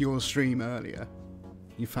to your stream earlier.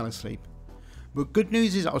 You fell asleep. But good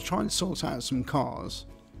news is I was trying to sort out some cars,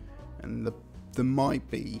 and there might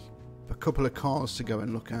be a couple of cars to go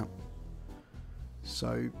and look at.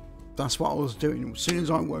 So that's what I was doing. As soon as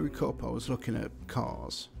I woke up, I was looking at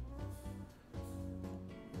cars.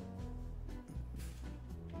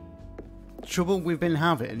 Trouble we've been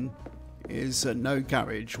having is that no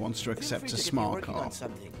garage wants to accept a smart car.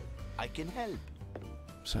 I can help.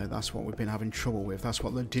 So that's what we've been having trouble with. That's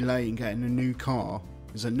what the delay in getting a new car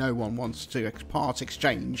is, that no one wants to part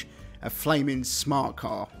exchange a flaming smart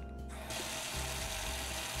car.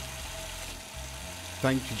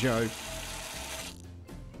 Thank you, Joe.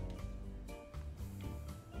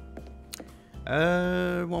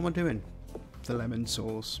 What am I doing? The lemon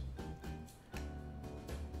sauce.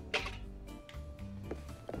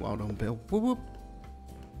 Well done, Bill. Whoop whoop.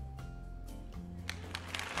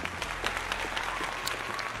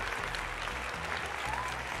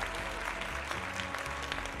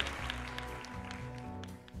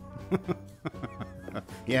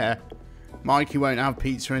 Yeah, Mikey won't have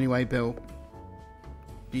pizza anyway, Bill.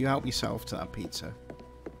 You help yourself to that pizza.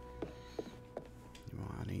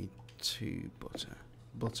 Right, I need 2 butter.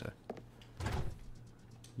 Butter.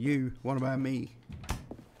 You, what about me?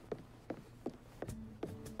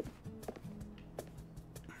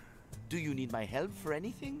 Do you need my help for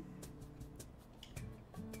anything?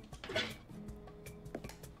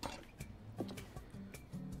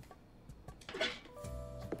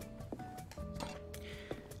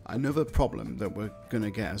 Another problem that we're going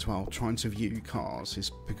to get as well, trying to view cars,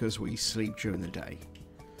 is because we sleep during the day.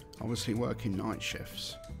 Obviously working night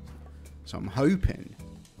shifts. So I'm hoping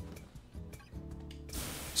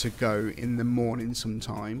to go in the morning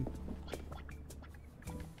sometime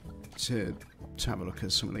to have a look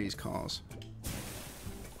at some of these cars.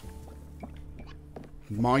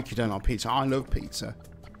 Mike, you don't like pizza. I love pizza.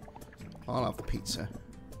 I'll have the pizza.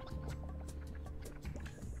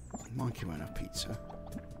 Mikey won't have pizza.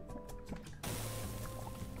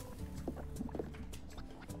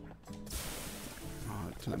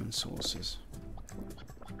 Right, lemon sauces.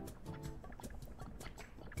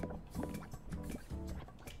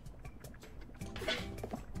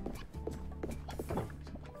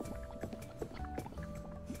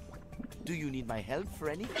 Do you need my help for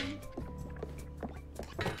anything?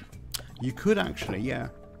 You could actually, yeah.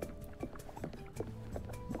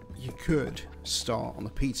 You could start on the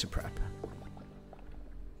pizza prep.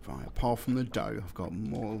 Right, apart from the dough, I've got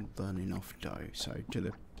more than enough dough. So do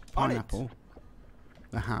the pineapple,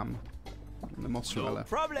 the ham, and the mozzarella. No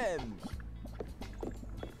problem.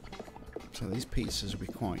 So these pizzas will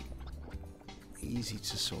be quite easy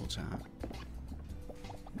to sort out.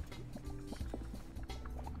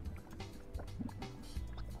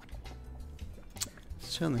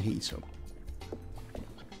 Let's turn the heat up.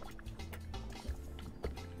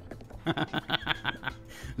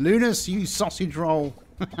 Lunas, you sausage roll.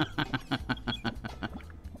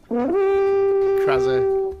 Krazer,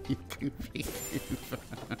 you goofy goof.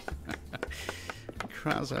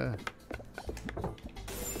 Krazer.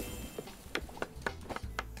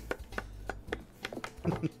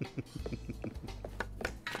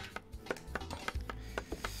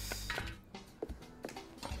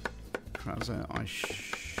 Krazer, I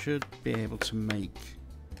should be able to make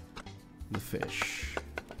the fish.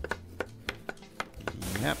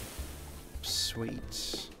 Yep.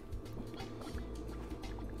 Sweet.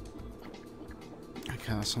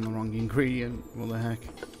 Okay, that's on the wrong ingredient. What the heck?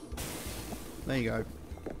 There you go.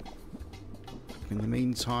 In the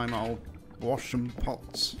meantime, I'll wash some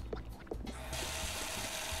pots.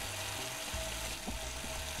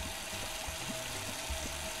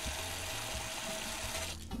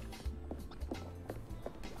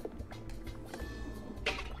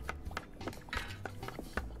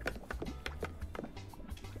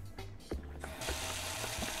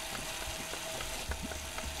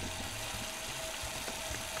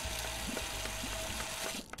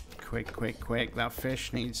 Quick, quick, quick. That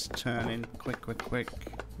fish needs turning. Quick, quick, quick.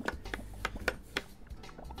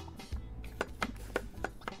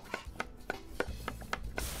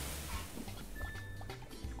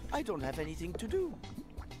 I don't have anything to do.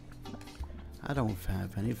 I don't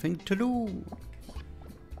have anything to do.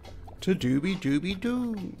 To dooby dooby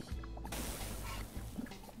doo.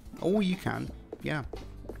 Oh, you can. Yeah.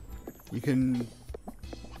 You can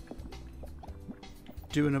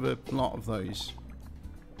do another lot of those.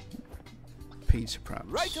 Pizza preps.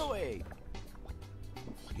 Right away.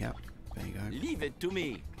 Yep, there you go. Leave it to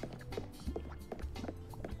me.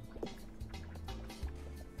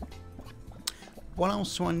 What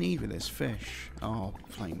else do I need with this fish? Oh,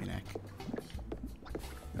 flaming egg.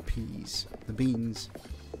 The peas. The beans.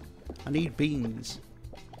 I need beans.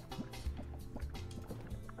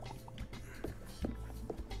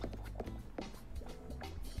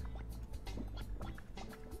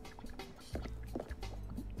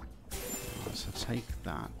 So take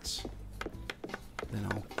that. Then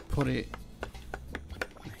I'll put it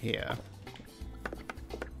here.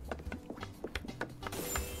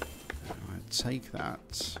 Alright, take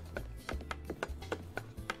that.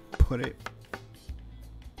 Put it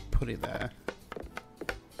there.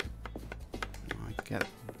 Alright, get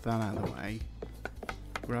that out of the way.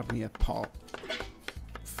 Grab me a pot.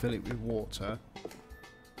 Fill it with water.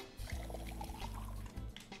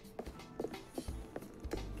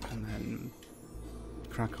 And then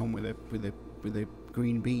crack on with the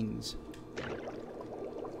green beans.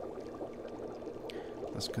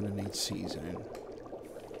 That's gonna need seasoning.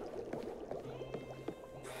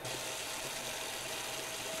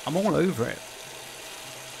 I'm all over it.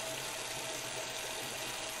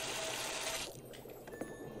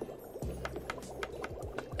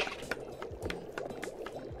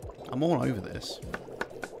 I'm all over this.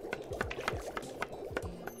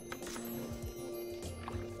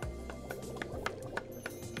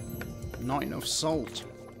 Not enough salt.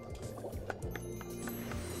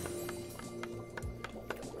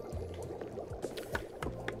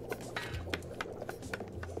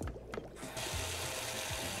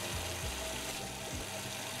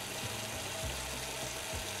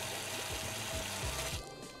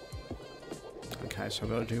 Okay, so I've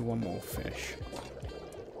got to do one more fish.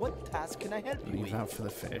 What task can I help you Leave with? that for the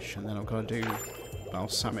fish, and then I've got to do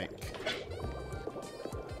balsamic.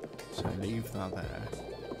 So leave that there.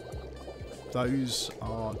 Those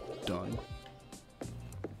are done.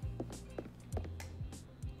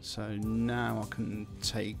 So now I can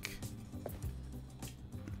take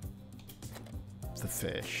the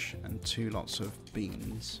fish and 2 lots of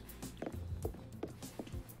beans.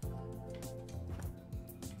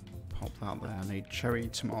 Pop that there. I need cherry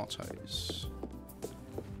tomatoes.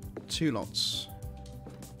 2 lots.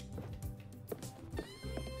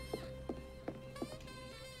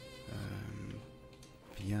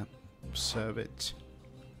 Yep. Serve it.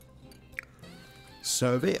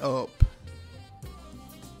 Serve it up.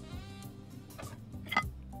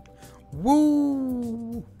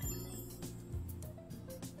 Woo!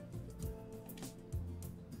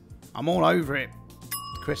 I'm all over it,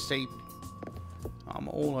 Christy. I'm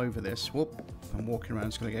all over this. Whoop. I'm walking around.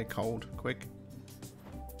 It's going to get cold. Quick.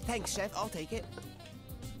 Thanks, Chef. I'll take it.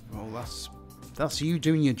 Well, that's you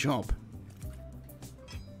doing your job.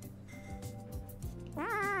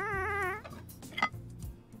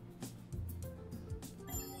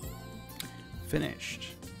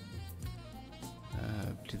 Finished.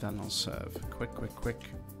 Did that not serve? Quick, quick, quick.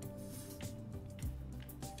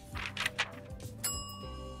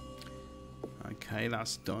 Okay,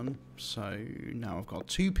 that's done. So now I've got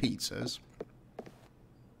 2 pizzas,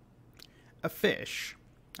 a fish,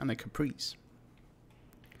 and a caprese.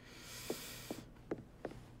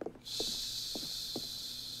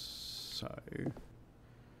 So if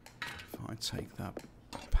I take that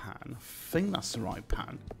pan, I think that's the right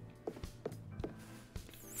pan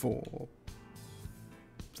for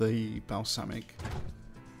the balsamic.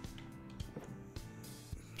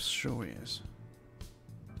 Sure it is.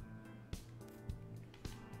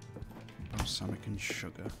 Balsamic and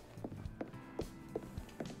sugar.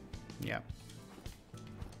 Yep.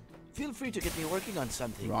 Feel free to get me working on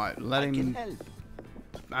something. Right, let I him. can help.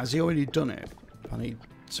 Has he already done it? I need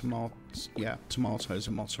tomatoes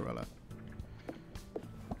and mozzarella.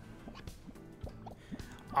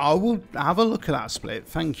 I will have a look at that split.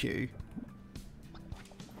 Thank you.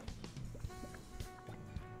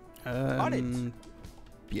 On it.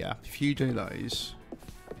 Yeah, if you do those,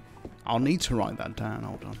 I'll need to write that down.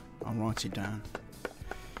 Hold on, I'll write it down.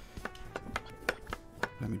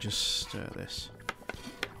 Let me just stir this.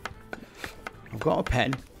 I've got a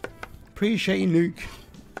pen. Appreciate you, Luke.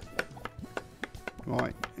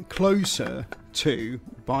 Right, Closer To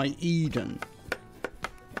by Eden.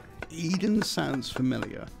 Eden sounds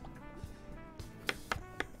familiar.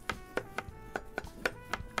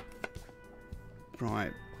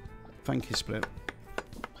 Right, thank you, Split.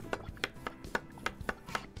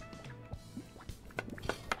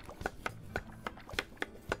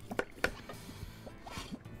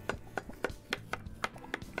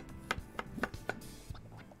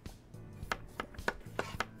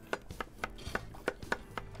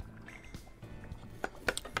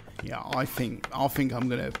 Yeah, I think I'm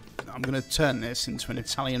gonna turn this into an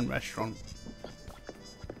Italian restaurant.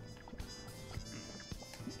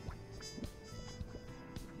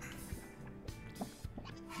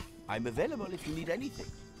 I'm available if you need anything.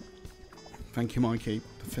 Thank you, Mikey.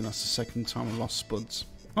 I think that's the second time I've lost spuds.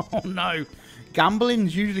 Oh no,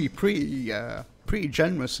 gambling's usually pretty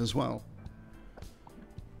generous as well.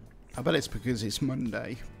 I bet it's because it's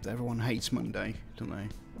Monday. Everyone hates Monday, don't they?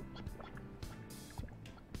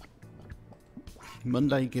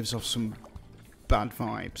 Monday gives off some bad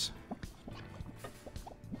vibes.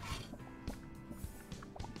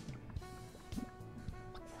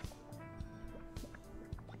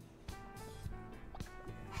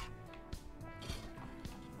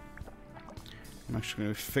 I'm actually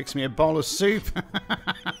going to fix me a bowl of soup.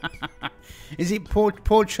 Is it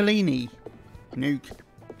porcellini? Nuke.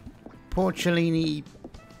 Porcellini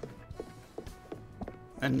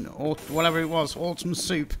and whatever it was, autumn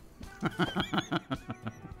soup.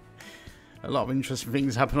 A lot of interesting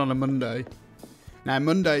things happen on a Monday. Now,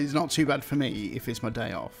 Monday is not too bad for me if it's my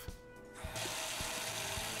day off.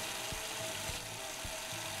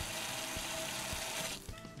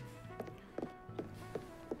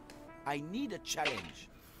 I need a challenge.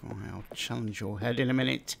 Right, I'll challenge your head in a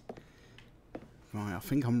minute. Right, I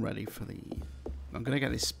think I'm ready for the... I'm going to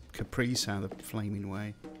get this caprice out of the flaming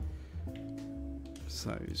way.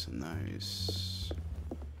 Those and those.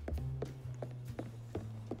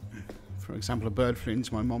 For example, a bird flew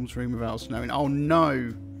into my mom's room without us knowing. Oh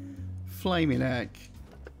no! Flaming heck.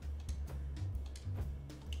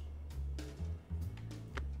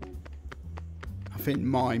 I think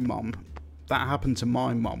my mum... That happened to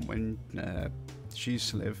my mum when she used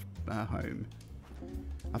to live at home.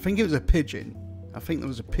 I think it was a pigeon. I think there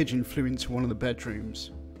was a pigeon flew into one of the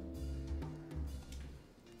bedrooms.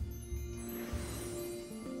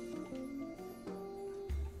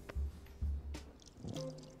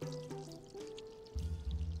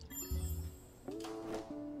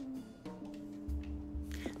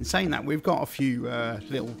 In saying that, we've got a few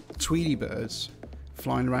little Tweety birds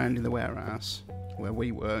flying around in the warehouse where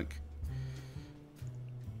we work.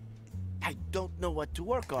 I don't know what to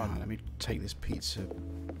work on. Right, let me take this pizza,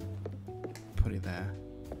 put it there.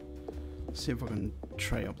 See if I can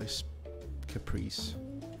tray up this caprice.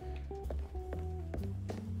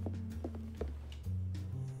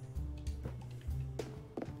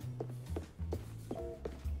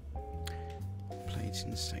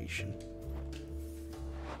 Plating station.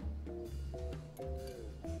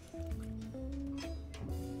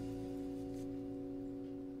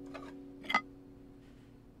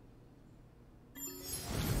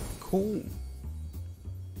 Cool.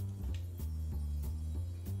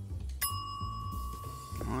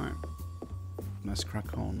 Alright. Let's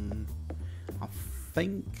crack on. I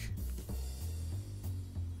think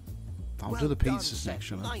I'll do the pizzas next,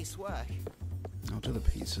 shall I? Nice work. I'll do the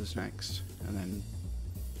pizzas next, and then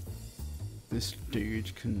this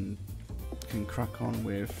dude can crack on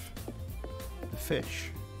with the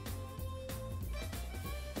fish.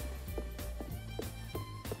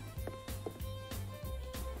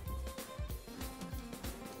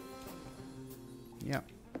 Yep,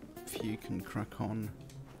 if you can crack on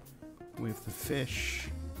with the fish.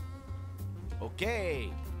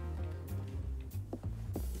 Okay.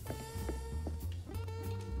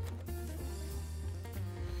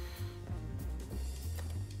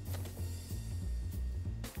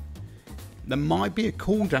 There might be a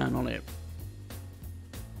cooldown on it.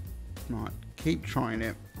 Right, keep trying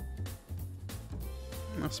it.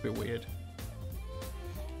 That's a bit weird.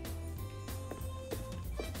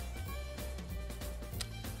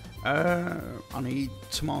 I need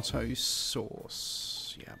tomato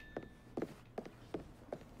sauce. Yeah.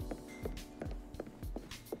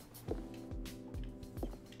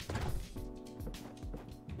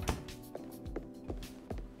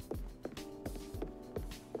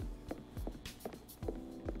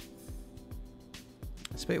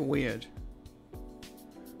 It's a bit weird.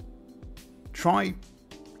 Try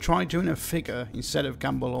doing a figure instead of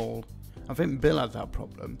gamble all. I think Bill had that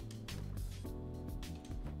problem.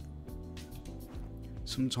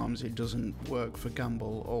 Sometimes it doesn't work for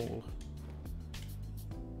gamble all.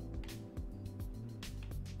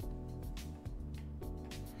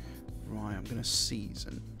 Right, I'm gonna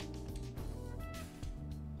season.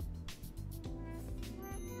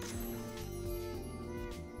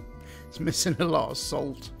 It's missing a lot of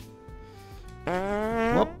salt.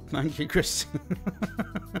 Whoop, thank you, Chris.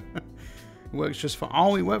 Works just for...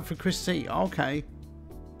 Oh, it worked for Christy. Okay.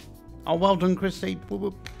 Oh, well done, Christy. Whoop,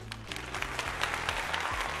 whoop.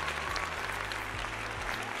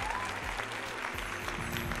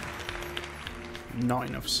 Not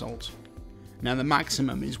enough salt. Now the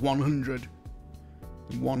maximum is 100.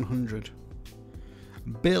 100.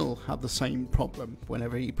 Bill had the same problem.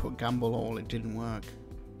 Whenever he put gamble all, it didn't work.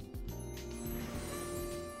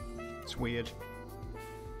 It's weird.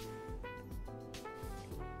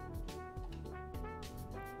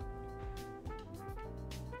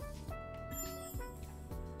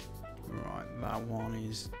 Right, that one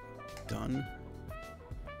is done.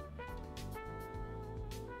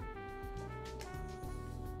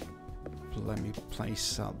 let me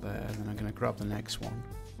place that there, and then I'm going to grab the next one.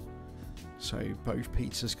 So both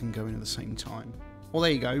pizzas can go in at the same time. Well,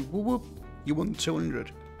 there you go. Whoop, whoop. You won 200.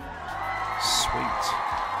 Sweet.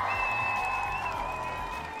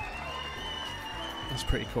 That's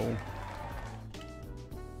pretty cool.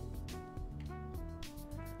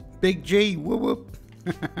 Big G, whoop whoop.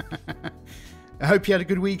 I hope you had a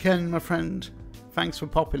good weekend, my friend. Thanks for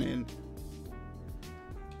popping in.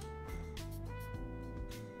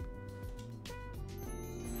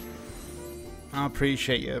 I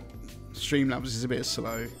appreciate you. Streamlabs is a bit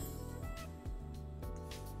slow.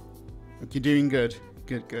 You're doing good.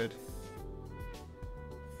 Good, good.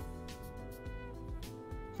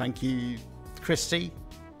 Thank you, Christy.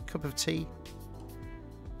 Cup of tea.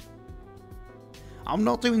 I'm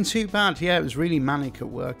not doing too bad. Yeah, it was really manic at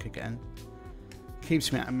work again.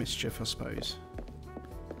 Keeps me out of mischief, I suppose.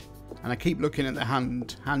 And I keep looking at the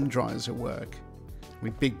hand dryers at work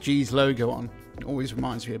with Big G's logo on. It always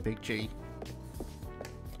reminds me of Big G.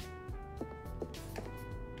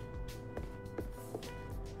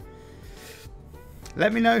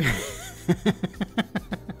 Let me know.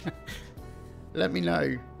 Let me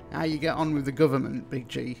know how you get on with the government, Big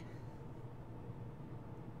G.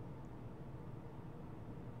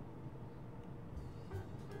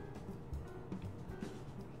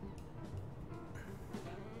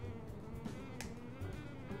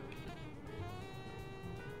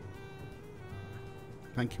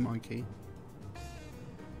 Thank you, Mikey.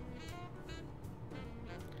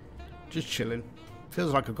 Just chilling.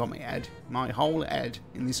 Feels like I've got my whole head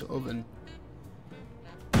in this oven.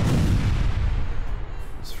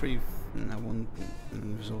 It's 3, no one,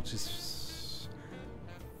 and the result is...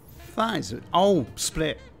 That is it. Oh,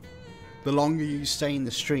 split. The longer you stay in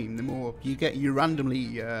the stream, the more you get, you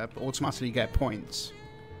randomly, automatically get points.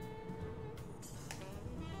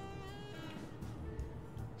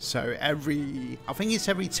 So I think it's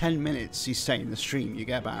every 10 minutes you stay in the stream, you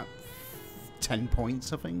get about 10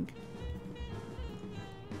 points, I think.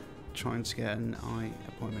 Trying to get an eye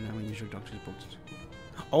appointment now when usual doctor's booked.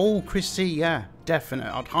 Oh, Christy, yeah,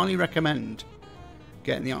 definite. I'd highly recommend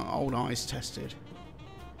getting the old eyes tested.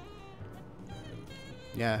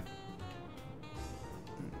 Yeah.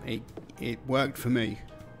 It worked for me.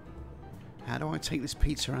 How do I take this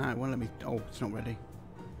pizza out? Well, let me... Oh, it's not ready.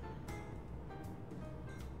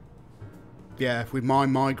 Yeah, with my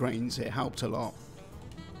migraines, it helped a lot.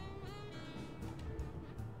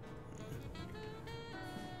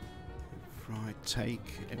 Right,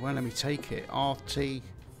 well, let me take it. RT.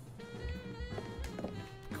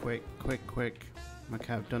 Quick.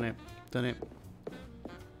 Okay, I've done it.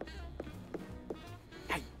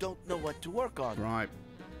 I don't know what to work on. Right.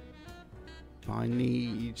 I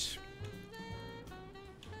need...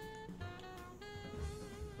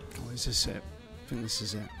 Oh, is this it? I think this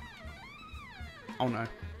is it. Oh no.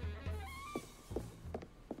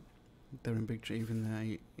 They're in big G,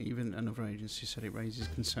 even another agency said it raises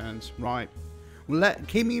concerns. Right. Well,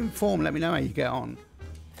 keep me informed. Let me know how you get on.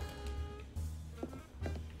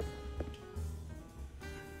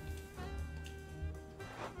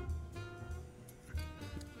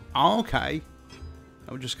 Oh, okay.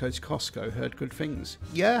 I would just go to Costco. Heard good things.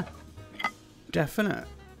 Yeah. Definite.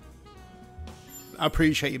 I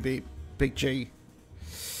appreciate you, Big G.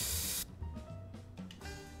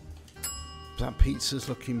 That pizza's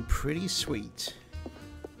looking pretty sweet.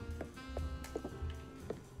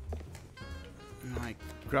 Right,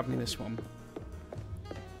 grab me this one.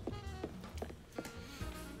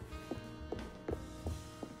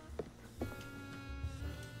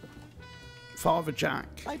 Father Jack.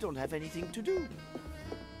 I don't have anything to do.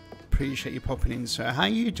 Appreciate you popping in, sir. How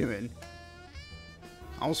you doing?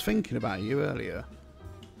 I was thinking about you earlier.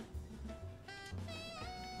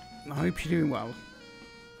 I hope you're doing well.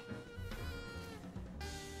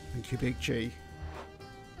 Thank you, Big G.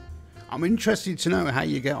 I'm interested to know how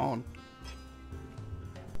you get on.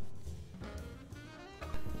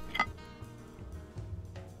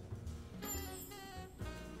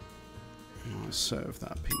 I'll serve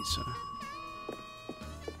that pizza.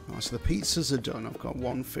 Right, so the pizzas are done. I've got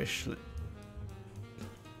one fish.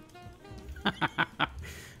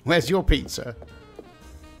 Where's your pizza?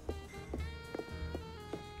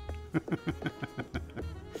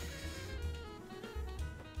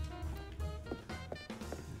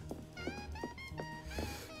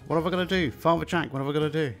 What have I got to do? Father Jack, what have I got to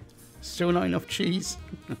do? Still not enough cheese?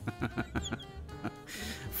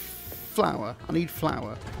 Flour. I need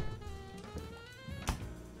flour.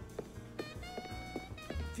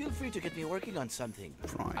 Feel free to get me working on something.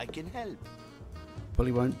 Right. I can help. But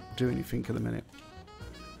he won't do anything at the minute.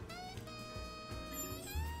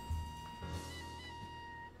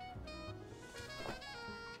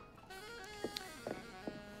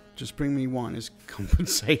 Just bring me wine as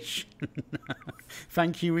compensation.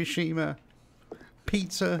 Thank you, Rishima.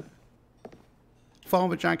 Pizza.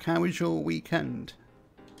 Father Jack, how was your weekend?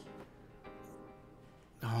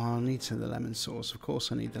 Oh, I need the lemon sauce. Of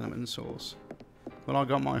course I need the lemon sauce. Well, I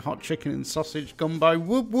got my hot chicken and sausage gumbo.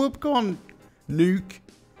 Whoop, whoop. Go on, Nuke.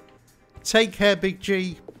 Take care, Big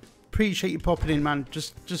G. Appreciate you popping in, man.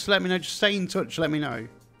 Just let me know. Just stay in touch. Let me know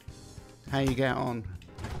how you get on.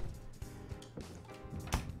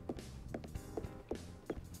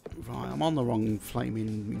 Right, I'm on the wrong flaming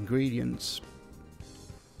ingredients.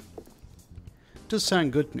 Does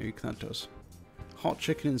sound good, Nuke. That does. Hot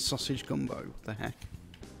chicken and sausage gumbo. What the heck?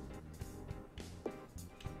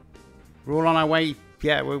 We're all on our way.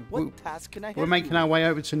 Yeah, we're making our way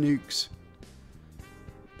over to Nuke's.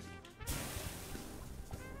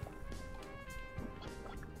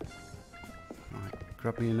 Right,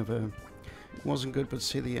 grab me another. Wasn't good, but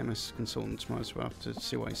see the MS consultant tomorrow, so we'll have to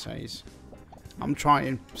see what he says. I'm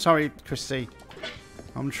trying. Sorry, Christy.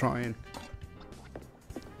 I'm trying.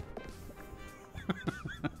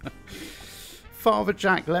 Father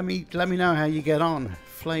Jack, let me know how you get on.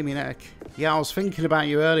 Flaming heck. Yeah, I was thinking about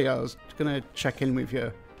you earlier. I was gonna check in with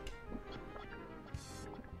you.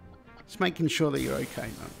 Just making sure that you're okay,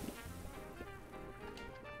 man.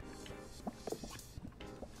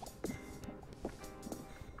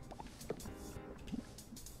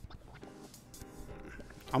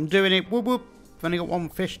 I'm doing it. Whoop whoop. I've only got one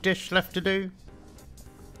fish dish left to do.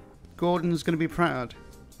 Gordon's gonna be proud.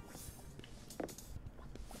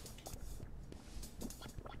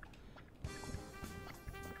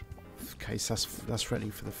 Okay, so that's ready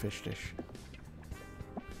for the fish dish.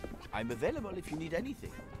 I'm available if you need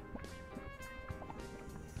anything.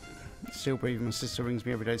 Still breathing. My sister rings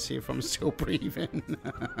me every day to see if I'm still breathing.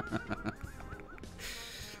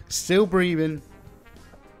 Still breathing.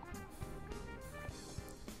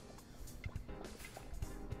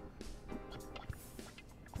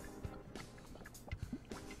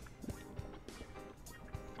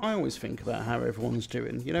 I always think about how everyone's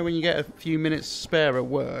doing. You know, when you get a few minutes spare at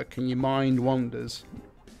work and your mind wanders.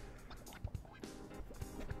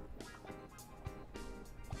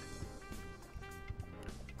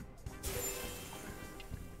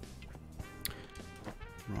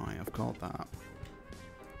 Right, I've got that.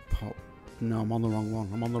 Pop. No, I'm on the wrong one.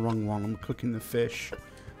 I'm on the wrong one. I'm cooking the fish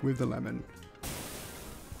with the lemon.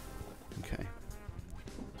 Okay.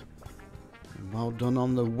 Well done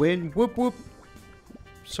on the win. Whoop, whoop.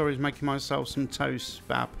 Sorry, making myself some toast,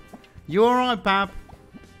 Bab. You alright, Bab?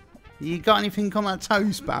 You got anything on that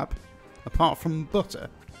toast, Bab? Apart from butter?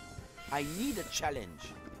 I need a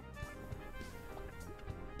challenge.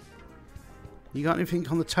 You got anything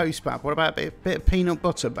on the toast, Bab? What about a bit of peanut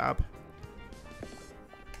butter, Bab?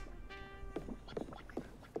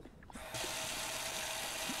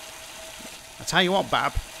 I tell you what,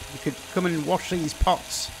 Bab. You could come and wash these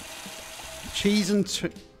pots. Cheese and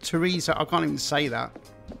chorizo. I can't even say that.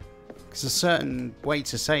 There's a certain way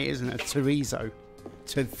to say it, isn't it? Chorizo.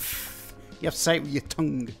 You have to say it with your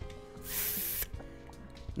tongue.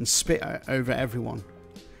 And spit over everyone.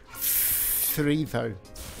 Chorizo.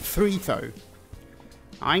 Chorizo.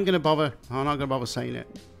 I ain't gonna bother. I'm not gonna bother saying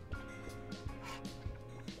it.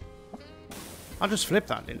 I just flipped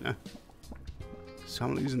that, didn't I? So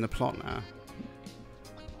I'm losing the plot now.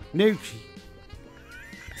 Nuke.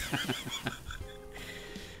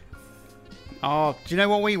 Oh, do you know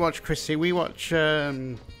what we watch, Chrissy? We watch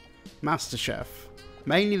MasterChef.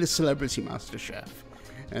 Mainly the Celebrity MasterChef.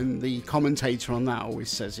 And the commentator on that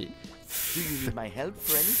always says it. Do you need my help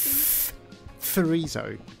for anything?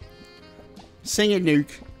 Chorizo. Sing it,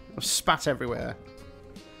 Nuke. I've spat everywhere.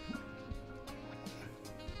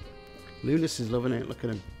 Lunas is loving it. Look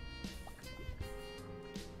at him.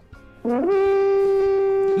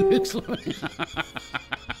 Luke's loving it.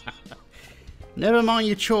 Never mind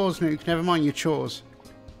your chores, Nuke. Never mind your chores.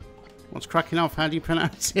 What's cracking off? How do you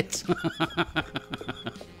pronounce it?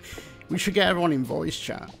 We should get everyone in voice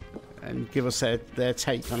chat and give us their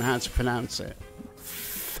take on how to pronounce it.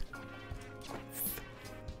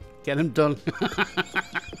 Get them done.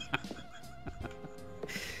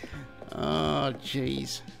 Oh,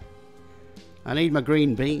 jeez. I need my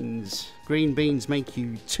green beans. Green beans make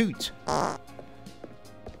you toot.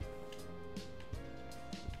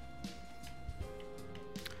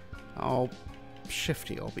 Oh,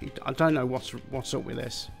 shifty obby. I don't know what's up with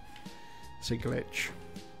this. It's a glitch.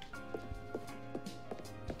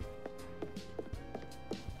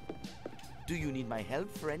 Do you need my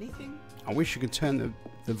help for anything? I wish you could turn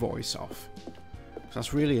the voice off.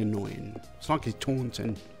 That's really annoying. It's like he's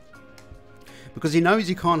taunting. Because he knows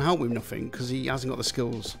he can't help with nothing because he hasn't got the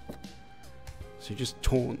skills. So just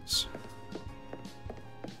taunts.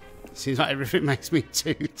 Seems like everything makes me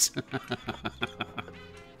toot.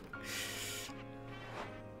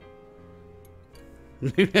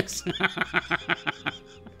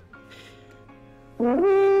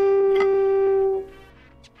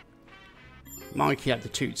 Mikey had the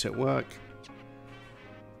toots at work.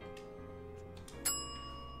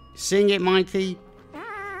 Sing it, Mikey.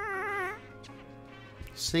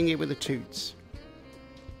 Sing it with the toots.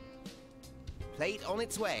 Plate on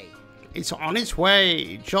its way. It's on its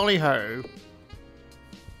way. Jolly ho.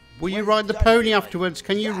 Will you ride the pony afterwards?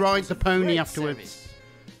 Can you ride the pony afterwards?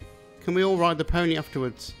 Can we all ride the pony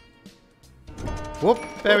afterwards? Whoop.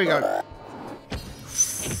 There we go.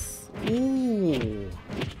 Ooh.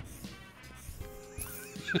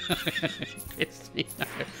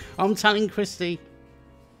 I'm telling Christy.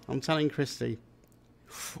 I'm telling Christy.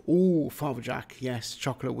 Ooh, Father Jack. Yes,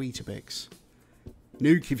 chocolate Weetabix.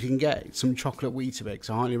 Nuke, if you can get some chocolate Weetabix,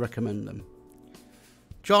 I highly recommend them.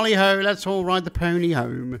 Jolly ho, let's all ride the pony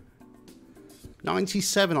home.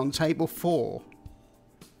 97 on table 4.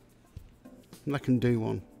 I can do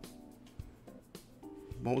one.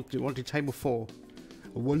 What did table 4?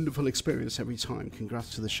 A wonderful experience every time. Congrats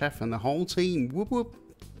to the chef and the whole team. Whoop whoop.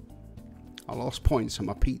 I lost points on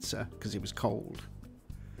my pizza because it was cold.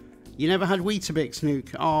 You never had Weetabix,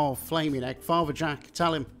 Nuke? Oh, flaming egg. Father Jack,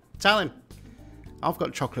 tell him. Tell him. I've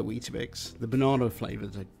got chocolate Weetabix. The banana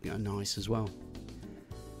flavours are nice as well.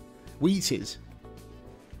 Wheaties.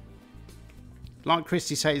 Like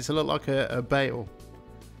Christy says, they look like a bale.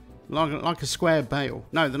 Like a square bale.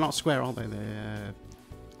 No, they're not square, are they? They're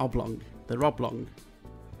oblong. They're oblong.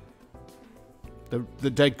 They're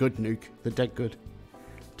dead good, Nuke. They're dead good.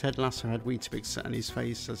 Ted Lasso had Weetabix set on his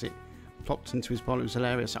face as it plopped into his bowl. It was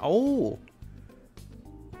hilarious. Oh!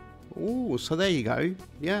 Oh, so there you go.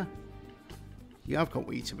 Yeah. Yeah, I've got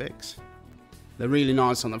Weetabix. They're really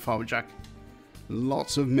nice on the Father Jack.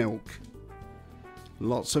 Lots of milk.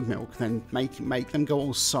 Lots of milk. Then make them go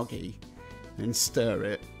all soggy. Then stir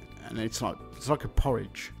it. And it's like a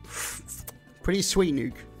porridge. Pretty sweet,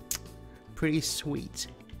 Nuke. Pretty sweet.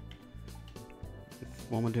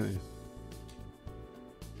 What am I doing?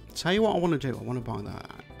 Tell you what I want to do. I want to buy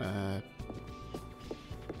that. I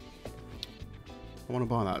want to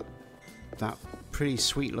buy that pretty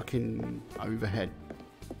sweet looking overhead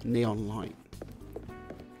neon light.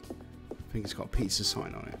 I think it's got a pizza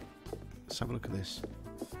sign on it. Let's have a look at this.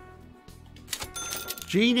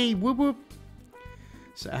 Genie, whoop whoop.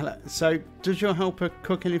 So does your helper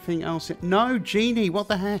cook anything else? No, Genie, what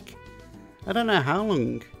the heck? I don't know how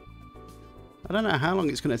long. I don't know how long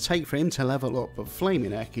it's going to take for him to level up, but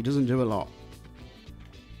flaming heck, he doesn't do a lot.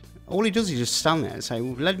 All he does is just stand there and say,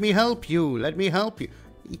 well, let me help you, let me help you.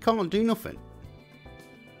 He can't do nothing.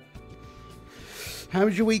 How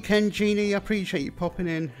was your weekend, Genie? I appreciate you popping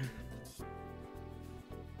in.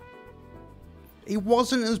 It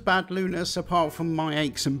wasn't as bad, Lunas, apart from my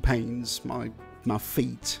aches and pains, my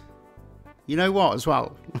feet. You know what, as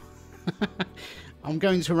well? I'm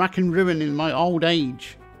going to rack and ruin in my old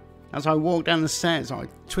age. As I walked down the stairs, I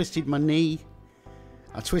twisted my knee.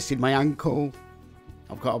 I twisted my ankle.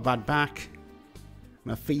 I've got a bad back.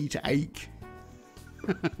 My feet ache.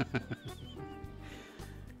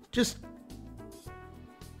 Just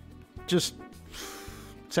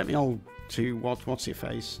take me to what's your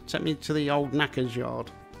face? Take me to the old knacker's yard.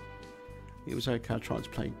 It was okay. I tried to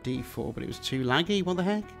play D4, but it was too laggy. What the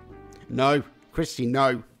heck? No, Christy,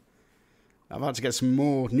 no. I've had to get some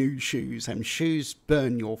more new shoes. Them shoes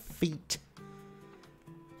burn your feet.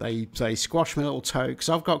 They squash my little toe because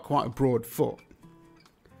I've got quite a broad foot.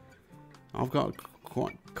 I've got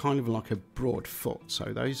quite kind of like a broad foot, so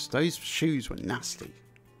those shoes were nasty.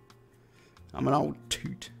 I'm an old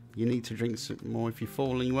toot. You need to drink some more. If you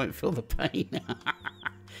fall and you won't feel the pain.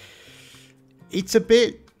 It's a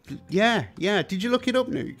bit, yeah. Did you look it up,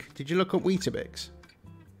 Nuke? Did you look up Weetabix?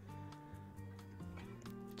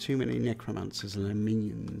 Too many necromancers and their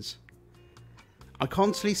minions. I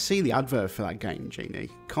constantly see the advert for that game, Genie.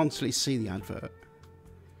 Constantly see the advert.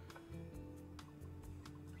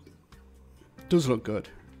 Does look good.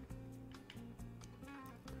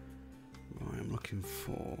 Right, I'm looking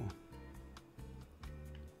for...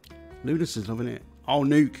 Ludus is loving it. Oh,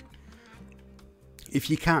 Nuke. If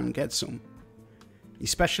you can, get some.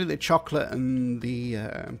 Especially the chocolate and the...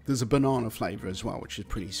 there's a banana flavour as well, which is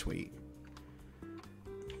pretty sweet.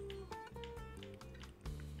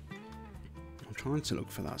 I'm trying to look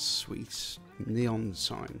for that sweet neon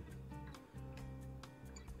sign.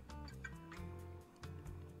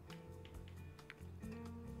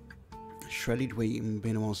 Shredded wheat and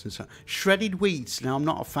been a while since... Shredded wheat. Now, I'm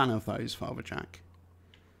not a fan of those, Father Jack.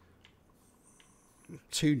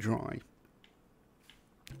 too dry.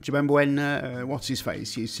 Do you remember when, what's his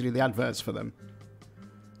face, used to do the adverts for them?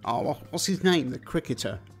 Oh, what's his name? The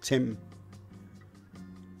cricketer. Tim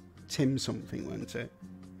something, wasn't it?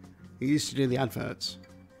 He used to do the adverts.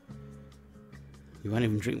 You won't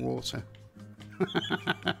even drink water.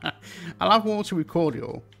 I'll have water with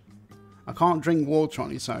cordial. I can't drink water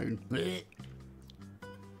on its own. Blech.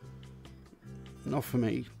 Not for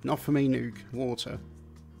me. Not for me, Nuke. Water.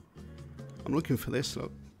 I'm looking for this,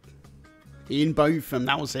 look. Ian Botham,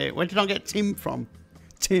 that was it. Where did I get Tim from?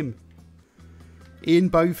 Tim. Ian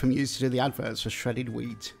Botham used to do the adverts for shredded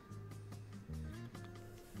wheat.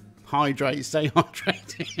 Hydrate, stay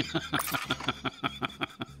hydrated.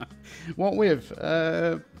 What with?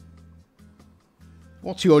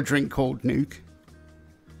 What's your drink called, Nuke?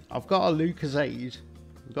 I've got a Lucozade.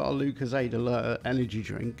 I've got a Lucozade Alert energy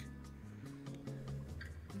drink.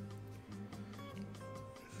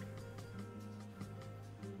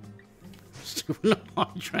 Still not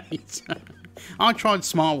hydrate. I tried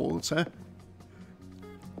Smart Water.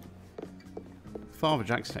 Father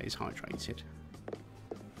Jack stays hydrated.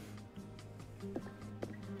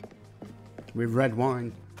 With red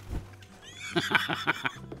wine.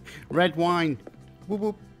 Red wine. Whoop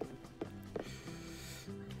whoop.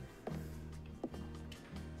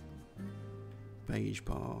 Beige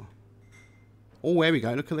bar. Oh, there we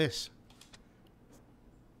go. Look at this.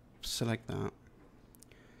 Select that.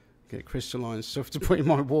 Get crystalline stuff to put in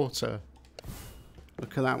my water.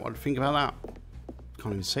 Look at that. What do you think about that?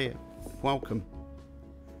 Can't even see it. Welcome.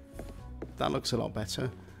 That looks a lot better.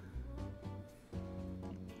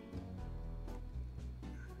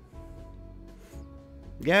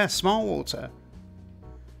 Yeah, Smart Water.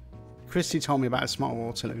 Christy told me about Smart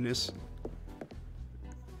Water, Lunas.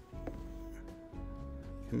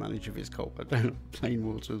 Can manage if it's cold, but don't plain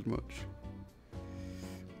water as much.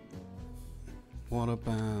 What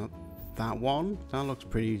about that one? That looks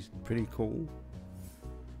pretty cool.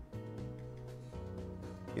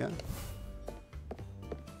 Yeah.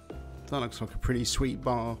 That looks like a pretty sweet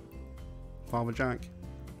bar. Father Jack.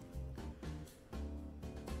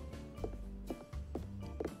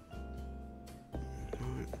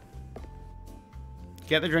 Right.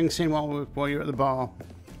 Get the drinks in while you're at the bar.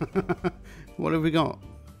 What have we got?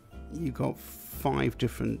 You've got 5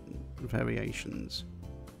 different variations.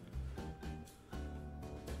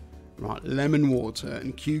 Right, lemon water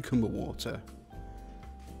and cucumber water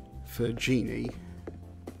for Jeannie.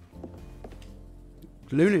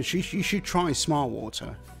 Luna, you should try Smart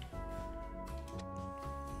Water.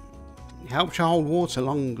 It helps you hold water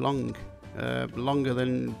longer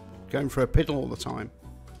than going for a piddle all the time.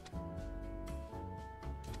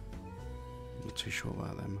 I'm not too sure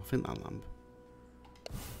about them. I think that lamp.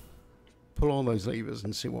 Pull all those levers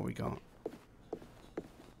and see what we got.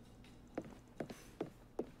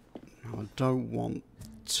 Now, I don't want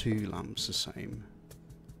 2 lamps the same.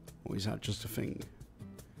 Or is that just a thing?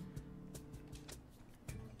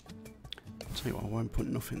 Tell you what, I won't put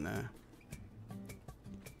nothing there.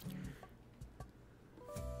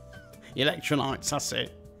 Electrolytes, that's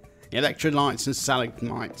it. Electrolytes and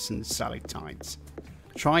stalagmites and stalactites.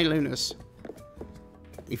 Try Lunas.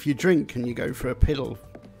 If you drink and you go for a piddle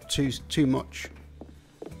too much,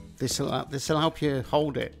 this'll help you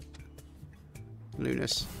hold it.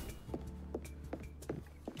 Lunas.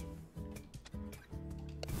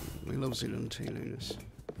 We loves it on tea, Lunas.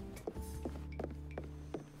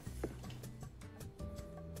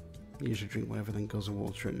 You usually drink whatever, then goes of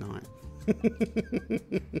water at night.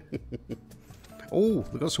 Oh,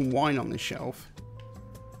 we've got some wine on this shelf.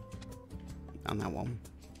 And that one.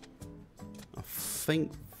 I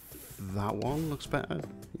think that one looks better.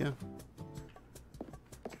 Yeah.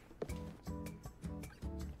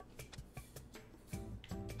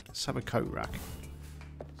 Let's have a coat rack.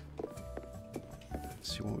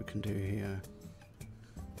 Let's see what we can do here.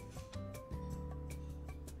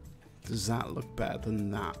 Does that look better than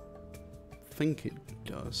that? I think it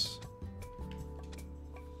does.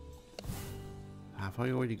 Have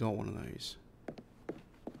I already got one of those?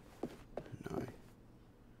 No.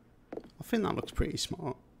 I think that looks pretty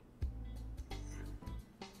smart.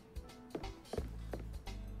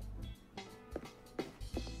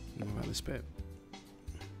 What about this bit?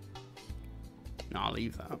 No, I'll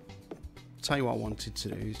leave that. Tell you what I wanted to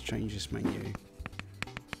do is change this menu.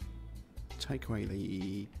 Take away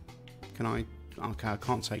the... Can I... Okay, I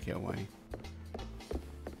can't take it away.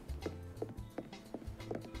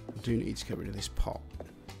 I do need to get rid of this pot.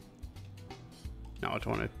 No, I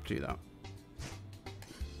don't want to do that.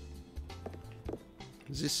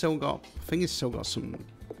 Has this still got... I think it's still got some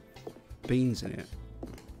beans in it.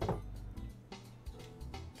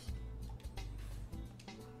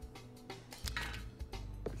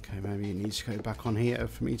 maybe it needs to go back on here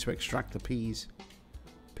for me to extract the peas.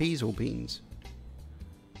 Peas or beans?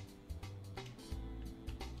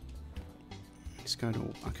 Let's go to...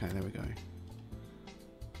 Okay, there we go.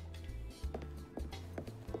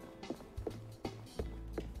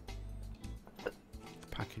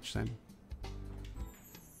 Package them.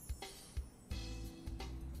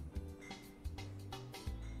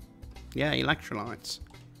 Yeah, electrolytes.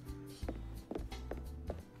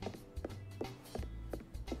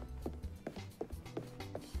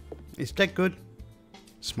 It's dead good.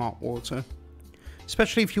 Smart water.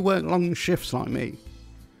 Especially if you work long shifts like me.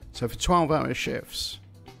 So for 12-hour shifts,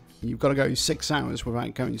 you've got to go 6 hours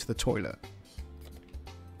without going to the toilet.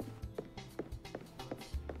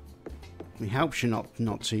 It helps you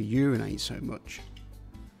not to urinate so much.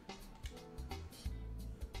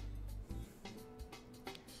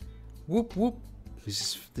 Whoop whoop.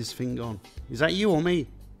 Is this thing gone? Is that you or me?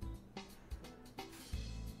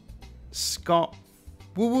 Scott.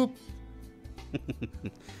 Whoop whoop.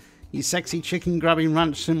 You sexy chicken grabbing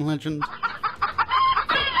ranch sim legend.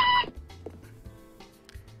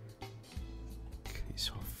 Okay,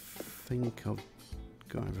 so I think I've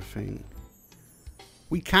got everything.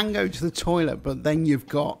 We can go to the toilet, but then you've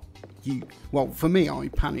got well, for me, I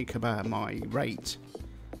panic about my rate,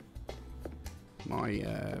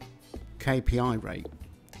 my KPI rate.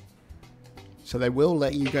 So they will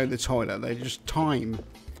let you go to the toilet. They just time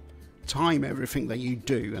everything that you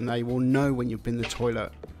do, and they will know when you've been to the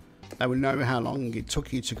toilet. They will know how long it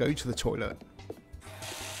took you to go to the toilet.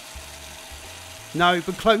 No,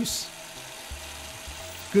 but close.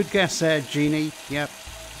 Good guess there, Genie. Yep.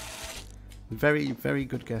 Very, very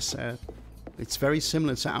good guess there. It's very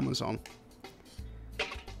similar to Amazon.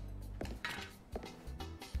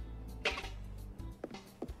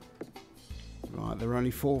 Right, there are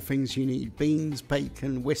only 4 things you need. Beans,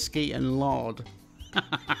 bacon, whiskey, and lard.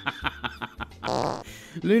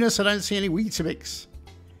 Lunas, I don't see any Weetabix.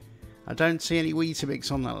 I don't see any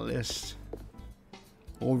Weetabix on that list.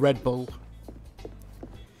 Or Red Bull.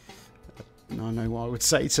 I know what I would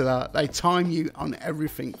say to that. They time you on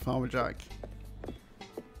everything, Father Jack.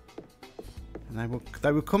 And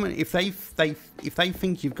they will come in if they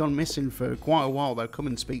think you've gone missing for quite a while. They'll come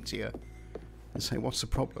and speak to you and say, "What's the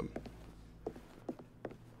problem?"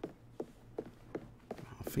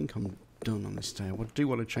 I think I'm done on this day. I do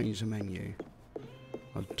want to change the menu.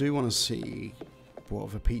 I do want to see what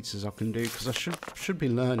other pizzas I can do, because I should be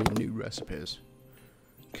learning new recipes.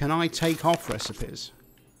 Can I take off recipes?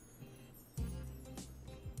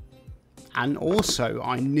 And also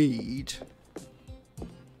I need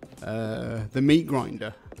the meat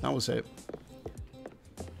grinder. That was it.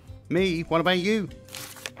 Me, what about you?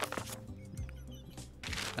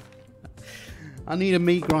 I need a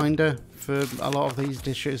meat grinder for a lot of these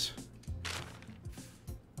dishes.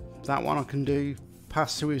 That one I can do.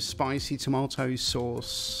 Pasta with spicy tomato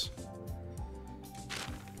sauce.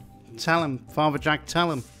 Tell him, Father Jack, tell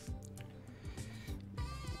him.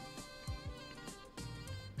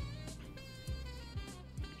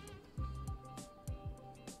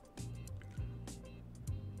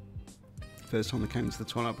 First time I came to the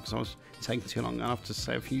toilet because I was taking too long. I have to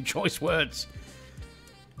say a few choice words.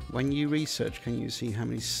 When you research, can you see how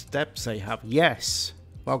many steps they have? Yes.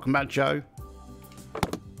 Welcome back, Joe.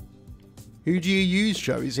 Who do you use,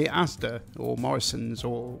 Joe? Is it Asda or Morrison's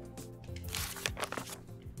or...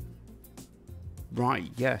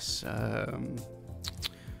 Right, yes.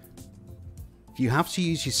 You have to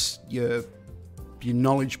use your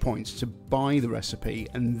knowledge points to buy the recipe,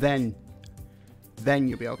 and then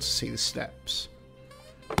you'll be able to see the steps.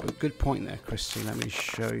 But good point there, Christy. Let me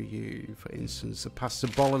show you, for instance, the pasta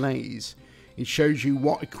bolognese. It shows you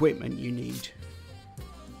what equipment you need.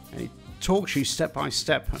 And it talks you step by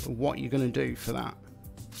step what you're going to do for that.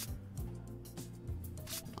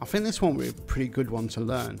 I think this one will be a pretty good one to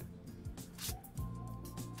learn.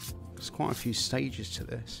 There's quite a few stages to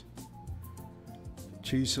this.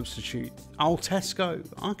 2 substitute. Oh, Tesco.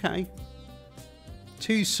 Okay.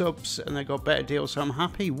 2 subs and they got better deals, so I'm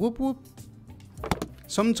happy. Whoop whoop.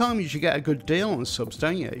 Sometimes you get a good deal on subs,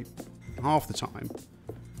 don't you? Half the time.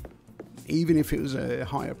 Even if it was a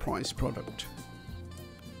higher price product.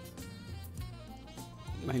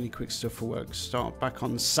 Mainly quick stuff for work. Start back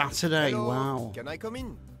on Saturday. Hello. Wow. Can I come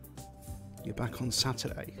in? You're back on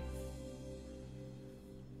Saturday.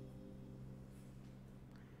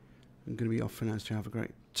 I'm going to be off for now, so have a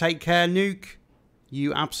great... Take care, Nuke.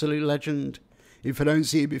 You absolute legend. If I don't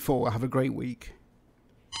see you before, have a great week.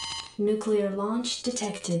 Nuclear launch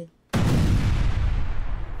detected. Right,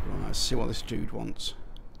 let's see what this dude wants.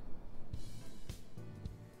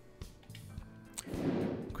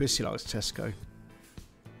 Chrissy likes Tesco.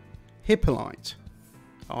 Hippolyte.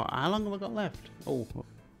 Oh, how long have I got left? Oh,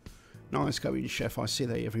 nice going, chef. I see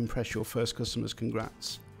they have impressed your first customers.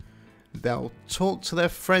 Congrats. They'll talk to their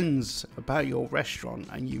friends about your restaurant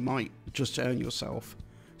and you might just earn yourself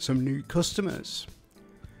some new customers.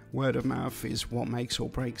 Word of mouth is what makes or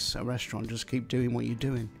breaks a restaurant. Just keep doing what you're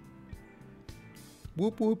doing.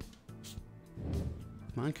 Whoop whoop.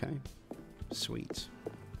 Okay. Sweet.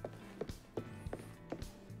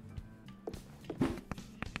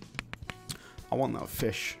 I want that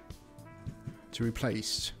fish to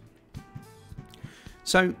replace.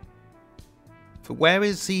 So, where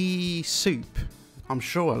is the soup? I'm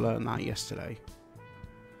sure I learned that yesterday.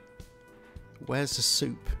 Where's the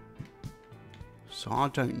soup? So I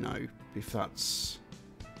don't know if that's...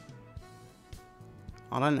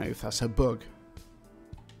 I don't know if that's a bug.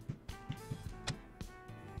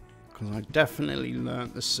 Because I definitely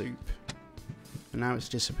learnt the soup. And now it's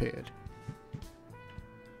disappeared.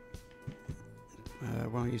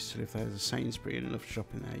 When I used to live there, there's a Sainsbury and enough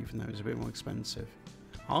shopping there, even though it was a bit more expensive.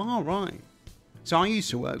 Oh, right. So I used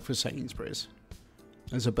to work for Sainsbury's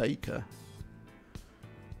as a baker.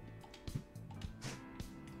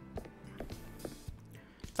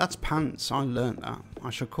 That's pants. I learnt that. I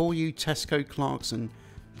shall call you Tesco Clarkson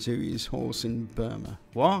to his horse in Burma.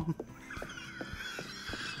 What?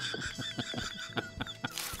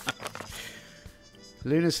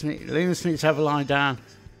 Lunas needs to have a lie down.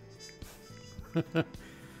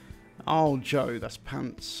 Oh, Joe, that's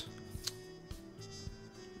pants.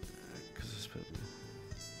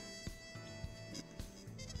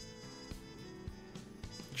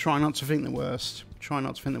 Try not to think the worst. Try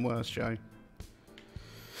not to think the worst, Joe.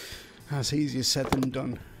 That's easier said than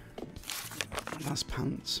done. That's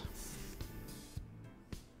pants.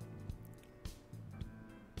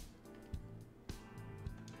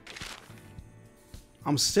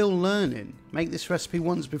 I'm still learning. Make this recipe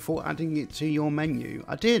once before adding it to your menu.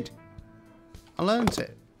 I did. I learned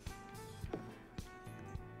it.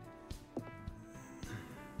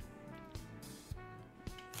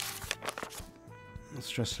 The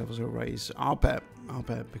stress levels are raised. I'll bet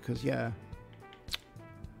because yeah.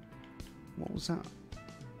 What was that?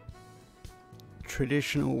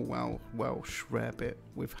 Traditional Welsh rarebit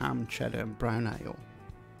with ham, cheddar and brown ale.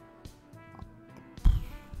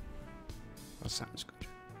 That sounds good.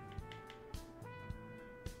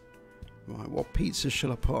 Right, what pizza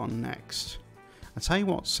shall I put on next? I'll tell you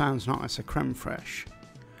what sounds nice, a creme fraiche.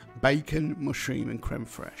 Bacon, mushroom and creme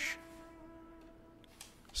fraiche.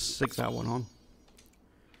 Stick that one on.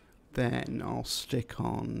 Then I'll stick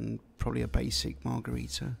on probably a basic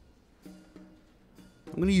margarita.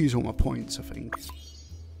 I'm going to use all my points, I think.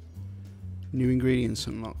 New ingredients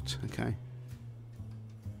unlocked, okay.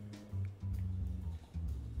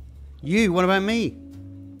 You, what about me?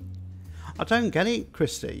 I don't get it,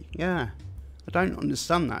 Christy. Yeah, I don't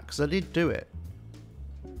understand that because I did do it.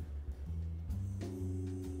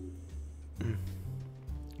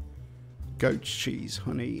 Goat's cheese,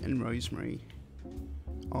 honey and rosemary.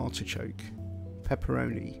 Artichoke.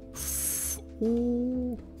 Pepperoni.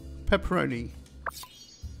 Ooh, pepperoni.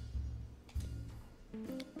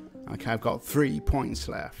 Okay, I've got 3 points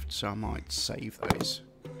left, so I might save those.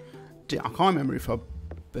 I can't remember if I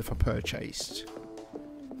purchased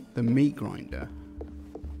the meat grinder.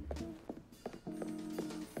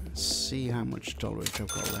 Let's see how much storage I've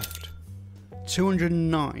got left.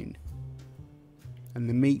 209. And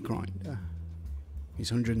the meat grinder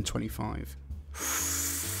is 125.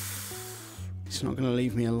 It's not going to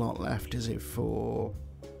leave me a lot left, is it, for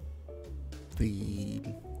the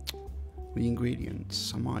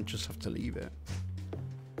ingredients? I might just have to leave it.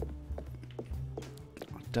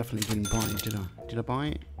 I definitely didn't buy it, did I? Did I buy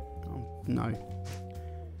it? Oh, no.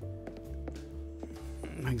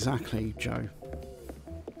 Exactly, Joe.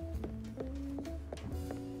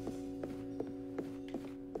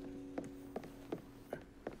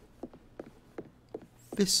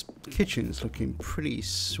 This kitchen's looking pretty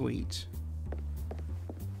sweet.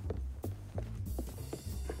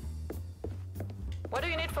 What do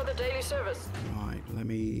you need for the daily service? Right, let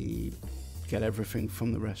me get everything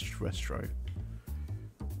from the restro.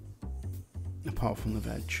 Apart from the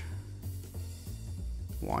veg.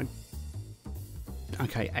 Why?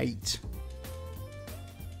 Okay, 8.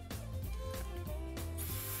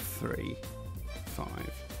 3, 5,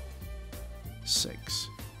 6.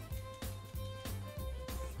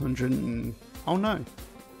 100 and... oh no.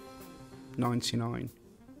 99.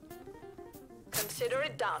 Consider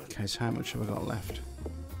it done. Okay, so how much have I got left?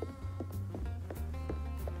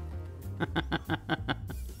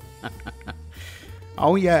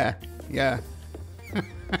 Oh yeah, yeah.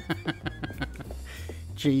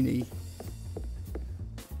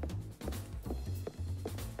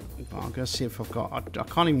 I'm going to see if I've got... I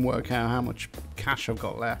can't even work out how much cash I've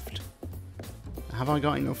got left. Have I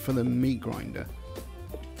got enough for the meat grinder?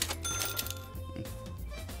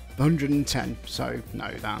 110. So,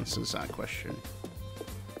 no, that answers that question.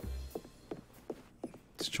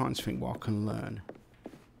 Just trying to think what I can learn.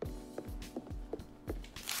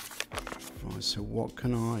 Right, so what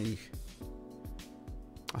can I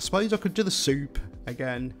suppose I could do the soup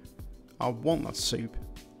again. I want that soup.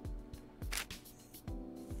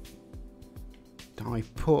 I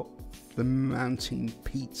put the mountain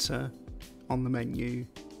pizza on the menu.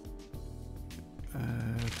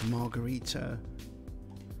 The margarita.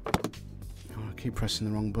 Oh, I keep pressing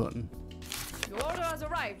the wrong button. Your order has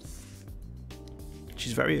arrived.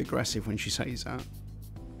 She's very aggressive when she says that.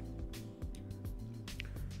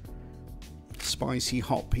 Spicy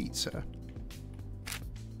hot pizza.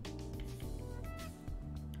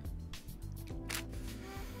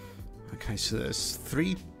 Okay, so there's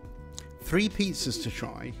three pizzas to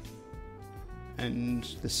try, and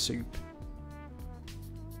the soup.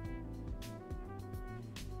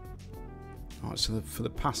 Alright, so for the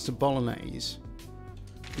pasta bolognese,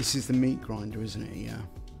 this is the meat grinder, isn't it? Yeah.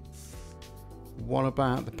 What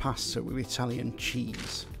about the pasta with Italian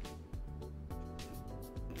cheese?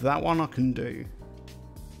 That one I can do.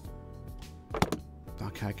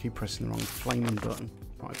 Okay, I keep pressing the wrong flaming button.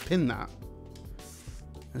 Right, pin that.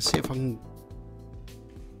 Let's see if I can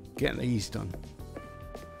get these done.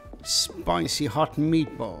 Spicy hot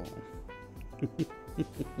meatball.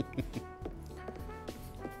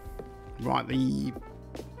 Right, the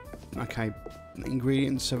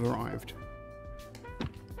ingredients have arrived.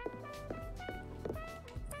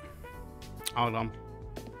 Hold on.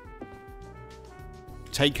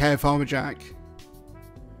 Take care, Farmer Jack.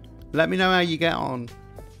 Let me know how you get on.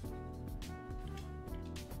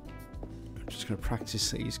 I'm just going to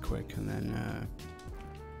practice these quick, and then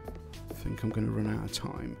I think I'm going to run out of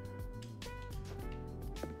time.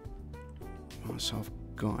 Right, so I've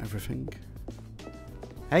got everything.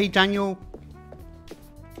 Hey, Daniel.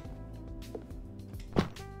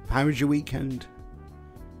 How was your weekend?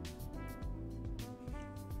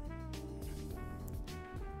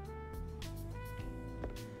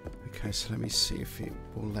 Okay, so let me see if it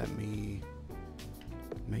will let me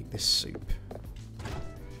make this soup.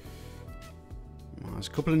 Well, there's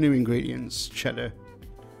a couple of new ingredients: cheddar,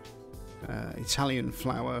 Italian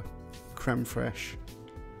flour, creme fraiche.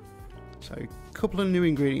 So a couple of new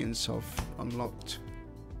ingredients I've unlocked.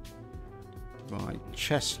 Right,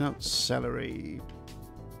 chestnuts, celery,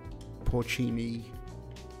 porcini,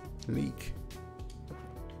 leek,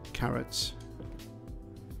 carrots.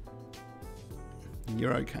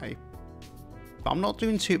 You're okay. But I'm not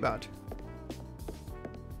doing too bad.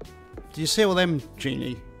 Do you see all them,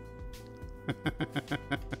 Genie?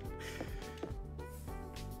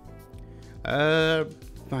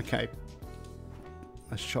 Okay.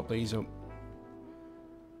 Let's chop these up.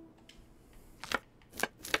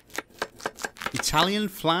 Italian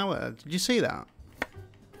flour. Did you see that?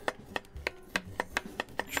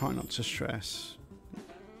 Try not to stress.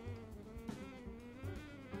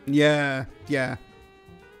 Yeah, yeah.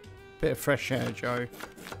 Bit of fresh air, Joe.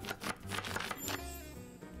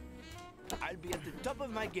 I'll be at the top of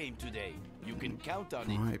my game today. You can count on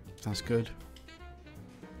it. Right, that's good.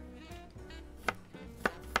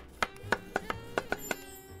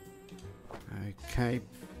 Okay.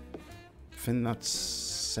 I think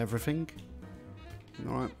that's everything.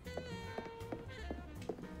 Alright.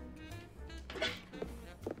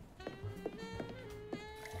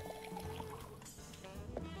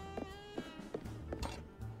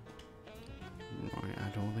 Right,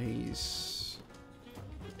 add all these.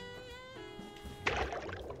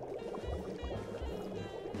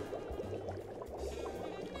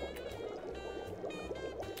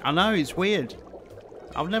 I know, it's weird.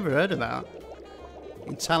 I've never heard of that.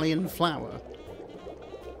 Italian flour.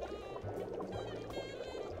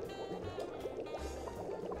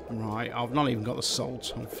 Right, I've not even got the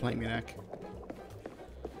salt on Flaming Egg.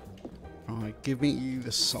 Right, give me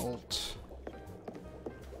the salt.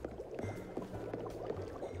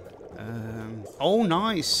 Oh,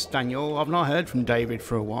 nice, Daniel. I've not heard from David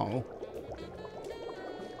for a while.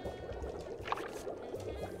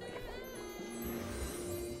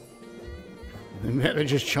 They better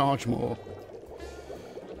just charge more.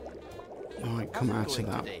 Alright, come out of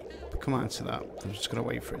that. Come out of that. I'm just gonna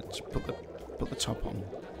wait for it to put the top on.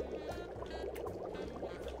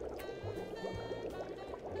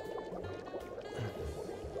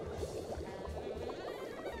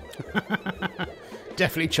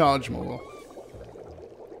 Definitely charge more.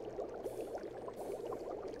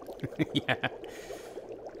 Yeah.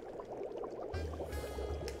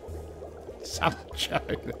 Joe.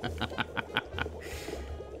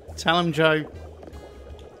 Tell him, Joe.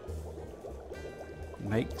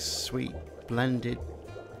 Make sweet blended.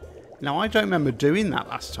 Now, I don't remember doing that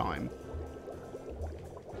last time.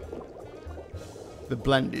 The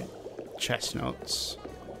blended chestnuts.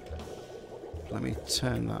 Let me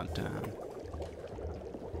turn that down.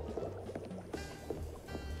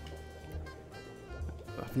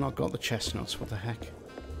 I've not got the chestnuts. What the heck?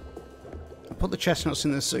 I put the chestnuts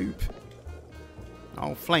in the soup.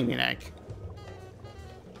 Oh, flaming egg.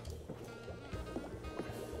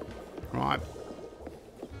 Right.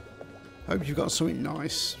 Hope you've got something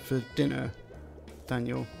nice for dinner,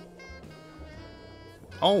 Daniel.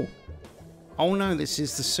 Oh. Oh no, this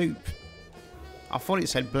is the soup. I thought it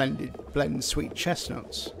said blend sweet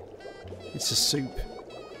chestnuts. It's a soup.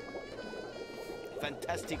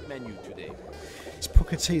 Fantastic menu today. It's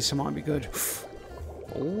Booker T, so it might be good.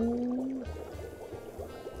 Oh.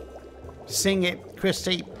 Sing it,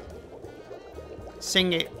 Christy.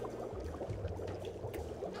 Sing it.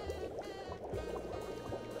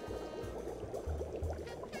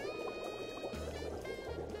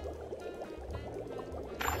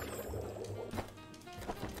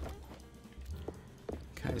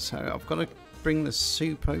 Okay, so I've got to bring the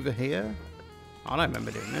soup over here. I don't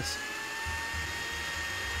remember doing this.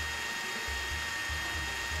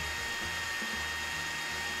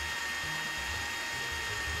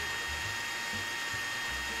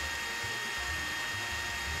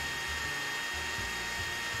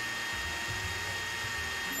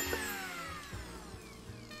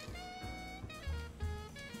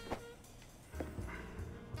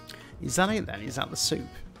 Is that it then? Is that the soup?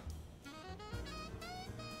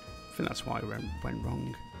 I think that's why I went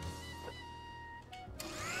wrong.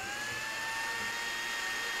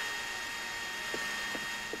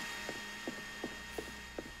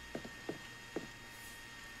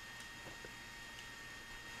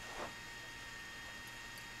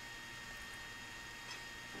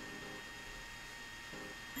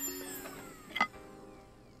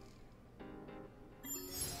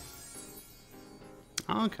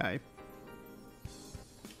 Okay.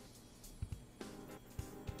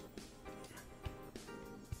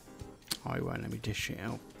 Oh, it won't let me dish it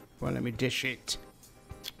out. Won't let me dish it.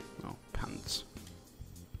 Oh, pants.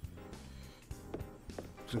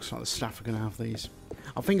 Looks like the staff are going to have these.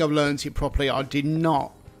 I think I've learned it properly. I did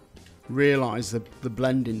not realise the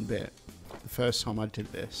blending bit the first time I did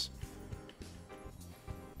this.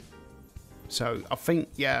 So I think,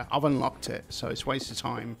 yeah, I've unlocked it. So it's a waste of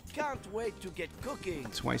time. Can't wait to get cooking.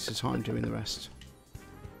 It's a waste of time doing the rest.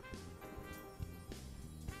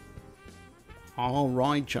 All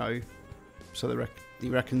right, Joe. So he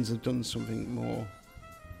reckons they've done something more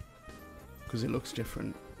because it looks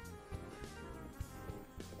different.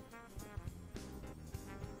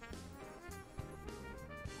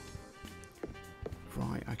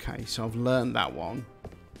 Right, okay, so I've learned that one.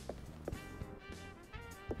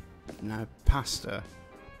 Now, pasta.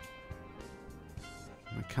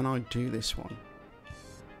 Now, can I do this one?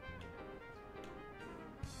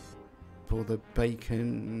 For the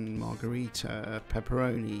bacon, margarita,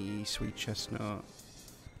 pepperoni, sweet chestnut.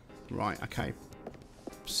 Right, okay.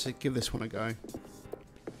 So give this one a go.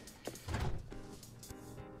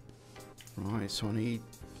 Right, so I need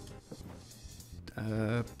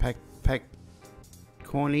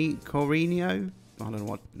pecorino. I don't know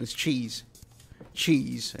what. It's cheese.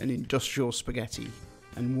 Cheese and industrial spaghetti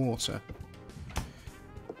and water.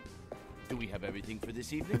 Do we have everything for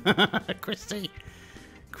this evening?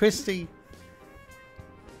 Christy.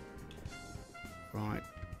 Right.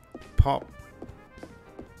 Pop.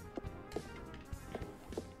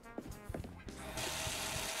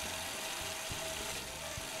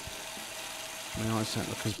 My eyes don't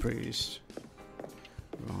look as bruised.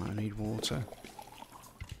 Right, I need water.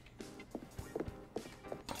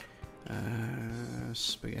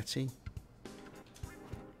 Spaghetti.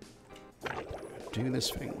 Do this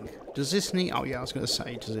thing. Does this need... Oh yeah, I was going to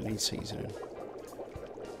say, does it need seasoning?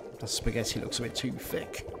 The spaghetti looks a bit too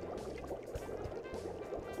thick.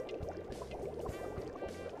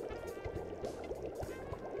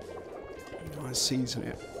 I season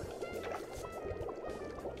it.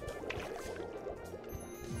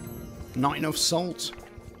 Not enough salt.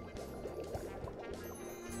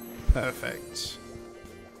 Perfect.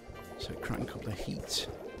 So crank up the heat.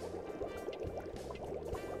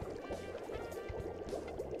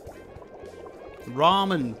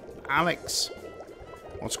 Ramen, Alex.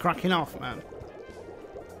 What's cracking off, man?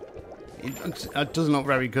 It doesn't look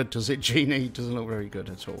very good, does it, Genie? It doesn't look very good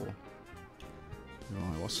at all.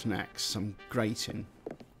 Right, what's next? I'm grating.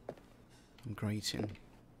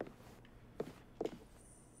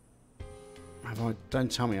 Have I? Don't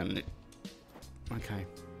tell me I need. Okay. I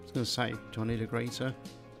was going to say, do I need a grater?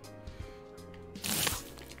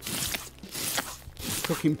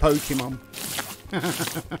 Cooking Pokemon.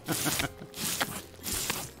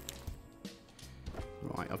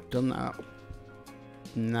 Right, I've done that.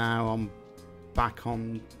 Now I'm back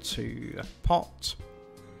on to a pot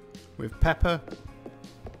with pepper,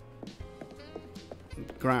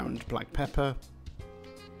 ground black pepper,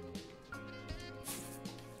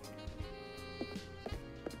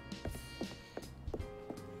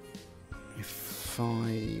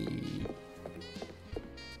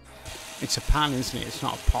 it's a pan, isn't it? It's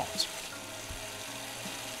not a pot.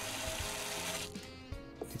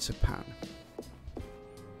 It's a pan.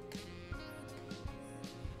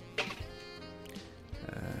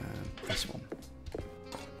 This one.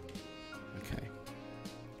 Okay.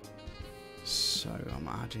 So I'm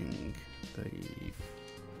adding the...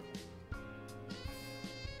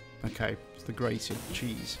 Okay, it's the grated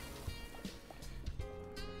cheese.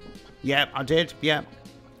 Yep, I did. Yep.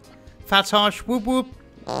 Fatosh, whoop whoop.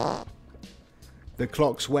 The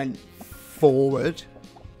clocks went forward.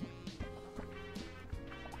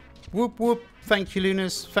 Whoop whoop. Thank you,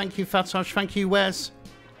 Lunas. Thank you, Fatosh. Thank you, Wes.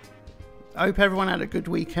 I hope everyone had a good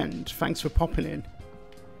weekend. Thanks for popping in.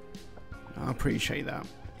 I appreciate that.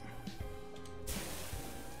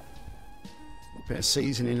 Bit of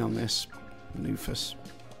seasoning on this Nufus.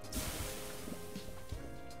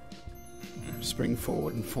 Spring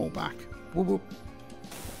forward and fall back. Whoop whoop.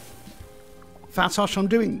 Fatosh,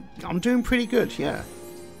 I'm doing pretty good, yeah.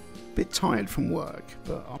 Bit tired from work,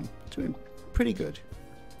 but I'm doing pretty good.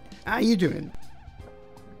 How are you doing?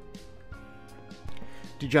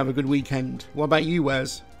 Did you have a good weekend? What about you,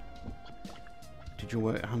 Wes? Did your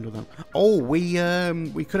work handle that? Oh, we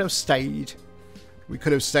could have stayed. We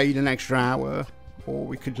could have stayed an extra hour, or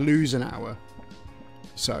we could lose an hour.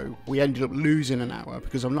 So we ended up losing an hour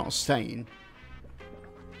because I'm not staying.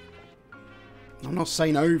 I'm not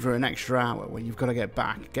staying over an extra hour when you've got to get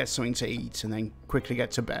back, get something to eat, and then quickly get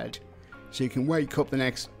to bed. So you can wake up the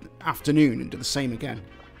next afternoon and do the same again.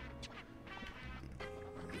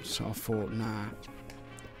 So I thought, nah.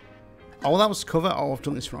 Oh, that was cover. Oh, I've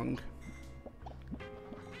done this wrong.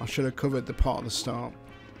 I should have covered the part at the start.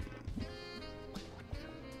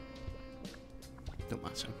 Don't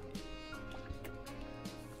matter.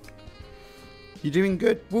 You're doing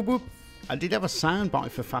good. Whoop whoop. I did have a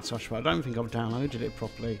soundbite for Fatosh, but I don't think I've downloaded it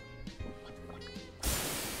properly.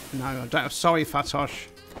 No, I don't. Sorry, Fatosh.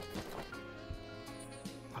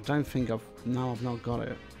 I don't think I've... No, I've not got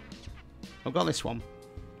it. I've got this one.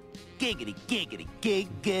 Giggity, giggity,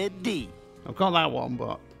 giggity. I've got that one,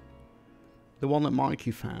 but the one that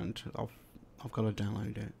Mikey found, I've got to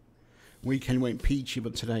download it. Weekend went peachy,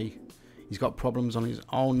 but today he's got problems on his...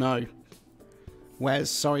 Oh, no. Where's...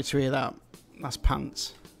 Sorry to hear that. That's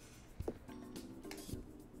pants.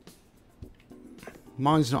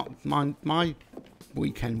 Mine's not... My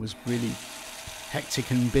weekend was really hectic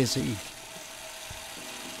and busy.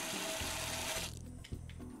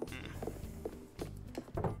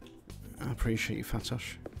 I appreciate you,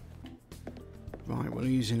 Fatosh. Right, we're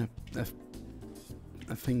using a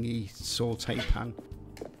thingy saute pan.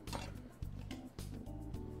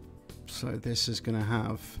 So this is going to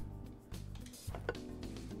have...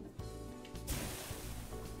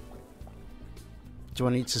 Do I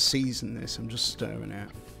need to season this? I'm just stirring it.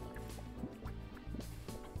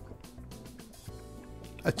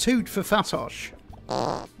 A toot for Fatosh.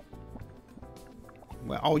 Well,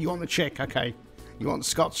 oh, you want the chick? Okay. You want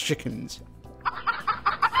Scott's chickens?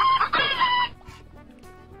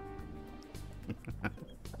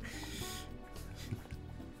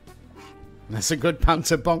 That's a good pan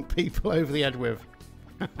to bonk people over the head with.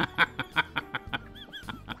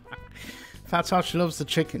 Fatosh loves the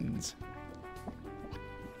chickens.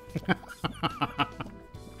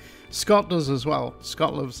 Scott does as well.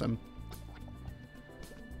 Scott loves them.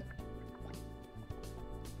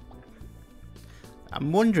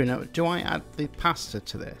 I'm wondering, do I add the pasta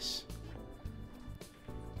to this?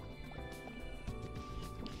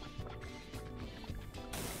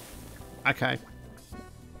 Okay.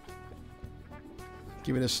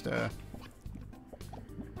 Give it a stir.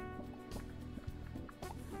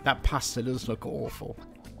 That pasta does look awful.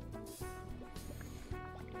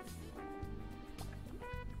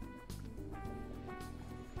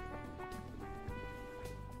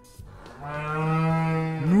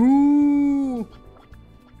 Moo!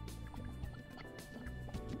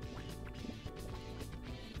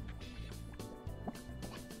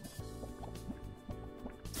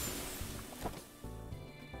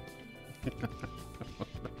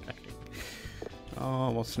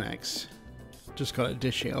 Oh, what's next? Just gotta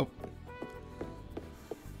dish it up.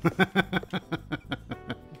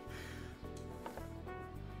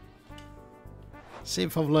 See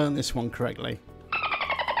if I've learned this one correctly.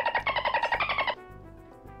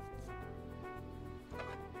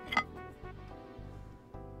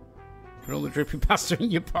 Put all the dripping pasta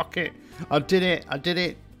in your pocket. I did it. I did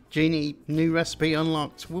it. Genie, new recipe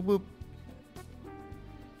unlocked. Whoop whoop.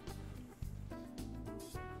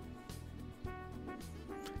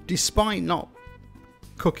 Despite not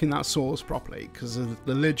cooking that sauce properly, because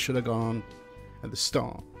the lid should have gone on at the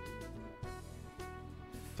start.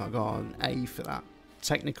 So I got an A for that.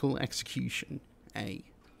 Technical execution, A.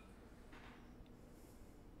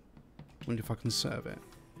 Wonder if I can serve it.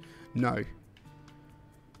 No.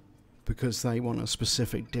 Because they want a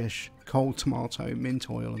specific dish. Cold tomato, mint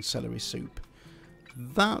oil and celery soup.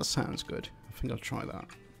 That sounds good. I think I'll try that.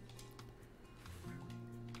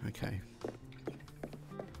 Okay.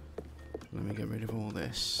 Let me get rid of all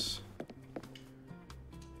this.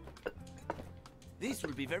 This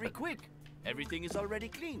will be very quick. Everything is already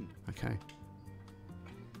clean. Okay.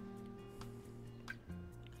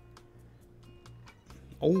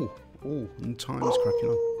 Oh, and time's cracking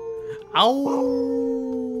on.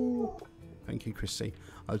 Ow! Thank you, Christy.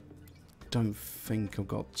 I don't think I've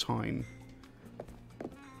got time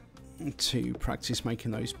to practice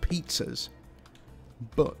making those pizzas,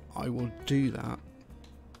 but I will do that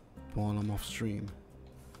while I'm off stream.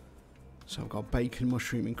 So I've got bacon,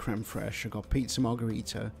 mushroom and creme fraiche. I've got pizza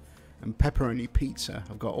margherita and pepperoni pizza.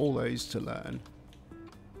 I've got all those to learn.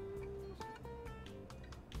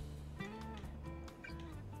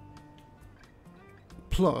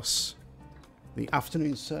 Plus the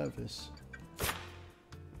afternoon service.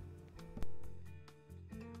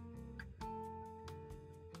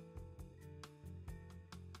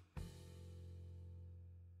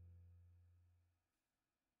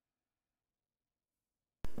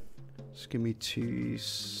 Just give me 2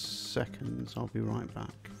 seconds, I'll be right back.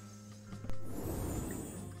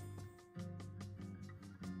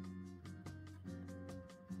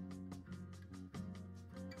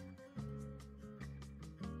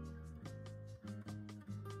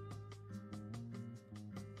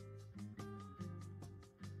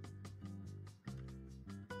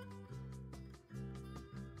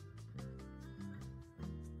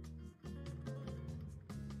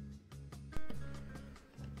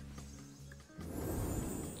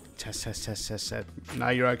 Test. No,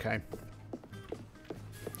 you're okay.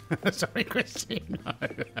 Sorry, Christine. No.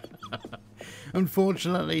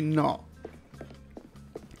 Unfortunately not.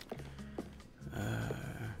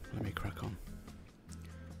 Let me crack on.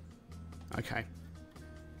 Okay.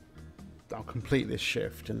 I'll complete this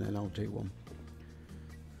shift and then I'll do one.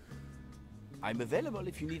 I'm available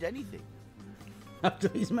if you need anything. After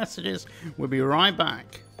these messages, we'll be right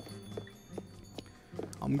back.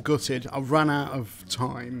 I'm gutted. I've run out of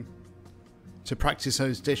time to practice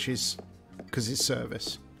those dishes because it's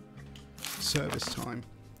service time.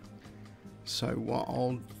 So what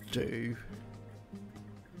I'll do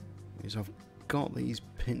is I've got these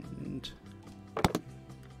pinned.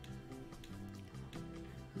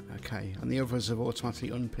 Okay, and the others have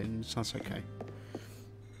automatically unpinned, so that's okay.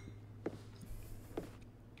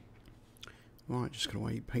 Right, just gonna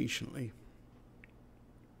wait patiently.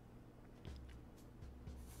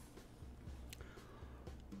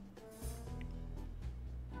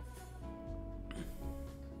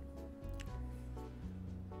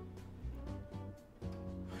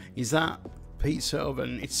 Is that pizza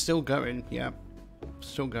oven? It's still going. Yeah,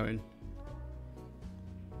 still going.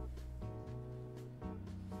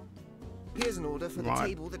 Here's an order for the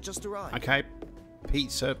table that just arrived. Okay,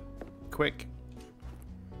 pizza, quick.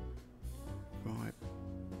 Right.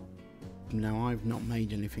 No, I've not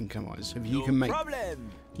made anything, come on. So if you can make,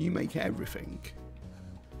 you make everything.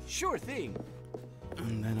 Sure thing.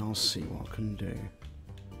 And then I'll see what I can do.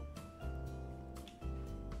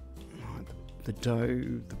 The dough,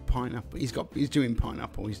 the pineapple. He's doing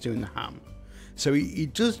pineapple. He's doing the ham. So he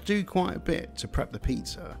does do quite a bit to prep the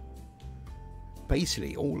pizza.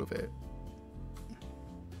 Basically, all of it.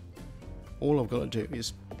 All I've got to do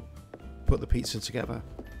is put the pizza together.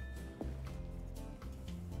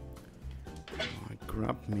 I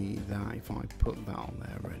grab me that if I put that on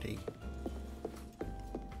there ready.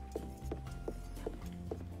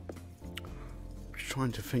 Just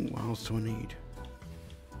trying to think, what else do I need?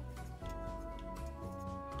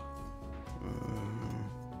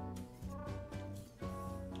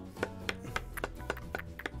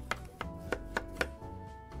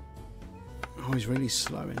 Oh, he's really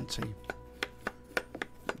slow, isn't he?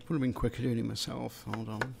 Would have been quicker doing it myself. Hold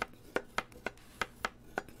on.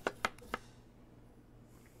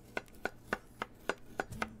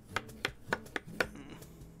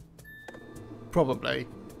 Probably.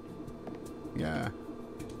 Yeah.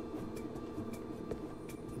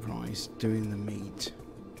 Right, he's doing the meat.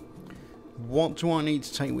 What do I need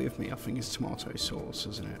to take with me? I think it's tomato sauce,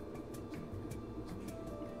 isn't it?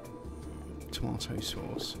 Tomato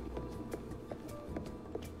sauce.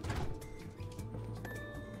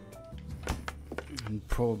 And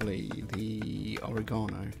probably the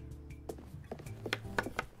oregano.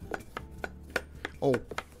 Oh,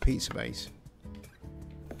 pizza base.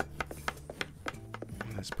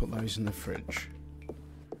 Let's put those in the fridge.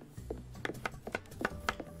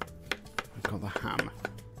 I've got the ham.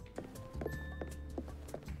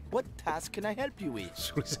 What task can I help you with?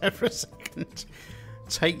 So was there for a second.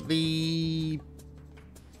 Take the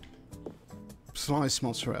sliced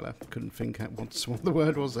mozzarella. Couldn't think out what the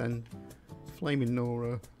word was then. Flaming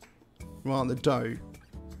Nora. Right, the dough.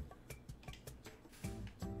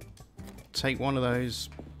 Take one of those.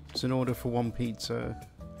 It's an order for one pizza.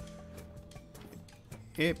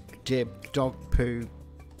 Ip, dip, dog poo.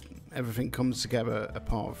 Everything comes together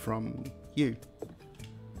apart from you.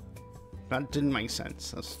 That didn't make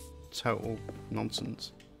sense. That's total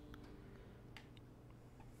nonsense.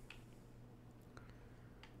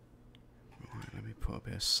 Right, let me put a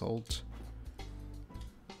bit of salt.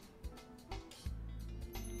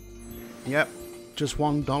 Yep, just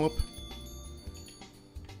one dollop.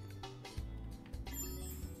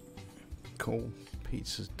 Cool,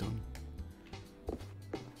 pizza's done.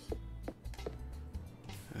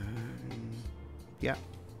 Yeah,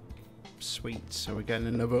 sweet. So we're getting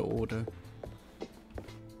another order.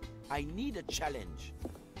 I need a challenge.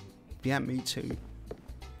 Yeah, me too.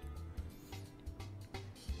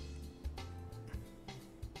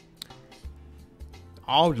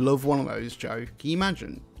 I would love one of those, Joe. Can you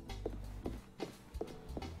imagine?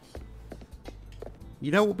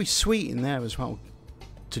 You know what would be sweet in there as well?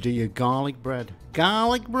 To do your garlic bread.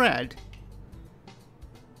 Garlic bread?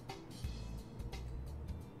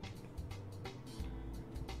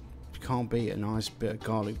 You can't beat a nice bit of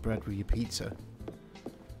garlic bread with your pizza.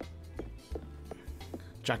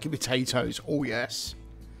 Jacket potatoes. Oh, yes.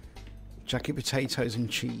 Jacket potatoes and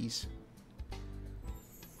cheese.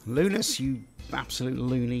 Lunas, you absolute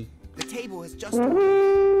loony. The table has just...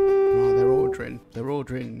 Oh, they're ordering. They're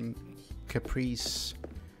ordering caprese,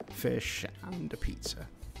 fish, and a pizza.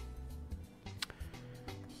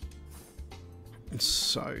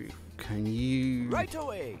 So, can you... Right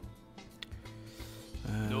away.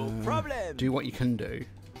 No problem. Do what you can do.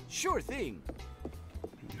 Sure thing.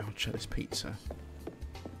 I'll check this pizza.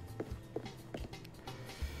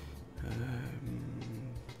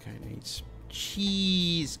 Okay, it needs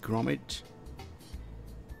cheese grommet.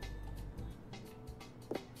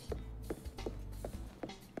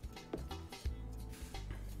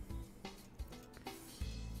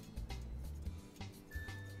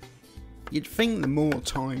 You'd think the more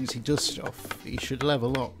times he does stuff, he should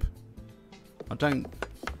level up. I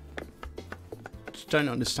just don't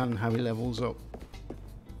understand how he levels up.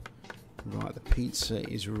 Right, the pizza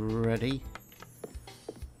is ready.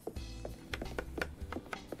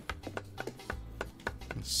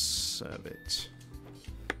 Let's serve it.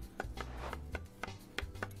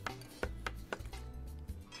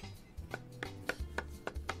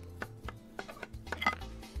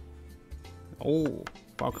 Oh,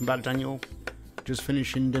 welcome back, Daniel. Just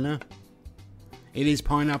finishing dinner. It is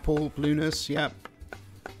pineapple, Lunas, yep.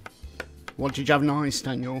 What did you have nice,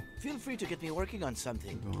 Daniel? Feel free to get me working on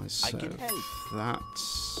something. Right, so I can help.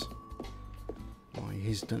 That's... Right,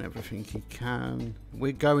 he's done everything he can.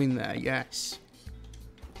 We're going there, yes.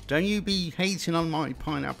 Don't you be hating on my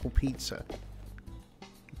pineapple pizza.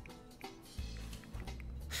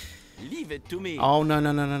 Leave it to me. Oh, no.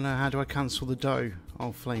 How do I cancel the dough?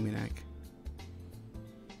 Oh, flaming egg.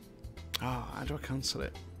 Oh, how do I cancel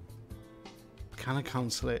it? Can I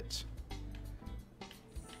cancel it?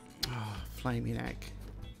 Oh, flaming egg.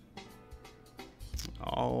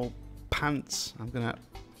 Oh, pants. I'm gonna...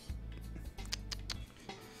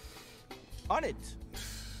 On it.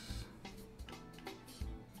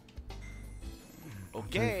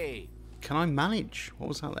 Okay. Can I manage? What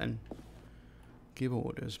was that then? Give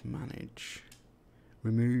orders, manage.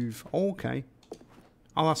 Remove. Oh, okay.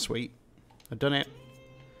 Oh, that's sweet. I've done it.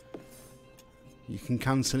 You can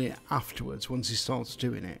cancel it afterwards once he starts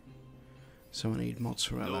doing it. So I need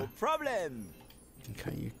mozzarella. No problem.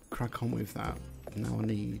 Okay, you crack on with that. Now I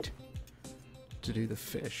need to do the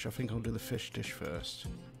fish. I think I'll do the fish dish first.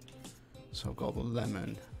 So I've got the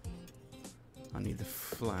lemon. I need the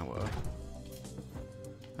flour.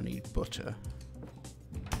 I need butter.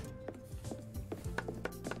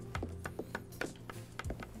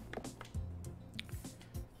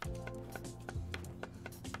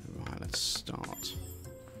 Right, let's Start.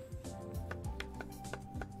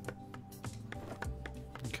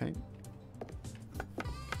 Okay.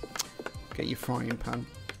 Get your frying pan.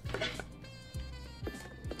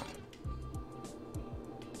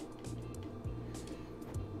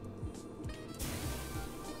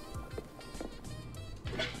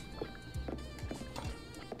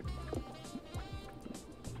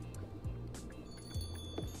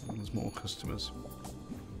 There's more customers.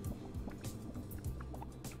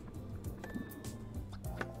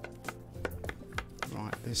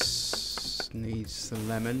 Right, this needs the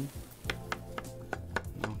lemon.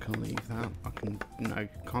 I can leave that. I can no,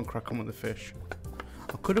 can't crack on with the fish.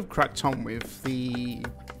 I could have cracked on with the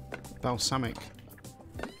balsamic.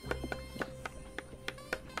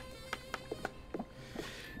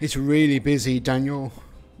 It's really busy, Daniel,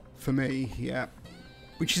 for me, yeah,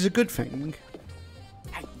 which is a good thing.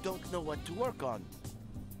 I don't know what to work on.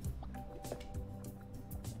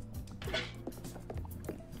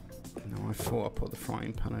 No, I thought I put the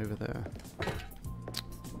frying pan over there.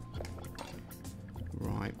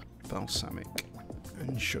 Right, balsamic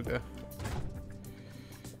and sugar.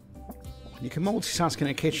 You can multitask in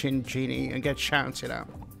a kitchen, Genie, and get shouted at.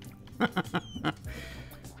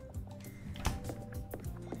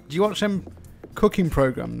 Do you watch them cooking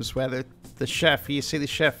programs where the chef, you see the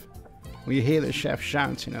chef, or you hear the chef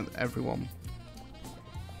shouting at everyone?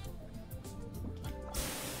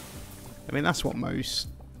 I mean, that's what most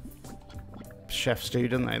chefs do,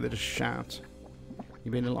 don't they? They just shout.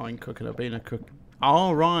 You've been a line cook and I've been a cook.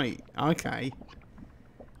 Oh, right. Okay.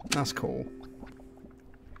 That's cool.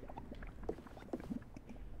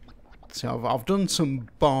 So I've done some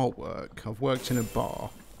bar work. I've worked in a bar.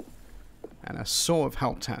 And I sort of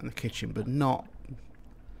helped out in the kitchen, but not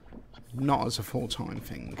as a full-time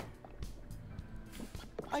thing.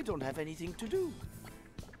 I don't have anything to do.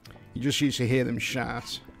 You just used to hear them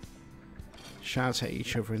shout at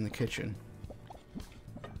each other in the kitchen.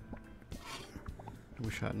 I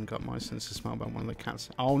wish I hadn't got my sense of smell by one of the cats.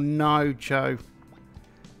 Oh no, Joe.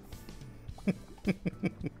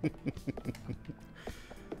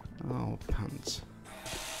 Oh, pants.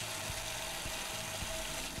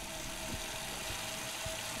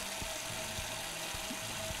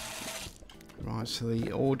 Right, so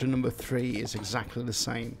the order number 3 is exactly the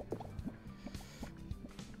same.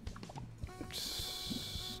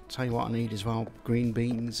 Just tell you what I need as well, green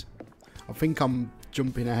beans. I think I'm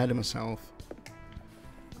jumping ahead of myself.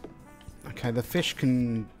 Okay, the fish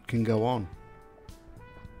can go on.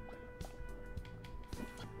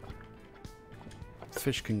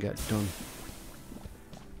 Fish can get done.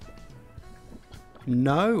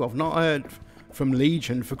 No, I've not heard from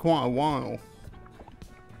Legion for quite a while.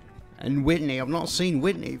 And Whitney, I've not seen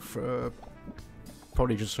Whitney for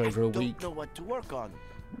probably just over a week. I don't know what to work on.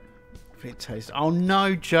 It tastes. Oh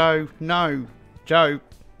no, Joe! No, Joe!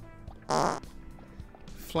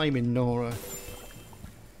 Flaming Nora.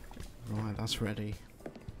 Right, that's ready.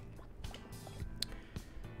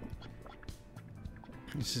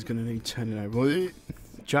 This is going to need turning over.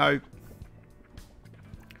 Joe!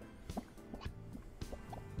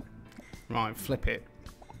 Right, flip it.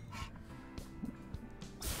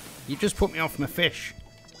 You just put me off my fish.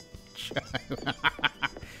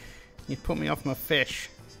 You put me off my fish.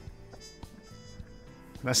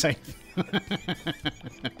 That's it.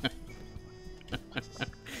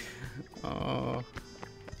 Oh.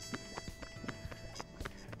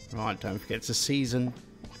 Right, don't forget to season.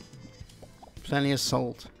 Plenty of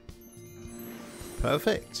salt.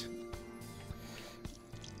 Perfect.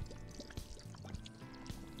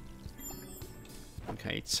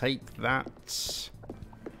 Okay, take that.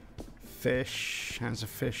 Fish. How's a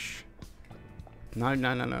fish? No. I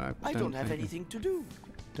don't have anything to do.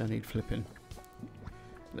 Don't need flipping.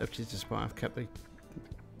 Left is despite I've kept the...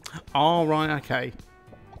 Oh, right, okay.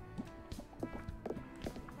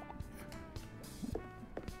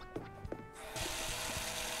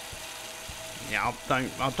 Yeah,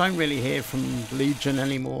 I don't really hear from Legion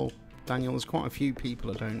anymore, Daniel. There's quite a few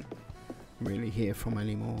people I don't really hear from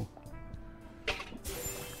anymore.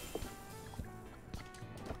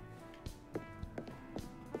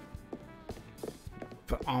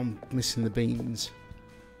 But I'm missing the beans.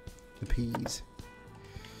 The peas.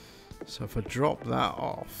 So if I drop that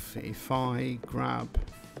off, if I grab...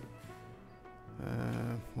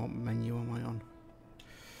 what menu am I on?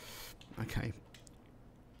 Okay.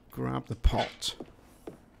 Grab the pot.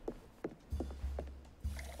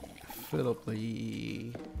 Fill up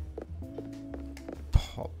the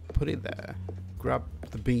pot. Put it there. Grab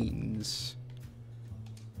the beans.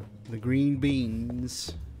 The green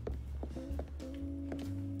beans.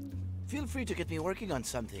 Feel free to get me working on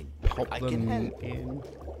something. Pop I them can help. in.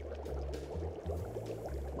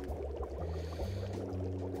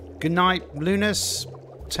 Good night, Lunas.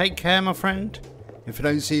 Take care, my friend. If I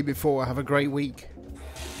don't see you before, have a great week.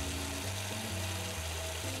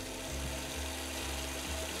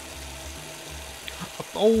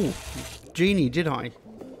 Oh, Genie, did I?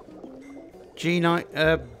 Genie,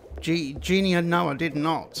 no, I did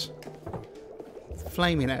not.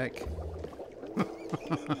 Flaming egg.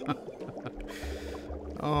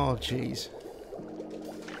 Oh, jeez.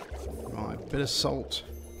 Right, bit of salt.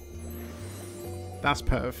 That's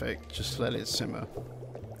perfect. Just let it simmer.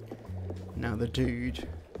 Now the dude.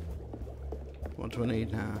 What do I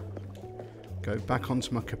need now? Go back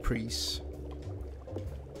onto my Caprice.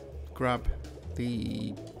 Grab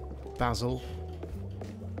the basil.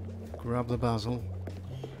 Grab the basil.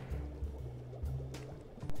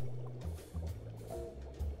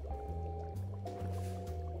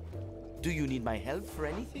 Do you need my help for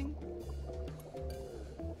anything?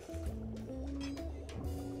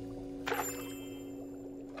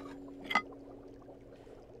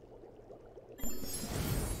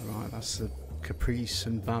 Right, that's the Caprice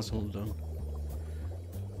and basil done.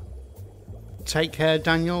 Take care,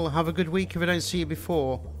 Daniel. Have a good week if I don't see you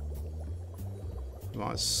before.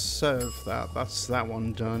 Right, serve that. That's that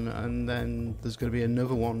one done. And then there's going to be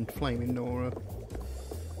another one, Flaming Nora.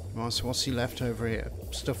 Right, so what's he left over here?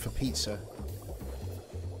 Stuff for pizza.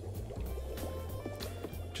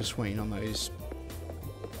 Just waiting on those.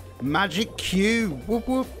 Magic Q! Whoop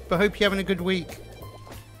whoop! I hope you're having a good week.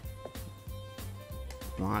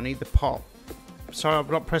 Right, I need the pop. Sorry, I've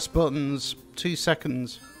not pressed buttons. 2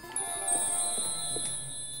 seconds.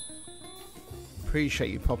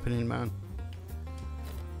 Appreciate you popping in, man.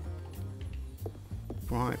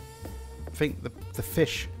 Right. I think the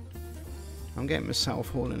fish. I'm getting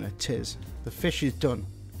myself all in a tiz. The fish is done.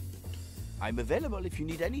 I'm available if you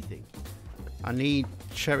need anything. I need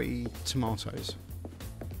cherry tomatoes,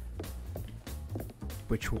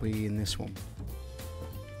 which will be in this one.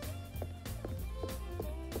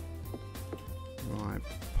 Right,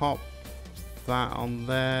 pop that on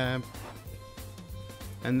there.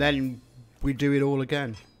 And then we do it all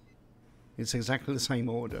again. It's exactly the same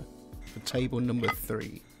order for table number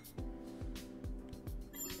 3.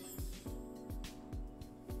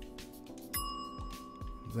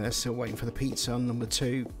 They're still waiting for the pizza on number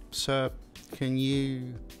 2. Sir, can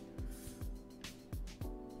you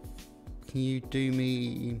do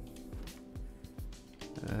me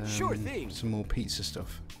sure thing. Some more pizza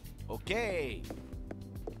stuff? Okay.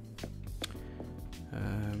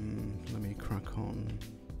 Let me crack on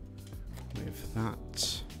with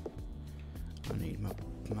that. I need my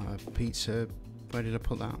pizza. Where did I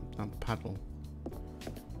put that? That paddle.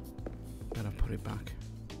 Better put it back.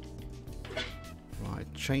 Right,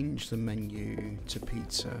 change the menu to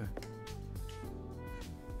pizza.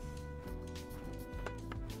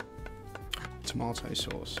 Tomato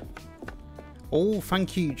sauce. Oh,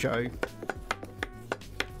 thank you, Joe.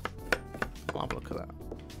 I'll have a look at that.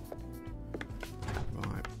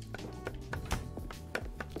 Right.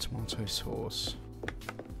 Tomato sauce.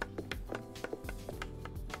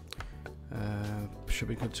 Should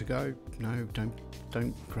be good to go. No,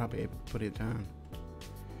 don't grab it. Put it down.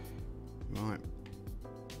 Right.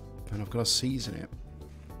 And I've got to season it.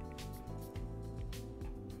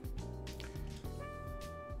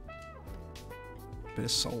 Bit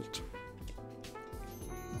of salt.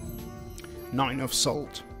 Not enough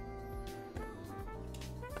salt.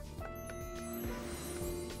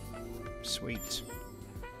 Sweet.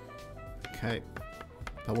 Okay.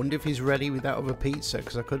 I wonder if he's ready with that other pizza,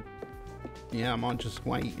 because I could. Yeah, I might just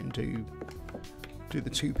wait and do the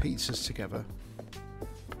 2 pizzas together.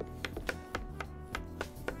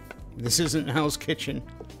 This isn't Hell's Kitchen.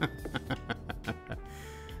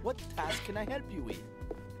 What task can I help you with?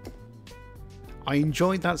 I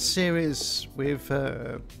enjoyed that series with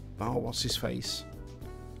what's his face?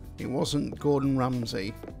 It wasn't Gordon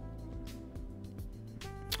Ramsay.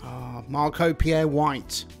 Marco Pierre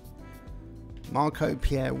White. Marco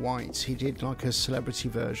Pierre White. He did like a celebrity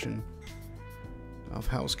version of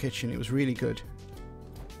Hell's Kitchen. It was really good.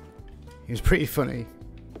 He was pretty funny.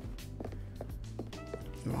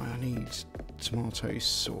 Right, I need tomato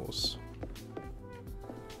sauce.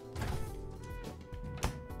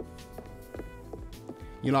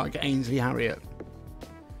 You like Ainsley Harriott?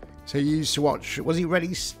 So you used to watch. Was he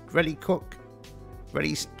Ready Cook?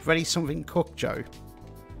 Ready something cook, Joe?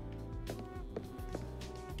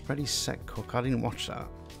 Ready Set Cook. I didn't watch that.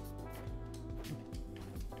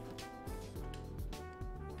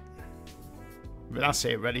 But that's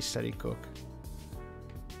it. Ready Steady Cook.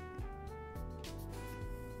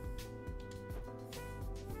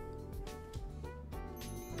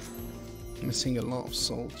 Missing a lot of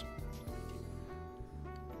salt.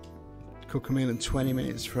 Cook a meal in 20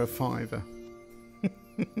 minutes for a £5.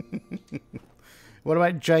 What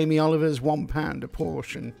about Jamie Oliver's £1 a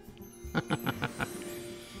portion?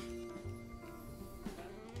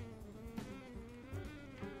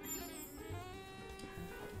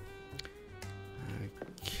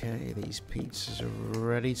 Okay, these pizzas are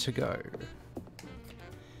ready to go.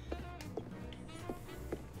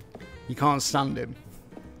 You can't stand him.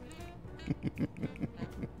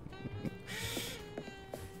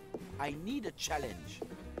 I need a challenge.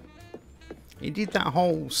 He did that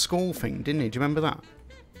whole school thing, didn't he? Do you remember that?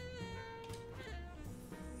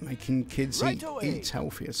 Making kids Right away. eat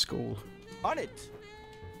healthy at school. On it.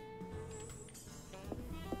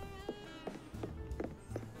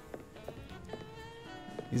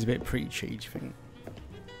 He's a bit preachy, do you think?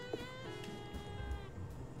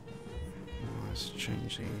 Oh, let's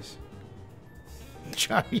change these.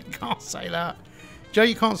 Joe, you can't say that. Joe,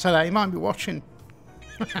 you can't say that. He might be watching.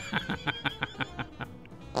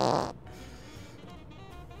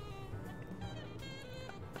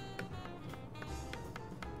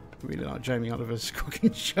 Really like Jamie Oliver's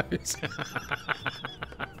cooking shows.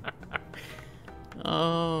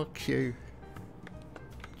 Oh, cute.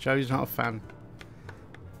 Joe's not a fan.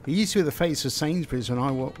 He used to be the face of Sainsbury's when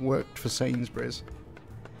I worked for Sainsbury's.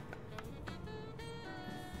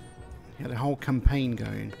 He had a whole campaign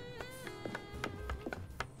going.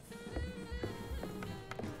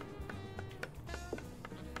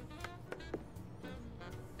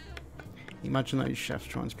 Imagine those chefs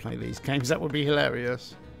trying to play these games. That would be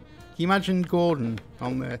hilarious. Can you imagine Gordon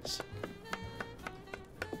on this?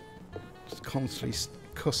 Just constantly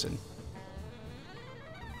cussing.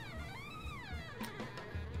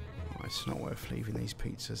 Oh, it's not worth leaving these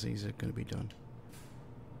pizzas. These are going to be done.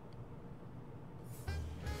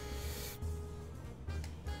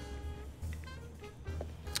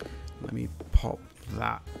 Let me pop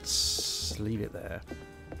that. Leave it there.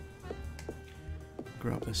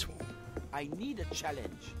 Grab this one. I need a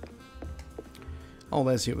challenge. Oh,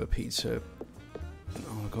 there's the other pizza.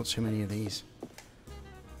 Oh, I've got too many of these.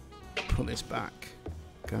 Put this back.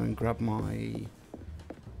 Go and grab my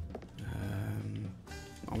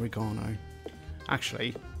oregano.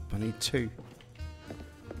 Actually, I need 2.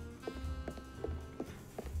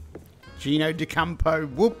 Gino DeCampo.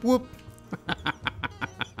 Whoop, whoop.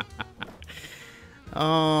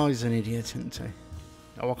 Oh, he's an idiot, isn't he?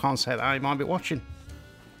 Oh, I can't say that. He might be watching.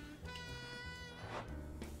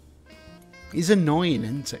 He's annoying,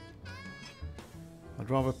 isn't he? I'd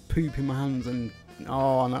rather poop in my hands than...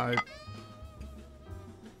 Oh, no.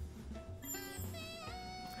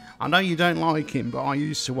 I know you don't like him, but I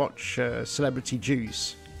used to watch Celebrity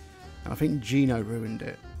Juice. And I think Gino ruined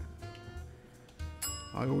it.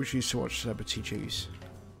 I always used to watch Celebrity Juice.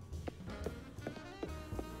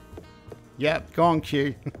 Yep, go on,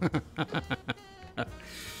 Q.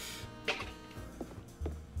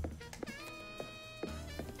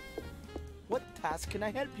 What task can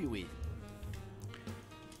I help you with?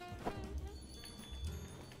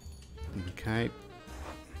 Okay.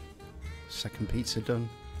 Second pizza done.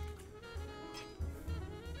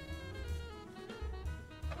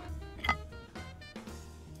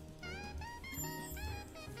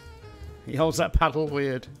 He holds that paddle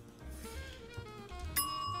weird.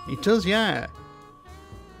 He does, yeah.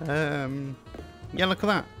 Yeah, look at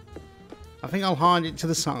that. I think I'll hide it to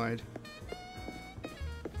the side.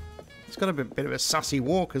 It's got a bit of a sassy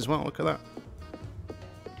walk as well. Look at that.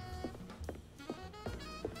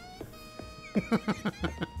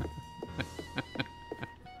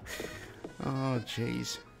 Oh,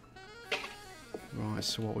 jeez. Right,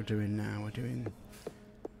 so what we're doing now, we're doing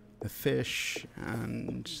the fish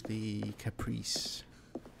and the caprese.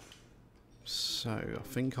 So, I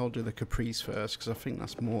think I'll do the caprese first, because I think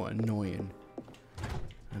that's more annoying.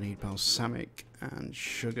 I need balsamic and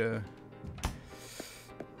sugar.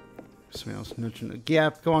 Something else nudging. Yeah,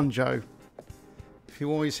 go on, Joe. If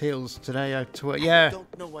you always heals today, I have to work. Yeah. I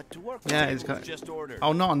don't know what to work with. Yeah, it's got. Just order.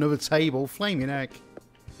 Oh, not another table. Flaming egg.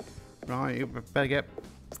 Right, you better get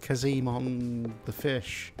Kazim on the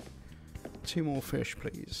fish. 2 more fish,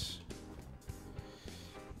 please.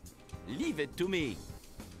 Leave it to me.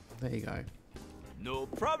 There you go. No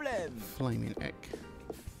problem. Flaming egg.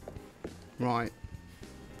 Right.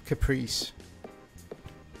 Caprese.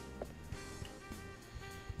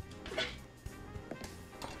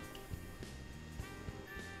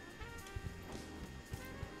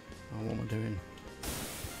 Oh, what am I doing?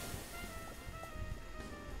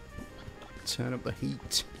 Turn up the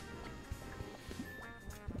heat.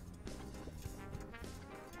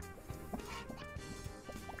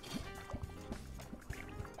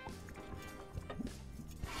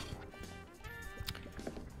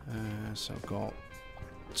 So I've got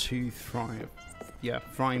two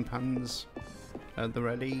frying pans at the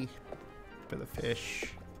ready. Bit of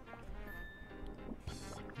fish.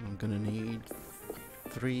 I'm gonna need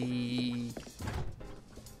 3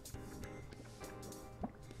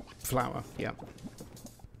 flour. Yeah.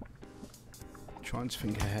 Trying to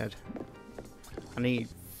think ahead. I need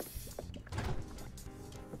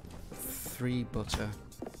 3 butter.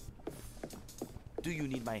 Do you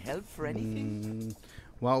need my help for anything?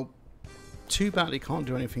 Well, too bad he can't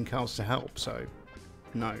do anything else to help, so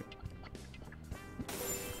no.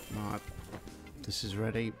 Right, this is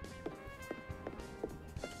ready.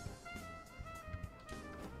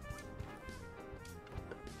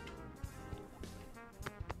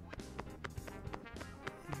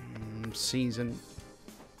 Season.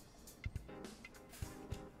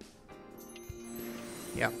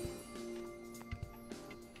 Yep.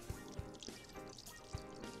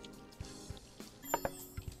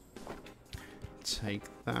 Take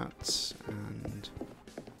that and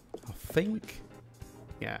I think,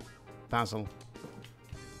 yeah, basil.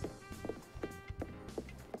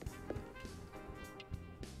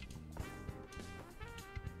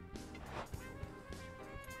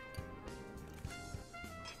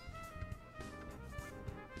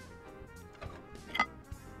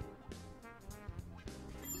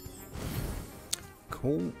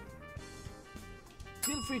 Cool.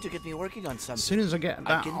 Feel free to get me working on something. As soon as I get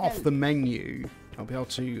that off help. the menu, I'll be able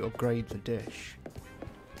to upgrade the dish.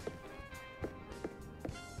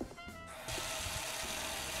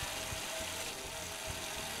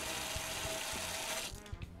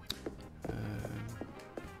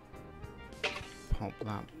 Pop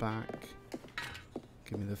that back.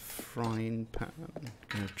 Give me the frying pan. I'm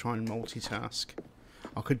going to try and multitask.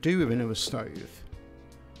 I could do with another stove.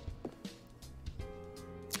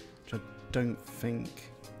 Which I don't think.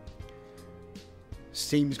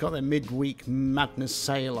 Steam's got their midweek madness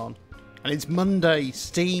sale on. And it's Monday,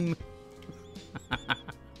 Steam.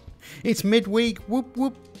 It's midweek, whoop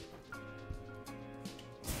whoop.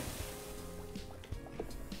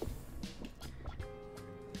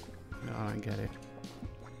 No, I don't get it.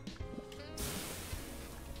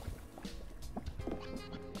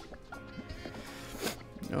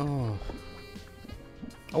 Oh.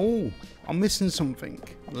 Oh, I'm missing something.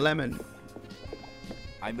 Lemon.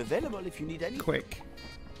 I'm available if you need any. Quick.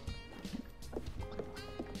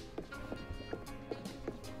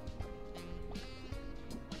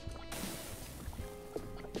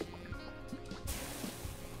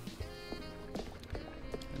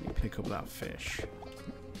 Let me pick up that fish.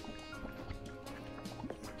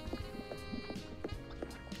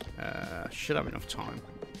 Should have enough time.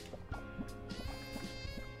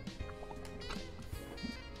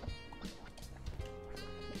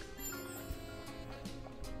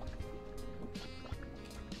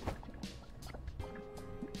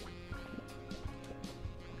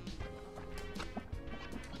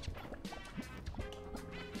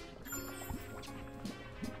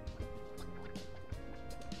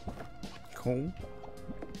 Cool.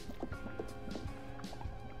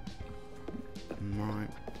 Right,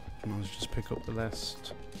 I'll just pick up the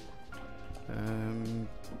last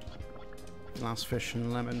fish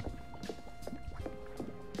and lemon.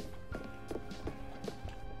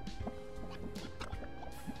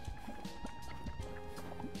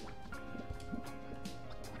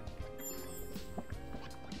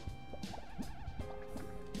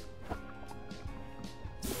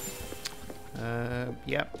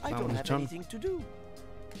 Yep, I that don't one's have done. anything to do.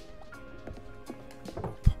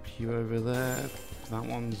 Pop you over there. That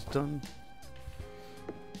one's done.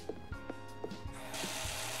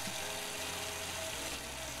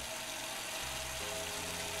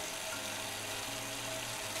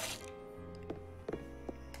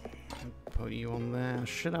 Put you on there. I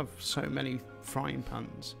should have so many frying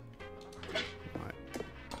pans. Right.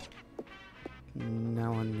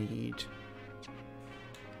 Now I need.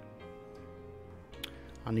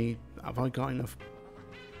 Have I got enough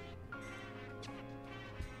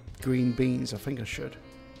green beans? I think I should.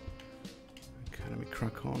 Okay, let me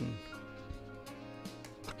crack on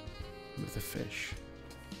with the fish.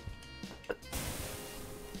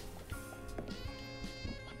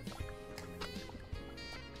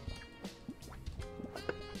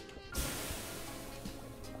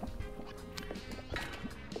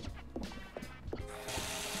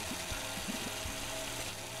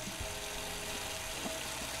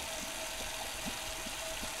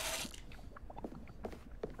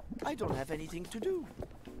 I don't have anything to do.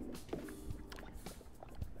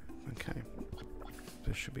 Okay.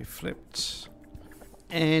 This should be flipped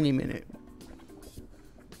any minute.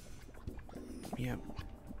 Yep.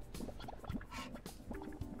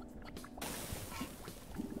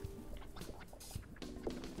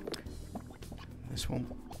 this one.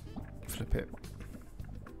 Flip it.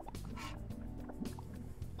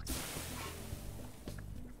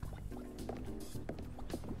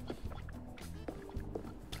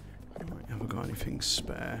 Right, have I got anything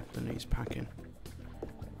spare that needs packing?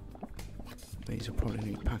 These will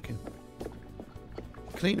probably need packing.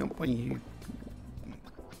 Clean up when you...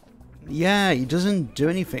 Yeah, he doesn't do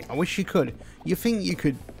anything. I wish you could. You think you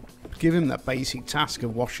could give him that basic task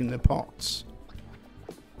of washing the pots?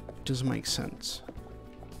 It doesn't make sense.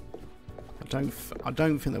 I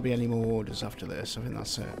don't think there'll be any more orders after this. I think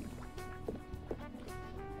that's it.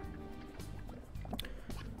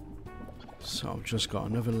 So I've just got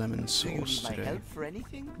another lemon sauce to do. Help for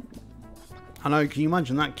anything? I know, can you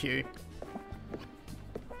imagine that queue?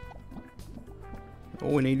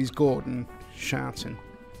 All we need is Gordon shouting.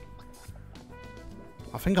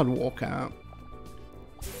 I think I'd walk out.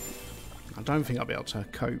 I don't think I'll be able to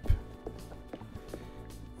cope.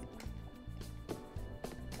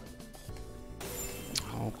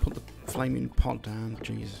 I'll put the flaming pot down.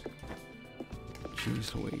 Jeez.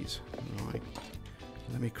 Jeez Louise. Right.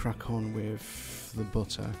 Let me crack on with the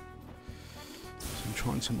butter. So I'm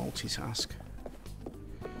trying to multitask.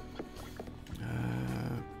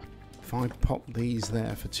 If I pop these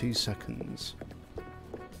there for 2 seconds,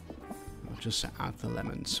 I'll just add the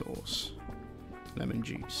lemon sauce. Lemon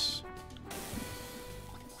juice.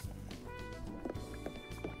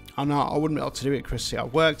 Oh no, I wouldn't be able to do it, Chrissy. I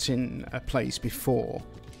worked in a place before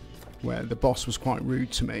where the boss was quite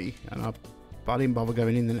rude to me, and I didn't bother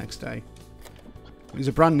going in the next day. It was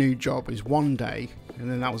a brand new job. It was one day,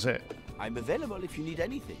 and then that was it. I'm available if you need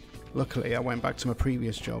anything. Luckily, I went back to my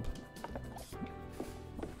previous job.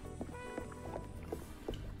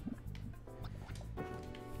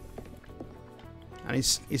 And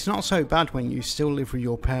it's not so bad when you still live with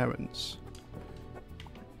your parents.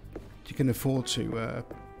 You can afford to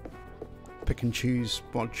pick and choose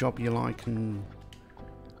what job you like, and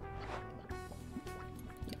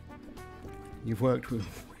you've worked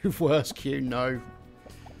with worse queue. No.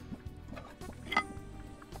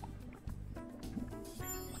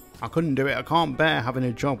 I couldn't do it. I can't bear having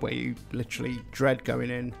a job where you literally dread going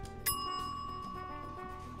in.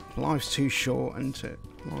 Life's too short, isn't it?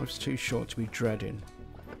 Life's too short to be dreading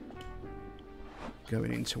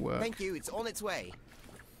going into work. Thank you, it's on its way.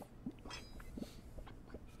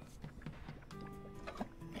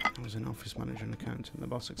 I was an office manager and accountant. The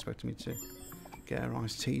boss expected me to get her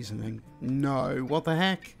iced teas and then... No, what the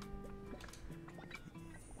heck?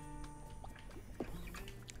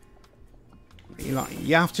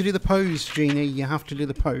 You have to do the pose, Genie. You have to do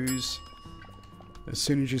the pose. As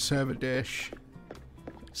soon as you serve a dish,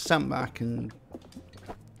 stand back and...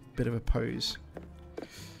 bit of a pose.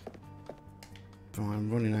 Oh, I'm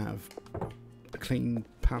running out of clean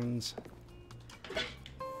pans.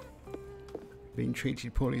 Being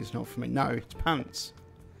treated poorly is not for me. No, it's pants.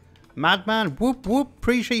 Madman, whoop whoop.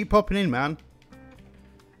 Appreciate you popping in, man.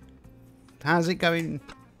 How's it going?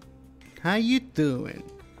 How you doing?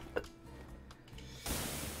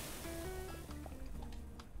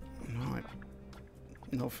 Right.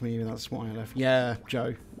 Not for me, that's why I left. Yeah,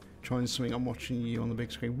 Joe. Trying something, I'm watching you on the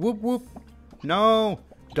big screen. Whoop whoop. No.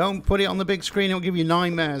 Don't put it on the big screen. It'll give you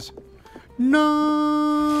nightmares.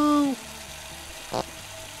 No.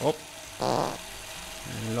 Oh.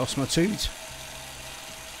 I lost my toot.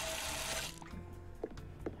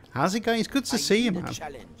 How's it going? It's good to see you, man.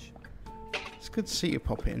 It's good to see you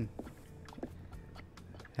pop in.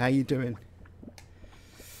 How you doing?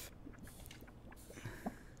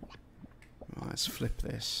 Right, let's flip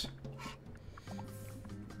this.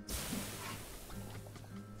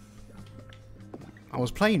 I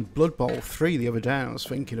was playing Blood Bowl 3 the other day and I was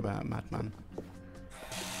thinking about Madman.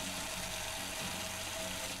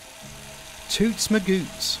 Toots my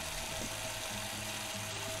goots.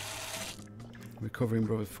 Recovering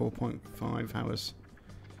brother 4.5 hours.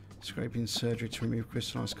 Scraping surgery to remove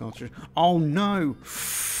crystallized cartilage. Oh no!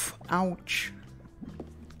 Ouch.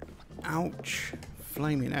 Ouch.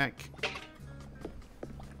 Flaming heck.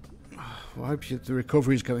 Well, I hope the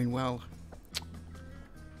recovery's going well.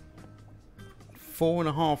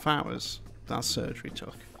 4.5 hours that surgery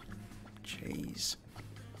took. Jeez.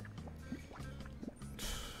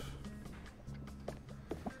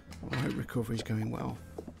 I hope recovery's going well.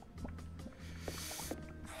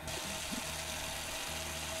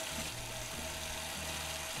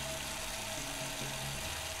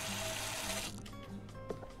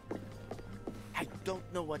 I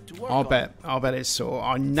don't know what to work on. I'll bet it's so.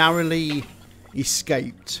 I narrowly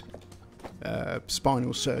escaped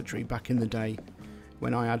spinal surgery back in the day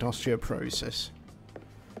when I had osteoporosis.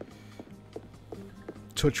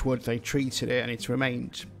 Touch wood, they treated it and it's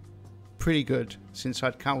remained pretty good since I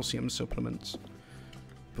had calcium supplements.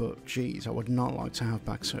 But geez, I would not like to have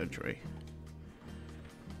back surgery.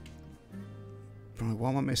 Right, what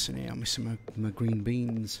am I missing here? I'm missing my green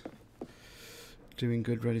beans. Doing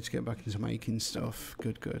good, ready to get back into making stuff.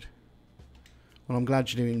 Good, good. Well, I'm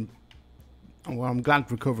glad you're doing... Well, I'm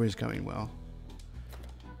glad recovery is going well.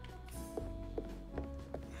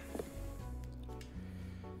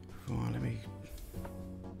 Right, let me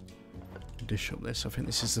dish up this. I think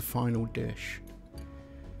this is the final dish.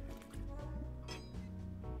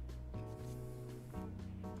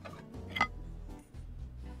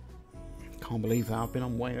 Can't believe that. I've been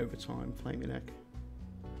on way over time. Flame your neck.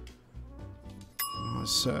 I'll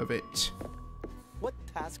serve it. What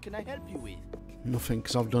task can I help you with? Nothing,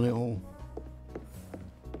 because I've done it all.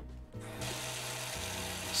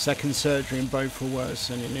 Second surgery and both were worse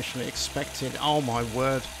than initially expected. Oh my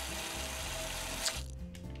word.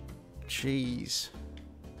 Jeez.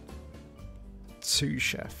 Sous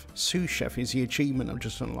chef. Sous chef is the achievement I've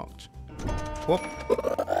just unlocked. Whoop.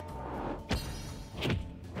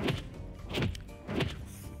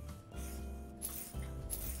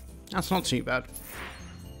 That's not too bad.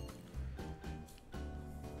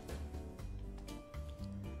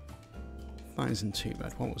 That isn't too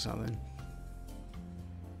bad. What was that then?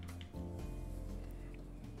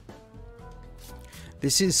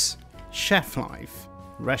 This is Chef Life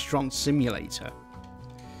Restaurant Simulator.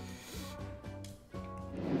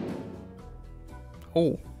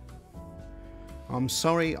 Oh. I'm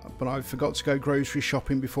sorry, but I forgot to go grocery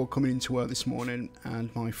shopping before coming into work this morning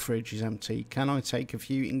and my fridge is empty. Can I take a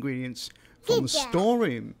few ingredients from the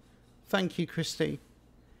storeroom? Thank you, Christy.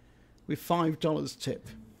 With $5 tip.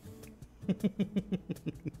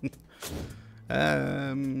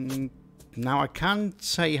 Now I can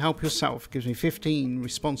say help yourself. Gives me 15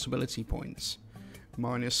 responsibility points.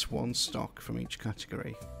 Minus 1 stock from each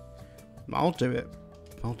category. I'll do it.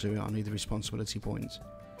 I'll do it. I need the responsibility points.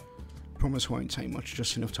 Promise won't take much,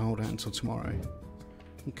 just enough to hold out until tomorrow.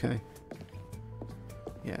 Okay.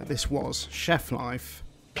 Yeah, this was Chef Life,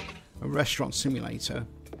 a restaurant simulator,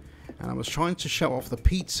 and I was trying to show off the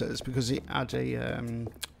pizzas because it had a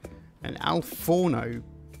an Al Forno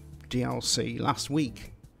DLC last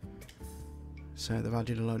week. So they've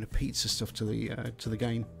added a load of pizza stuff to the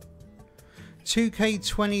game.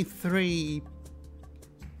 2K23.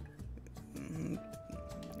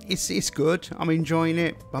 It's good. I'm enjoying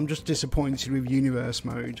it. I'm just disappointed with universe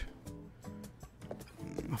mode.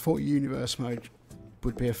 I thought universe mode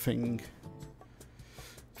would be a thing.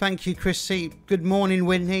 Thank you, Chrissy. Good morning,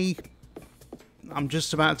 Whitney. I'm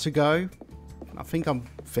just about to go. I think I'm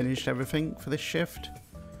finished everything for this shift.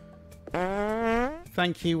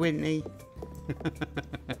 Thank you, Whitney.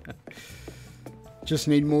 Just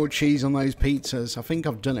need more cheese on those pizzas. I think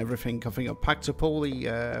I've done everything. I think I've packed up all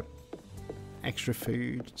the extra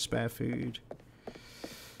food, spare food.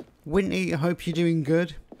 Whitney, I hope you're doing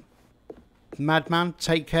good. Madman,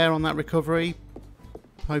 take care on that recovery.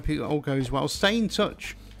 Hope it all goes well. Stay in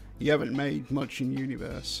touch. You haven't made much in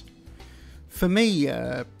universe. For me,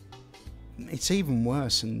 it's even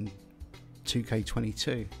worse than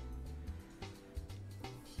 2K22.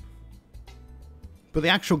 But the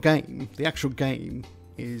actual game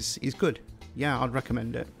is good. Yeah, I'd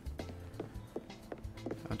recommend it.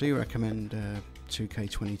 I do recommend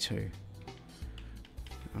 2K22.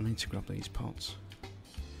 I need to grab these pots.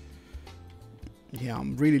 Yeah,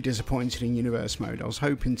 I'm really disappointed in universe mode. I was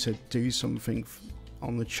hoping to do something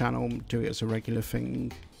on the channel, do it as a regular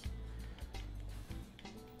thing.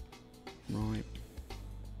 Right.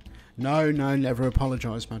 No, never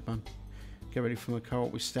apologise, Madman. Get ready for my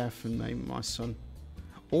co-op with Steph and name my son.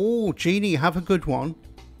 Oh, Jeannie, have a good one.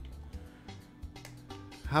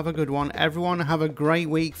 Have a good one. Everyone, have a great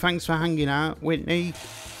week. Thanks for hanging out. Whitney,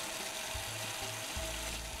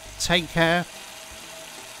 take care.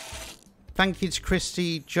 Thank you to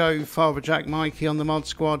Christy, Joe, Father Jack, Mikey on the mod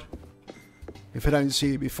squad. If I don't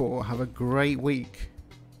see you before, have a great week.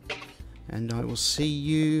 And I will see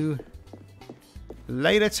you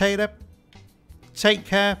later, Taylor. Take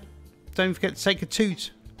care. Don't forget to take a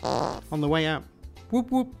toot on the way out. Whoop,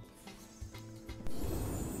 whoop.